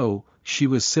 So, she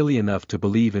was silly enough to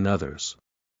believe in others.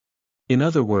 In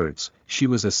other words, she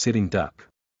was a sitting duck.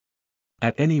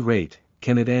 At any rate,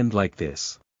 can it end like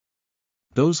this?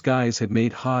 Those guys had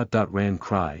made Ha-Ran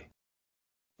cry.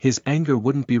 His anger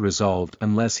wouldn't be resolved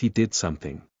unless he did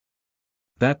something.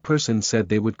 That person said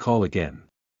they would call again.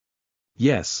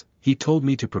 Yes, he told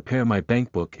me to prepare my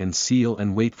bankbook and seal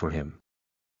and wait for him.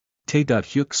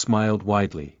 Tae-hyuk smiled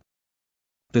widely.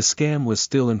 The scam was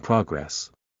still in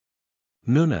progress.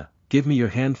 Nuna, give me your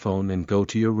handphone and go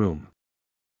to your room.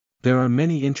 There are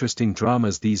many interesting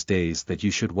dramas these days that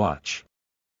you should watch.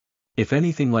 If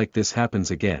anything like this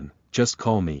happens again, just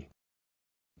call me.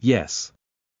 Yes.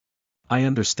 I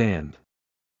understand.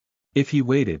 If he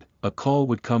waited, a call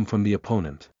would come from the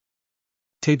opponent.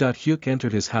 Tae-hyuk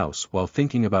entered his house while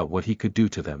thinking about what he could do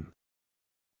to them.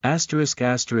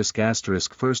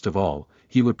 First of all,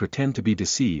 he would pretend to be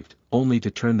deceived, only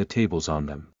to turn the tables on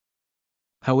them.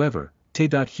 However,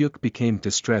 Tae-hyuk became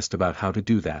distressed about how to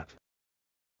do that.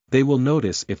 They will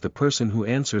notice if the person who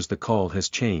answers the call has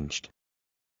changed.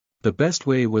 The best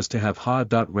way was to have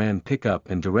Ha-Ran pick up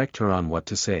and direct her on what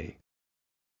to say.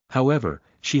 However,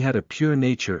 she had a pure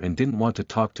nature and didn't want to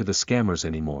talk to the scammers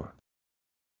anymore.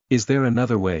 Is there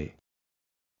another way?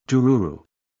 Dururu.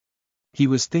 He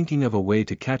was thinking of a way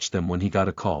to catch them when he got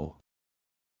a call.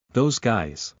 Those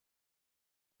guys.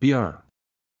 Br.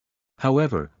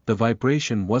 However, the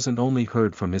vibration wasn't only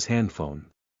heard from his handphone.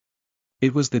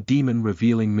 It was the demon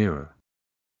revealing mirror.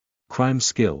 Crime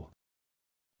skill.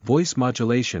 Voice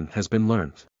modulation has been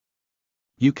learnt.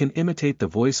 You can imitate the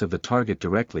voice of the target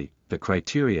directly. The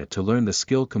criteria to learn the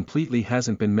skill completely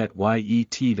hasn't been met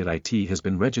yet that it has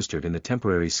been registered in the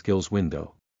temporary skills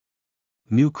window.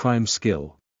 New crime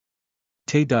skill.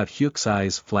 Tae-hyuk's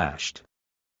eyes flashed.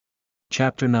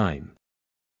 Chapter 9.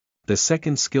 The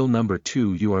second skill number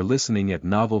 2. You are listening at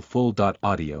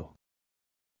novelfull.audio.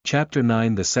 Chapter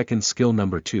 9. The second skill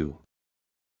number 2.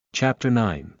 Chapter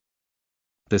 9.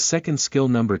 The second skill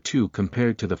number 2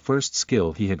 compared to the first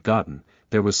skill he had gotten,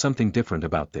 there was something different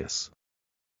about this.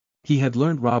 He had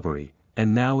learned robbery,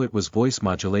 and now it was voice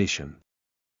modulation.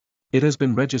 It has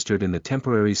been registered in the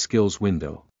temporary skills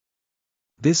window.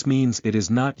 This means it has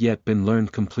not yet been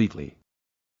learned completely.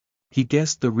 He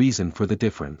guessed the reason for the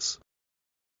difference.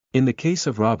 In the case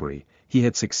of robbery, he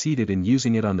had succeeded in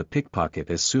using it on the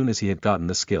pickpocket as soon as he had gotten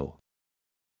the skill.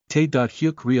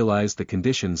 Tae-hyuk realized the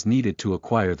conditions needed to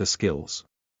acquire the skills.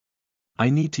 I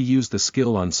need to use the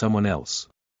skill on someone else.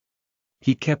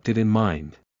 He kept it in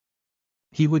mind.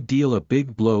 He would deal a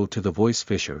big blow to the voice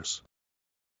fishers.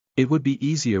 It would be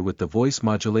easier with the voice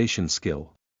modulation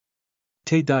skill.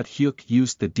 Tae-hyuk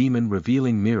used the demon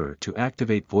revealing mirror to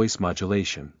activate voice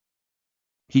modulation.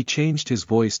 He changed his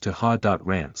voice to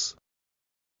Ha-Ran's.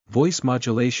 Voice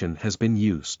modulation has been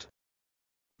used.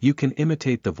 You can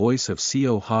imitate the voice of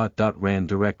CO Ha-Ran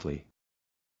directly.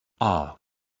 Ah.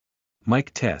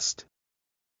 Mic test.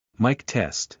 Mic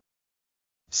test.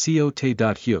 CO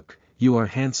Tae-hyuk, you are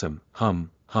handsome,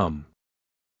 hum.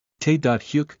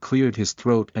 Tae-hyuk cleared his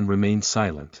throat and remained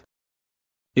silent.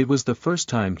 It was the first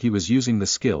time he was using the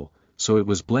skill, so it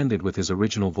was blended with his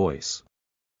original voice.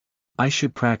 I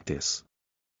should practice.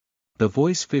 The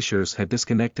voice fishers had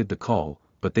disconnected the call,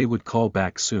 but they would call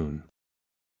back soon.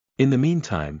 In the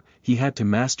meantime, he had to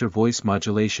master voice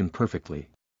modulation perfectly.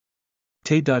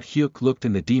 Tae-hyuk looked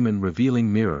in the demon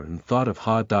revealing mirror and thought of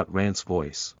Ha-Ran's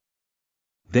voice.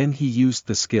 Then he used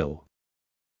the skill.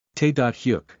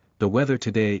 Tae-hyuk, the weather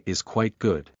today is quite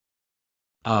good.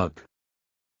 Ugh.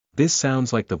 This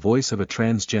sounds like the voice of a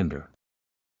transgender.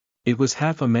 It was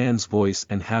half a man's voice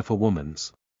and half a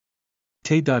woman's.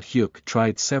 Tae-hyuk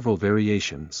tried several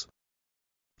variations.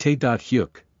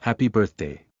 Tae-hyuk, happy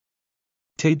birthday.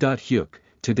 Tae.hyuk,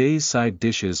 today's side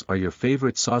dishes are your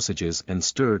favorite sausages and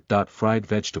stir-fried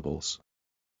vegetables.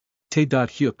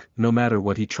 Tae.hyuk, no matter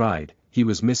what he tried, he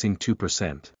was missing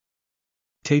 2%.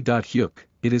 Tae.hyuk,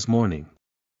 it is morning.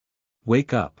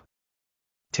 Wake up.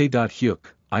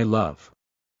 Tae.hyuk, I love.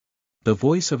 The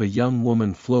voice of a young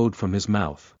woman flowed from his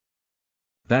mouth.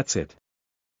 That's it.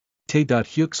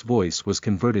 Tae.hyuk's voice was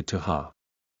converted to Ha.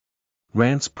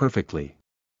 Rants perfectly.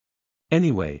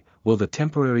 Anyway, will the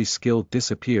temporary skill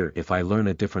disappear if I learn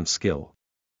a different skill?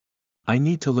 I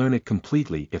need to learn it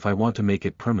completely if I want to make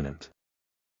it permanent.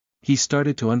 He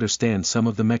started to understand some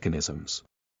of the mechanisms.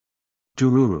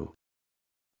 Dururu.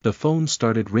 The phone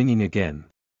started ringing again.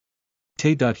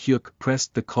 Tae.hyuk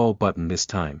pressed the call button this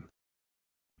time.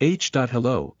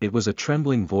 Hello, it was a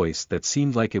trembling voice that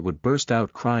seemed like it would burst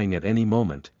out crying at any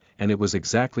moment, and it was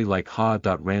exactly like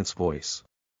Ha.Rant's voice.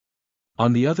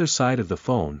 On the other side of the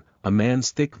phone, a man's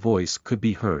thick voice could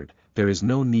be heard, there is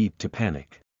no need to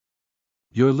panic.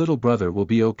 Your little brother will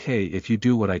be okay if you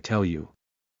do what I tell you.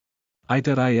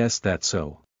 Is that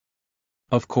so?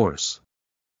 Of course.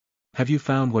 Have you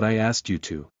found what I asked you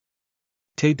to?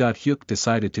 Tae.hyuk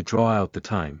decided to draw out the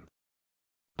time.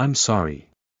 I'm sorry.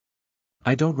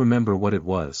 I don't remember what it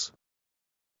was.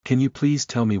 Can you please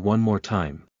tell me one more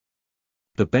time?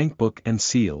 The bank book and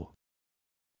seal.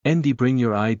 Nd bring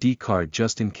your ID card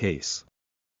just in case.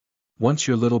 Once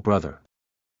your little brother.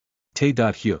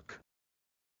 Tae.hyuk.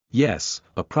 Yes,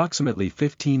 approximately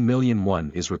 15 million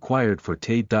won is required for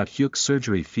Tae.hyuk's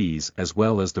surgery fees as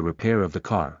well as the repair of the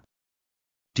car.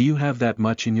 Do you have that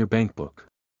much in your bank book?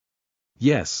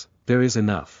 Yes, there is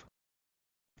enough.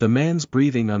 The man's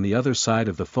breathing on the other side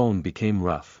of the phone became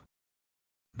rough.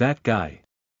 That guy.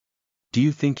 Do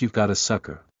you think you've got a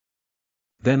sucker?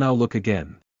 Then I'll look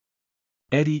again.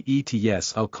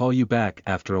 Yes, I'll call you back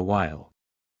after a while.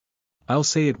 I'll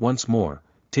say it once more,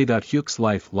 Tae.hyuk's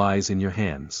life lies in your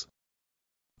hands.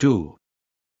 Do.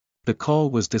 The call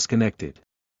was disconnected.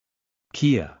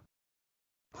 Kia.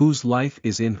 Whose life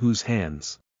is in whose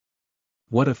hands?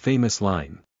 What a famous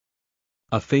line.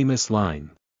 A famous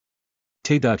line.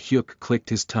 Tae.hyuk clicked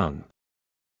his tongue.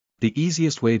 The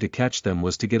easiest way to catch them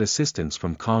was to get assistance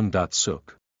from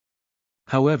Kong.suk.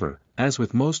 However, as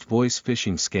with most voice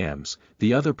phishing scams,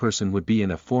 the other person would be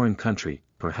in a foreign country,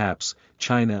 perhaps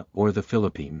China or the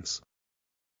Philippines.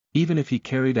 Even if he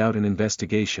carried out an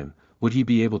investigation, would he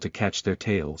be able to catch their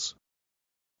tails?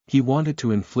 He wanted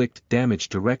to inflict damage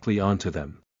directly onto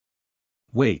them.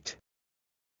 Wait.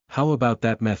 How about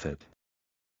that method?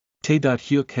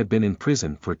 Tae.hyuk had been in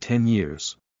prison for 10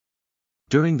 years.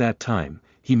 During that time,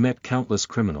 he met countless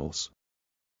criminals.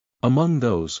 Among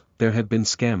those, there had been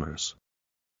scammers.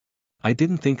 I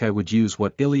didn't think I would use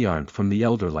what Iliarnt from the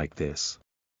Elder like this.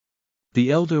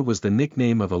 The Elder was the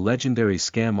nickname of a legendary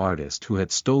scam artist who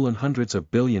had stolen hundreds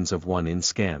of billions of won in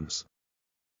scams.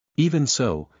 Even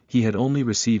so, he had only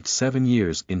received 7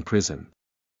 years in prison.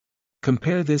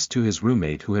 Compare this to his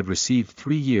roommate who had received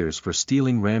 3 years for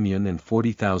stealing ramyun and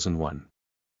 40,000 won.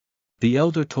 The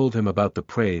Elder told him about the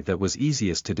prey that was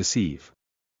easiest to deceive.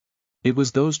 It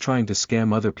was those trying to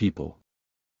scam other people.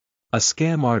 A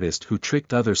scam artist who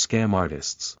tricked other scam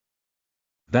artists.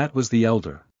 That was the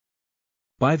Elder.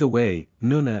 By the way,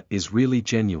 Nuna is really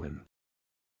genuine.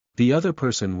 The other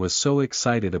person was so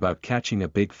excited about catching a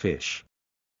big fish.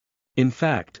 In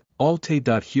fact, all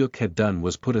Tae.hyuk had done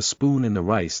was put a spoon in the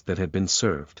rice that had been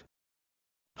served.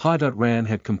 Ha.Ran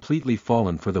had completely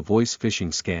fallen for the voice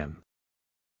phishing scam.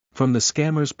 From the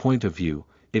scammer's point of view,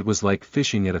 it was like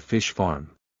fishing at a fish farm.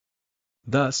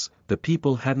 Thus, the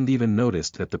people hadn't even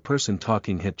noticed that the person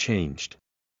talking had changed.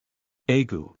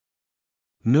 Egu.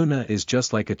 Nuna is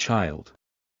just like a child.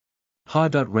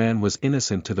 Ha.Ran was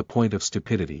innocent to the point of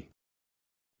stupidity.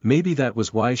 Maybe that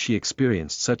was why she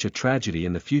experienced such a tragedy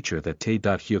in the future that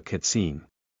Tae.hyuk had seen.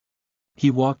 He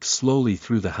walked slowly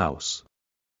through the house.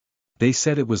 They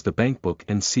said it was the bank book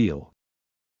and seal.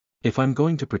 If I'm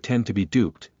going to pretend to be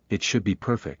duped, it should be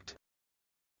perfect.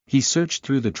 He searched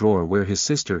through the drawer where his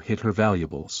sister hid her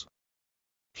valuables.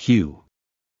 Hugh.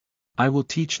 I will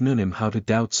teach Nunim how to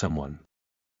doubt someone.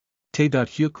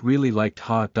 Tae.hyuk really liked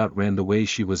Ha.Ran the way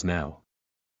she was now.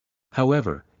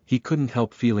 However, he couldn't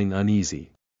help feeling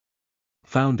uneasy.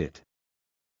 Found it.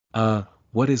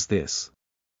 What is this?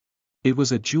 It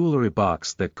was a jewelry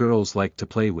box that girls like to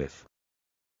play with.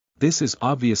 This is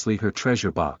obviously her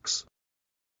treasure box.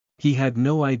 He had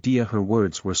no idea her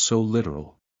words were so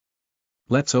literal.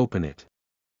 Let's open it.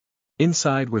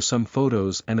 Inside were some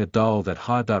photos and a doll that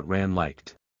Ha.Ran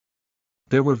liked.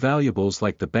 There were valuables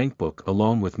like the bankbook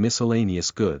along with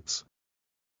miscellaneous goods.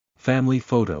 Family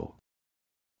photo.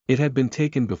 It had been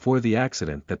taken before the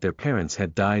accident that their parents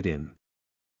had died in.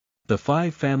 The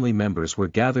 5 family members were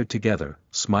gathered together,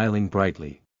 smiling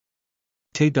brightly.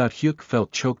 Tae-Hyuk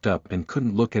felt choked up and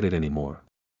couldn't look at it anymore.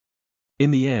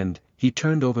 In the end, he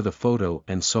turned over the photo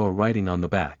and saw writing on the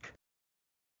back.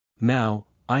 Now,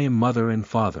 I am mother and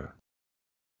father.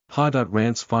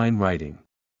 Ha.Rant's fine writing.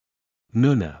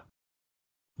 Nuna.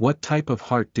 What type of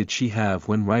heart did she have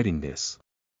when writing this?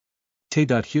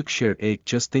 Tae-Hyuk shared ache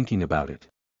just thinking about it.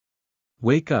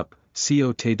 Wake up,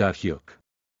 Co Tae-Hyuk.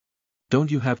 Don't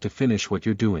you have to finish what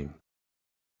you're doing?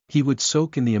 He would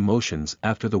soak in the emotions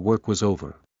after the work was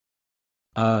over.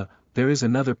 There is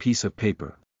another piece of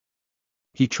paper.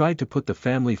 He tried to put the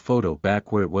family photo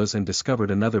back where it was and discovered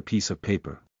another piece of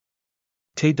paper.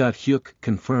 Tae-Hyuk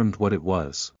confirmed what it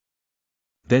was.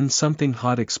 Then something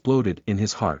hot exploded in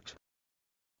his heart.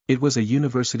 It was a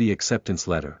university acceptance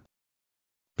letter.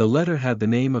 The letter had the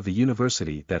name of the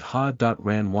university that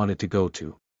Ha.Ran wanted to go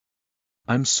to.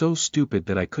 I'm so stupid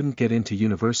that I couldn't get into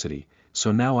university,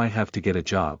 so now I have to get a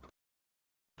job.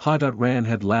 Ha.Ran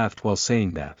had laughed while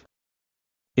saying that.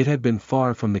 It had been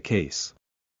far from the case.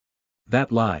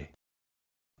 That lie.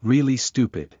 Really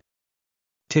stupid.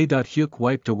 Tae-Hyuk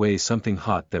wiped away something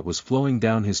hot that was flowing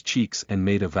down his cheeks and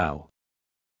made a vow.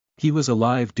 He was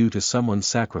alive due to someone's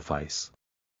sacrifice.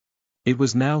 It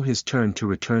was now his turn to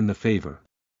return the favor.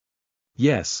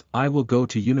 Yes, I will go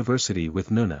to university with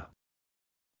Nuna.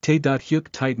 Tae-Hyuk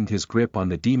tightened his grip on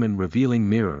the demon-revealing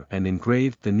mirror and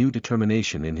engraved the new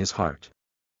determination in his heart.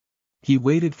 He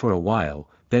waited for a while,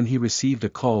 then he received a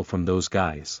call from those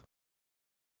guys.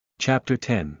 Chapter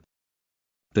 10.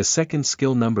 The second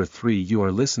skill number 3. You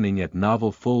are listening at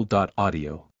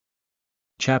novelfull.audio.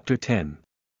 Chapter 10.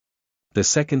 The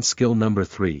second skill number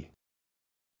 3.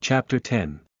 Chapter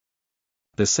 10.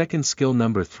 The second skill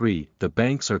number 3. The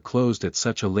banks are closed at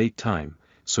such a late time,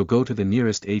 so go to the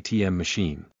nearest ATM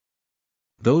machine.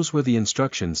 Those were the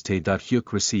instructions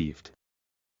Tae-Hyuk received.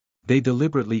 They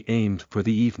deliberately aimed for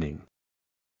the evening.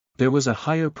 There was a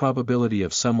higher probability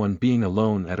of someone being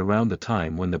alone at around the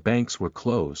time when the banks were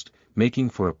closed,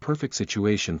 making for a perfect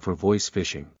situation for voice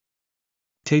phishing.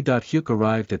 Tae-Hyuk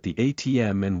arrived at the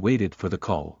ATM and waited for the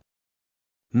call.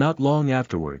 Not long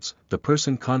afterwards, the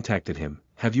person contacted him.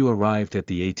 Have you arrived at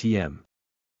the ATM?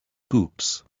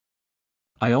 Oops.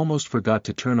 I almost forgot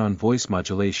to turn on voice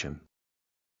modulation.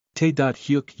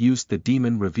 Tae-Hyuk used the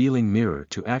demon-revealing mirror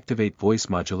to activate voice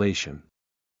modulation.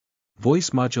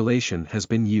 Voice modulation has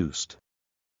been used.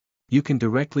 You can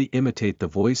directly imitate the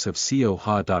voice of Co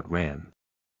Ha.Ran.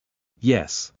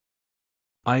 Yes.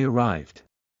 I arrived.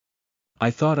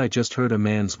 I thought I just heard a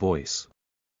man's voice.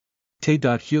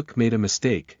 Tae-Hyuk made a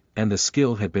mistake, and the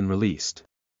skill had been released.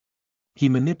 He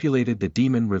manipulated the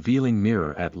demon-revealing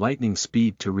mirror at lightning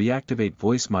speed to reactivate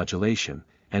voice modulation,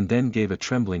 and then gave a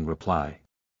trembling reply.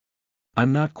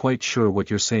 I'm not quite sure what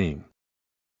you're saying.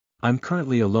 I'm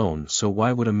currently alone, so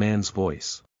why would a man's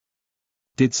voice?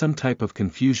 Did some type of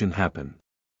confusion happen?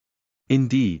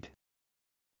 Indeed.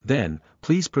 Then,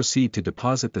 please proceed to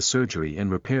deposit the surgery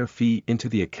and repair fee into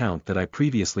the account that I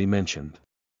previously mentioned.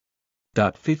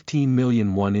 15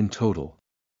 million won in total.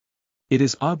 It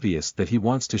is obvious that he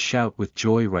wants to shout with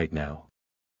joy right now.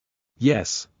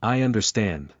 Yes, I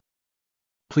understand.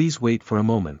 Please wait for a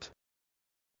moment.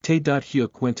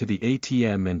 Tae-Hyuk went to the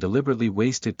ATM and deliberately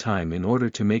wasted time in order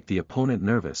to make the opponent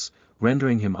nervous,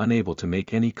 rendering him unable to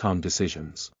make any calm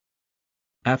decisions.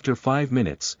 After 5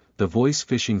 minutes, the voice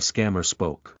phishing scammer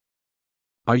spoke.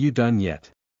 Are you done yet?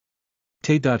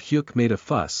 Tae-Hyuk made a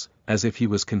fuss, as if he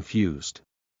was confused.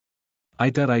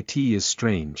 It is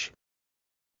strange.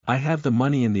 I have the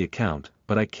money in the account,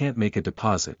 but I can't make a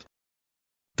deposit.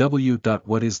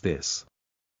 What is this?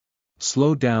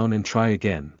 Slow down and try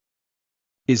again.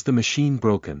 Is the machine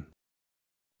broken?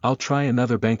 I'll try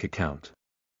another bank account.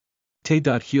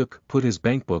 Tae-Hyuk put his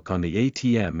bankbook on the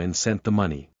ATM and sent the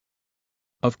money.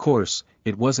 Of course,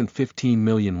 it wasn't 15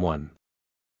 million won.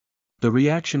 The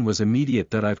reaction was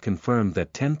immediate that I've confirmed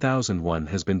that 10,000 won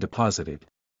has been deposited.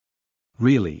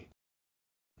 Really?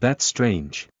 That's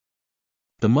strange.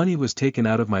 The money was taken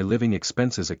out of my living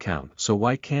expenses account, so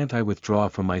why can't I withdraw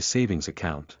from my savings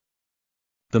account?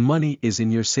 The money is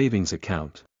in your savings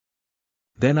account.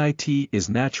 Then it is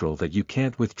natural that you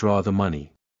can't withdraw the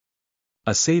money.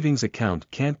 A savings account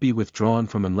can't be withdrawn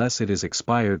from unless it is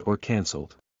expired or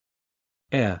cancelled.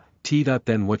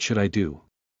 Then what should I do?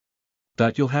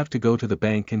 You'll have to go to the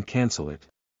bank and cancel it.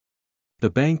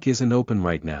 The bank isn't open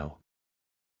right now.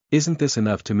 Isn't this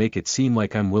enough to make it seem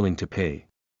like I'm willing to pay?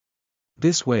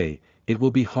 This way, it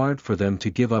will be hard for them to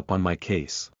give up on my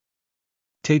case.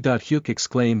 Tae-Hyuk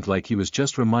exclaimed like he was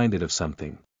just reminded of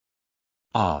something.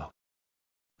 Ah!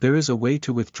 There is a way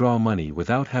to withdraw money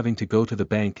without having to go to the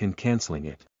bank and cancelling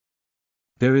it.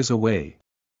 There is a way.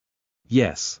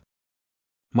 Yes.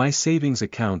 My savings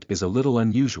account is a little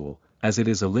unusual, as it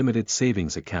is a limited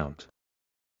savings account.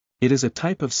 It is a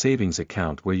type of savings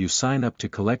account where you sign up to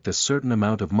collect a certain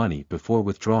amount of money before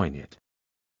withdrawing it.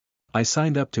 I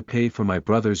signed up to pay for my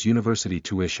brother's university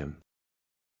tuition.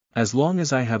 As long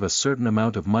as I have a certain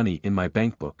amount of money in my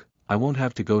bank book, I won't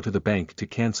have to go to the bank to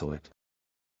cancel it.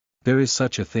 There is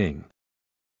such a thing.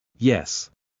 Yes.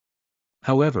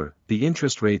 However, the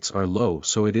interest rates are low,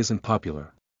 so it isn't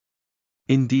popular.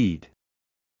 Indeed.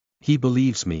 He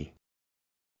believes me.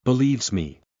 Believes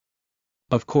me.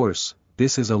 Of course,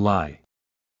 this is a lie.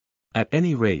 At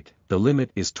any rate, the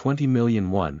limit is 20 million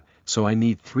won, so I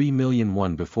need 3 million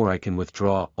won before I can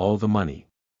withdraw all the money.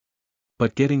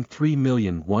 But getting 3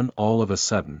 million won all of a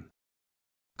sudden.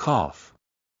 Cough.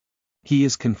 He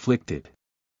is conflicted.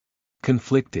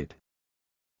 Conflicted.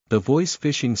 The voice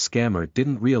phishing scammer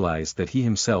didn't realize that he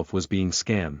himself was being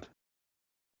scammed.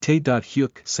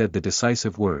 Tae-hyuk said the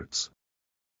decisive words.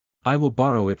 I will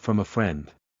borrow it from a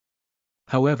friend.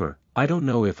 However, I don't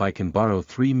know if I can borrow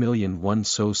 3 million won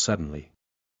so suddenly.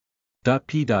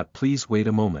 Please wait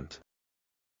a moment.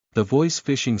 The voice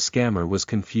phishing scammer was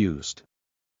confused.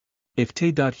 If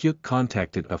Tae-hyuk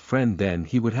contacted a friend, then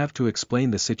he would have to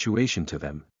explain the situation to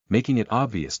them, making it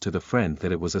obvious to the friend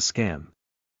that it was a scam.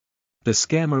 The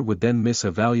scammer would then miss a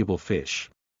valuable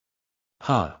fish.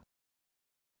 Ha!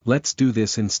 Let's do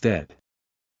this instead.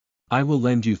 I will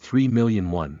lend you 3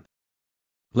 million won.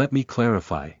 Let me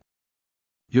clarify.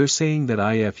 You're saying that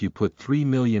if you put 3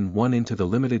 million won into the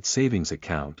limited savings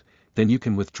account, then you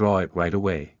can withdraw it right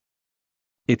away.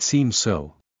 It seems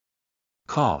so.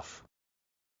 Cough.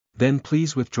 Then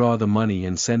please withdraw the money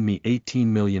and send me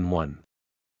 18 million won.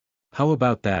 How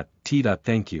about that,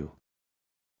 Thank you.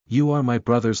 You are my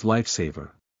brother's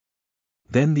lifesaver.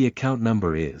 Then the account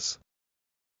number is.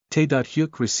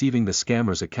 Tae-hyuk receiving the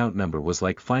scammer's account number was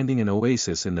like finding an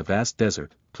oasis in the vast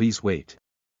desert. Please wait.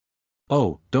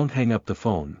 Oh, don't hang up the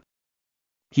phone.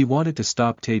 He wanted to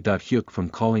stop Tae-hyuk from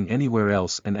calling anywhere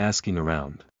else and asking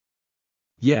around.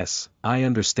 Yes, I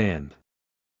understand.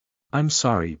 I'm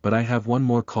sorry, but I have one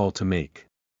more call to make.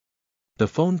 The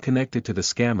phone connected to the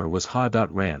scammer was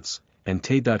Ha.Rance, and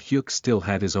Tae-hyuk still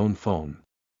had his own phone.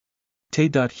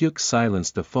 Tae-hyuk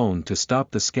silenced the phone to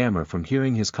stop the scammer from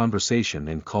hearing his conversation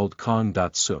and called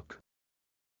Kong.suk.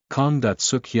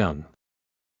 Kong.suk Young.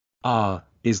 Ah,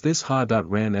 is this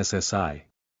Ha.Ran SSI?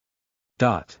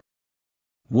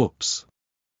 Whoops.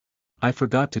 I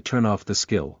forgot to turn off the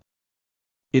skill.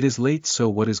 It is late, so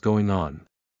what is going on?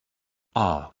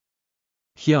 Ah.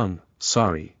 Hyung,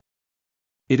 sorry.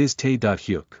 It is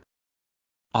Tae-hyuk.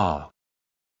 Ah.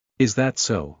 Is that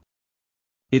so?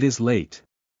 It is late.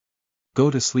 Go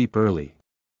to sleep early.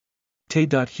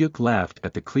 Tae-hyuk laughed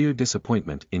at the clear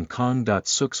disappointment in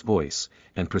Kong.suk's voice,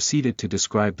 and proceeded to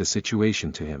describe the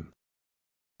situation to him.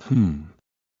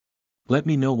 Let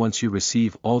me know once you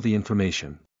receive all the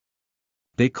information.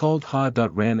 They called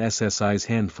Ha.Ran SSI's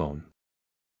handphone.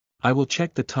 I will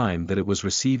check the time that it was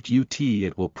received.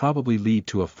 It will probably lead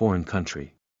to a foreign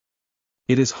country.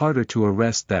 It is harder to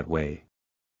arrest that way.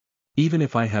 Even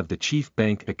if I have the chief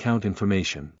bank account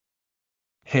information.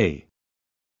 Hey.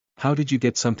 How did you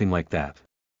get something like that?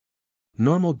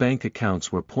 Normal bank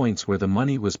accounts were points where the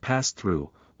money was passed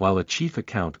through, while a chief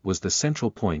account was the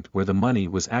central point where the money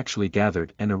was actually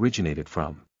gathered and originated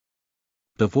from.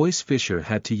 The voice fisher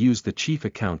had to use the chief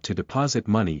account to deposit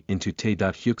money into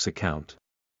Tae-hyuk's account.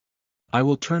 I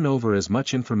will turn over as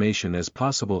much information as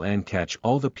possible and catch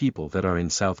all the people that are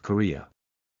in South Korea.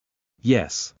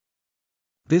 Yes.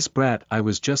 This brat, I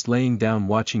was just laying down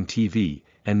watching TV,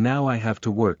 and now I have to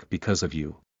work because of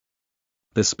you.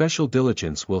 The special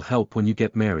diligence will help when you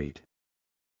get married.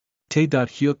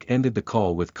 Tae-hyuk ended the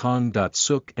call with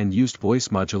Kong.suk and used voice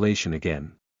modulation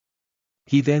again.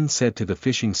 He then said to the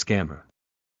phishing scammer.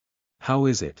 How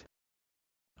is it?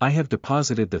 I have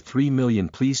deposited the 3 million,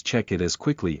 please check it as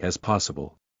quickly as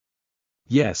possible.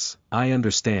 Yes, I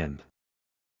understand.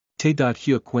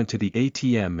 Tae-hyuk went to the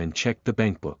ATM and checked the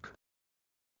bank book.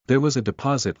 There was a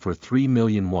deposit for 3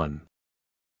 million won.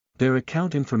 Their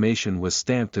account information was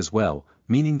stamped as well,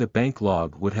 meaning the bank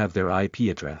log would have their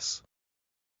IP address.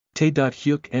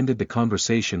 Tae-hyuk ended the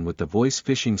conversation with the voice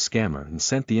phishing scammer and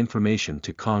sent the information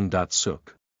to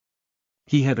Kong.suk.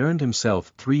 He had earned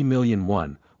himself 3 million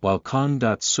won, while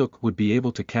Kong.suk would be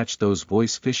able to catch those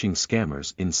voice phishing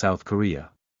scammers in South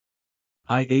Korea.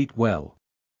 I ate well.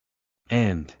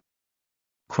 And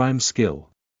crime skill.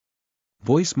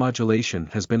 Voice modulation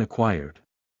has been acquired.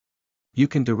 You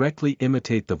can directly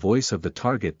imitate the voice of the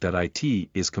target. It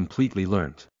is completely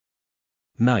learnt.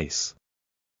 Nice.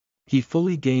 He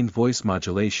fully gained voice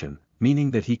modulation,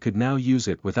 meaning that he could now use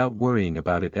it without worrying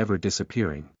about it ever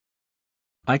disappearing.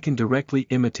 I can directly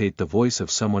imitate the voice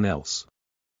of someone else.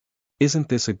 Isn't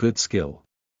this a good skill?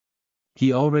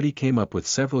 He already came up with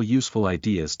several useful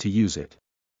ideas to use it.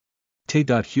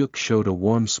 Tae-hyuk showed a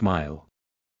warm smile.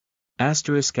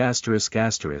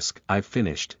 I've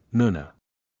finished, Nuna.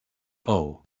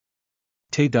 Oh.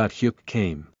 Tae-hyuk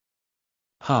came.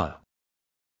 Ha.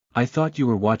 I thought you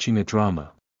were watching a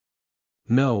drama.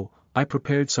 No, I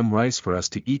prepared some rice for us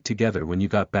to eat together when you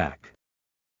got back.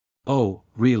 Oh,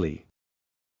 really?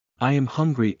 I am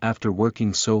hungry after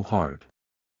working so hard.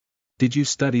 Did you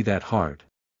study that hard?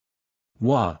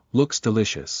 Wow, looks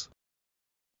delicious.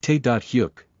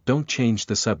 Tae-hyuk, don't change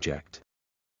the subject.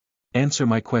 Answer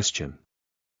my question.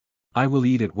 I will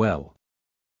eat it well.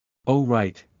 Oh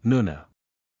right, Nuna.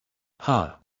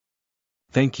 Ha.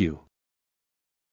 Thank you.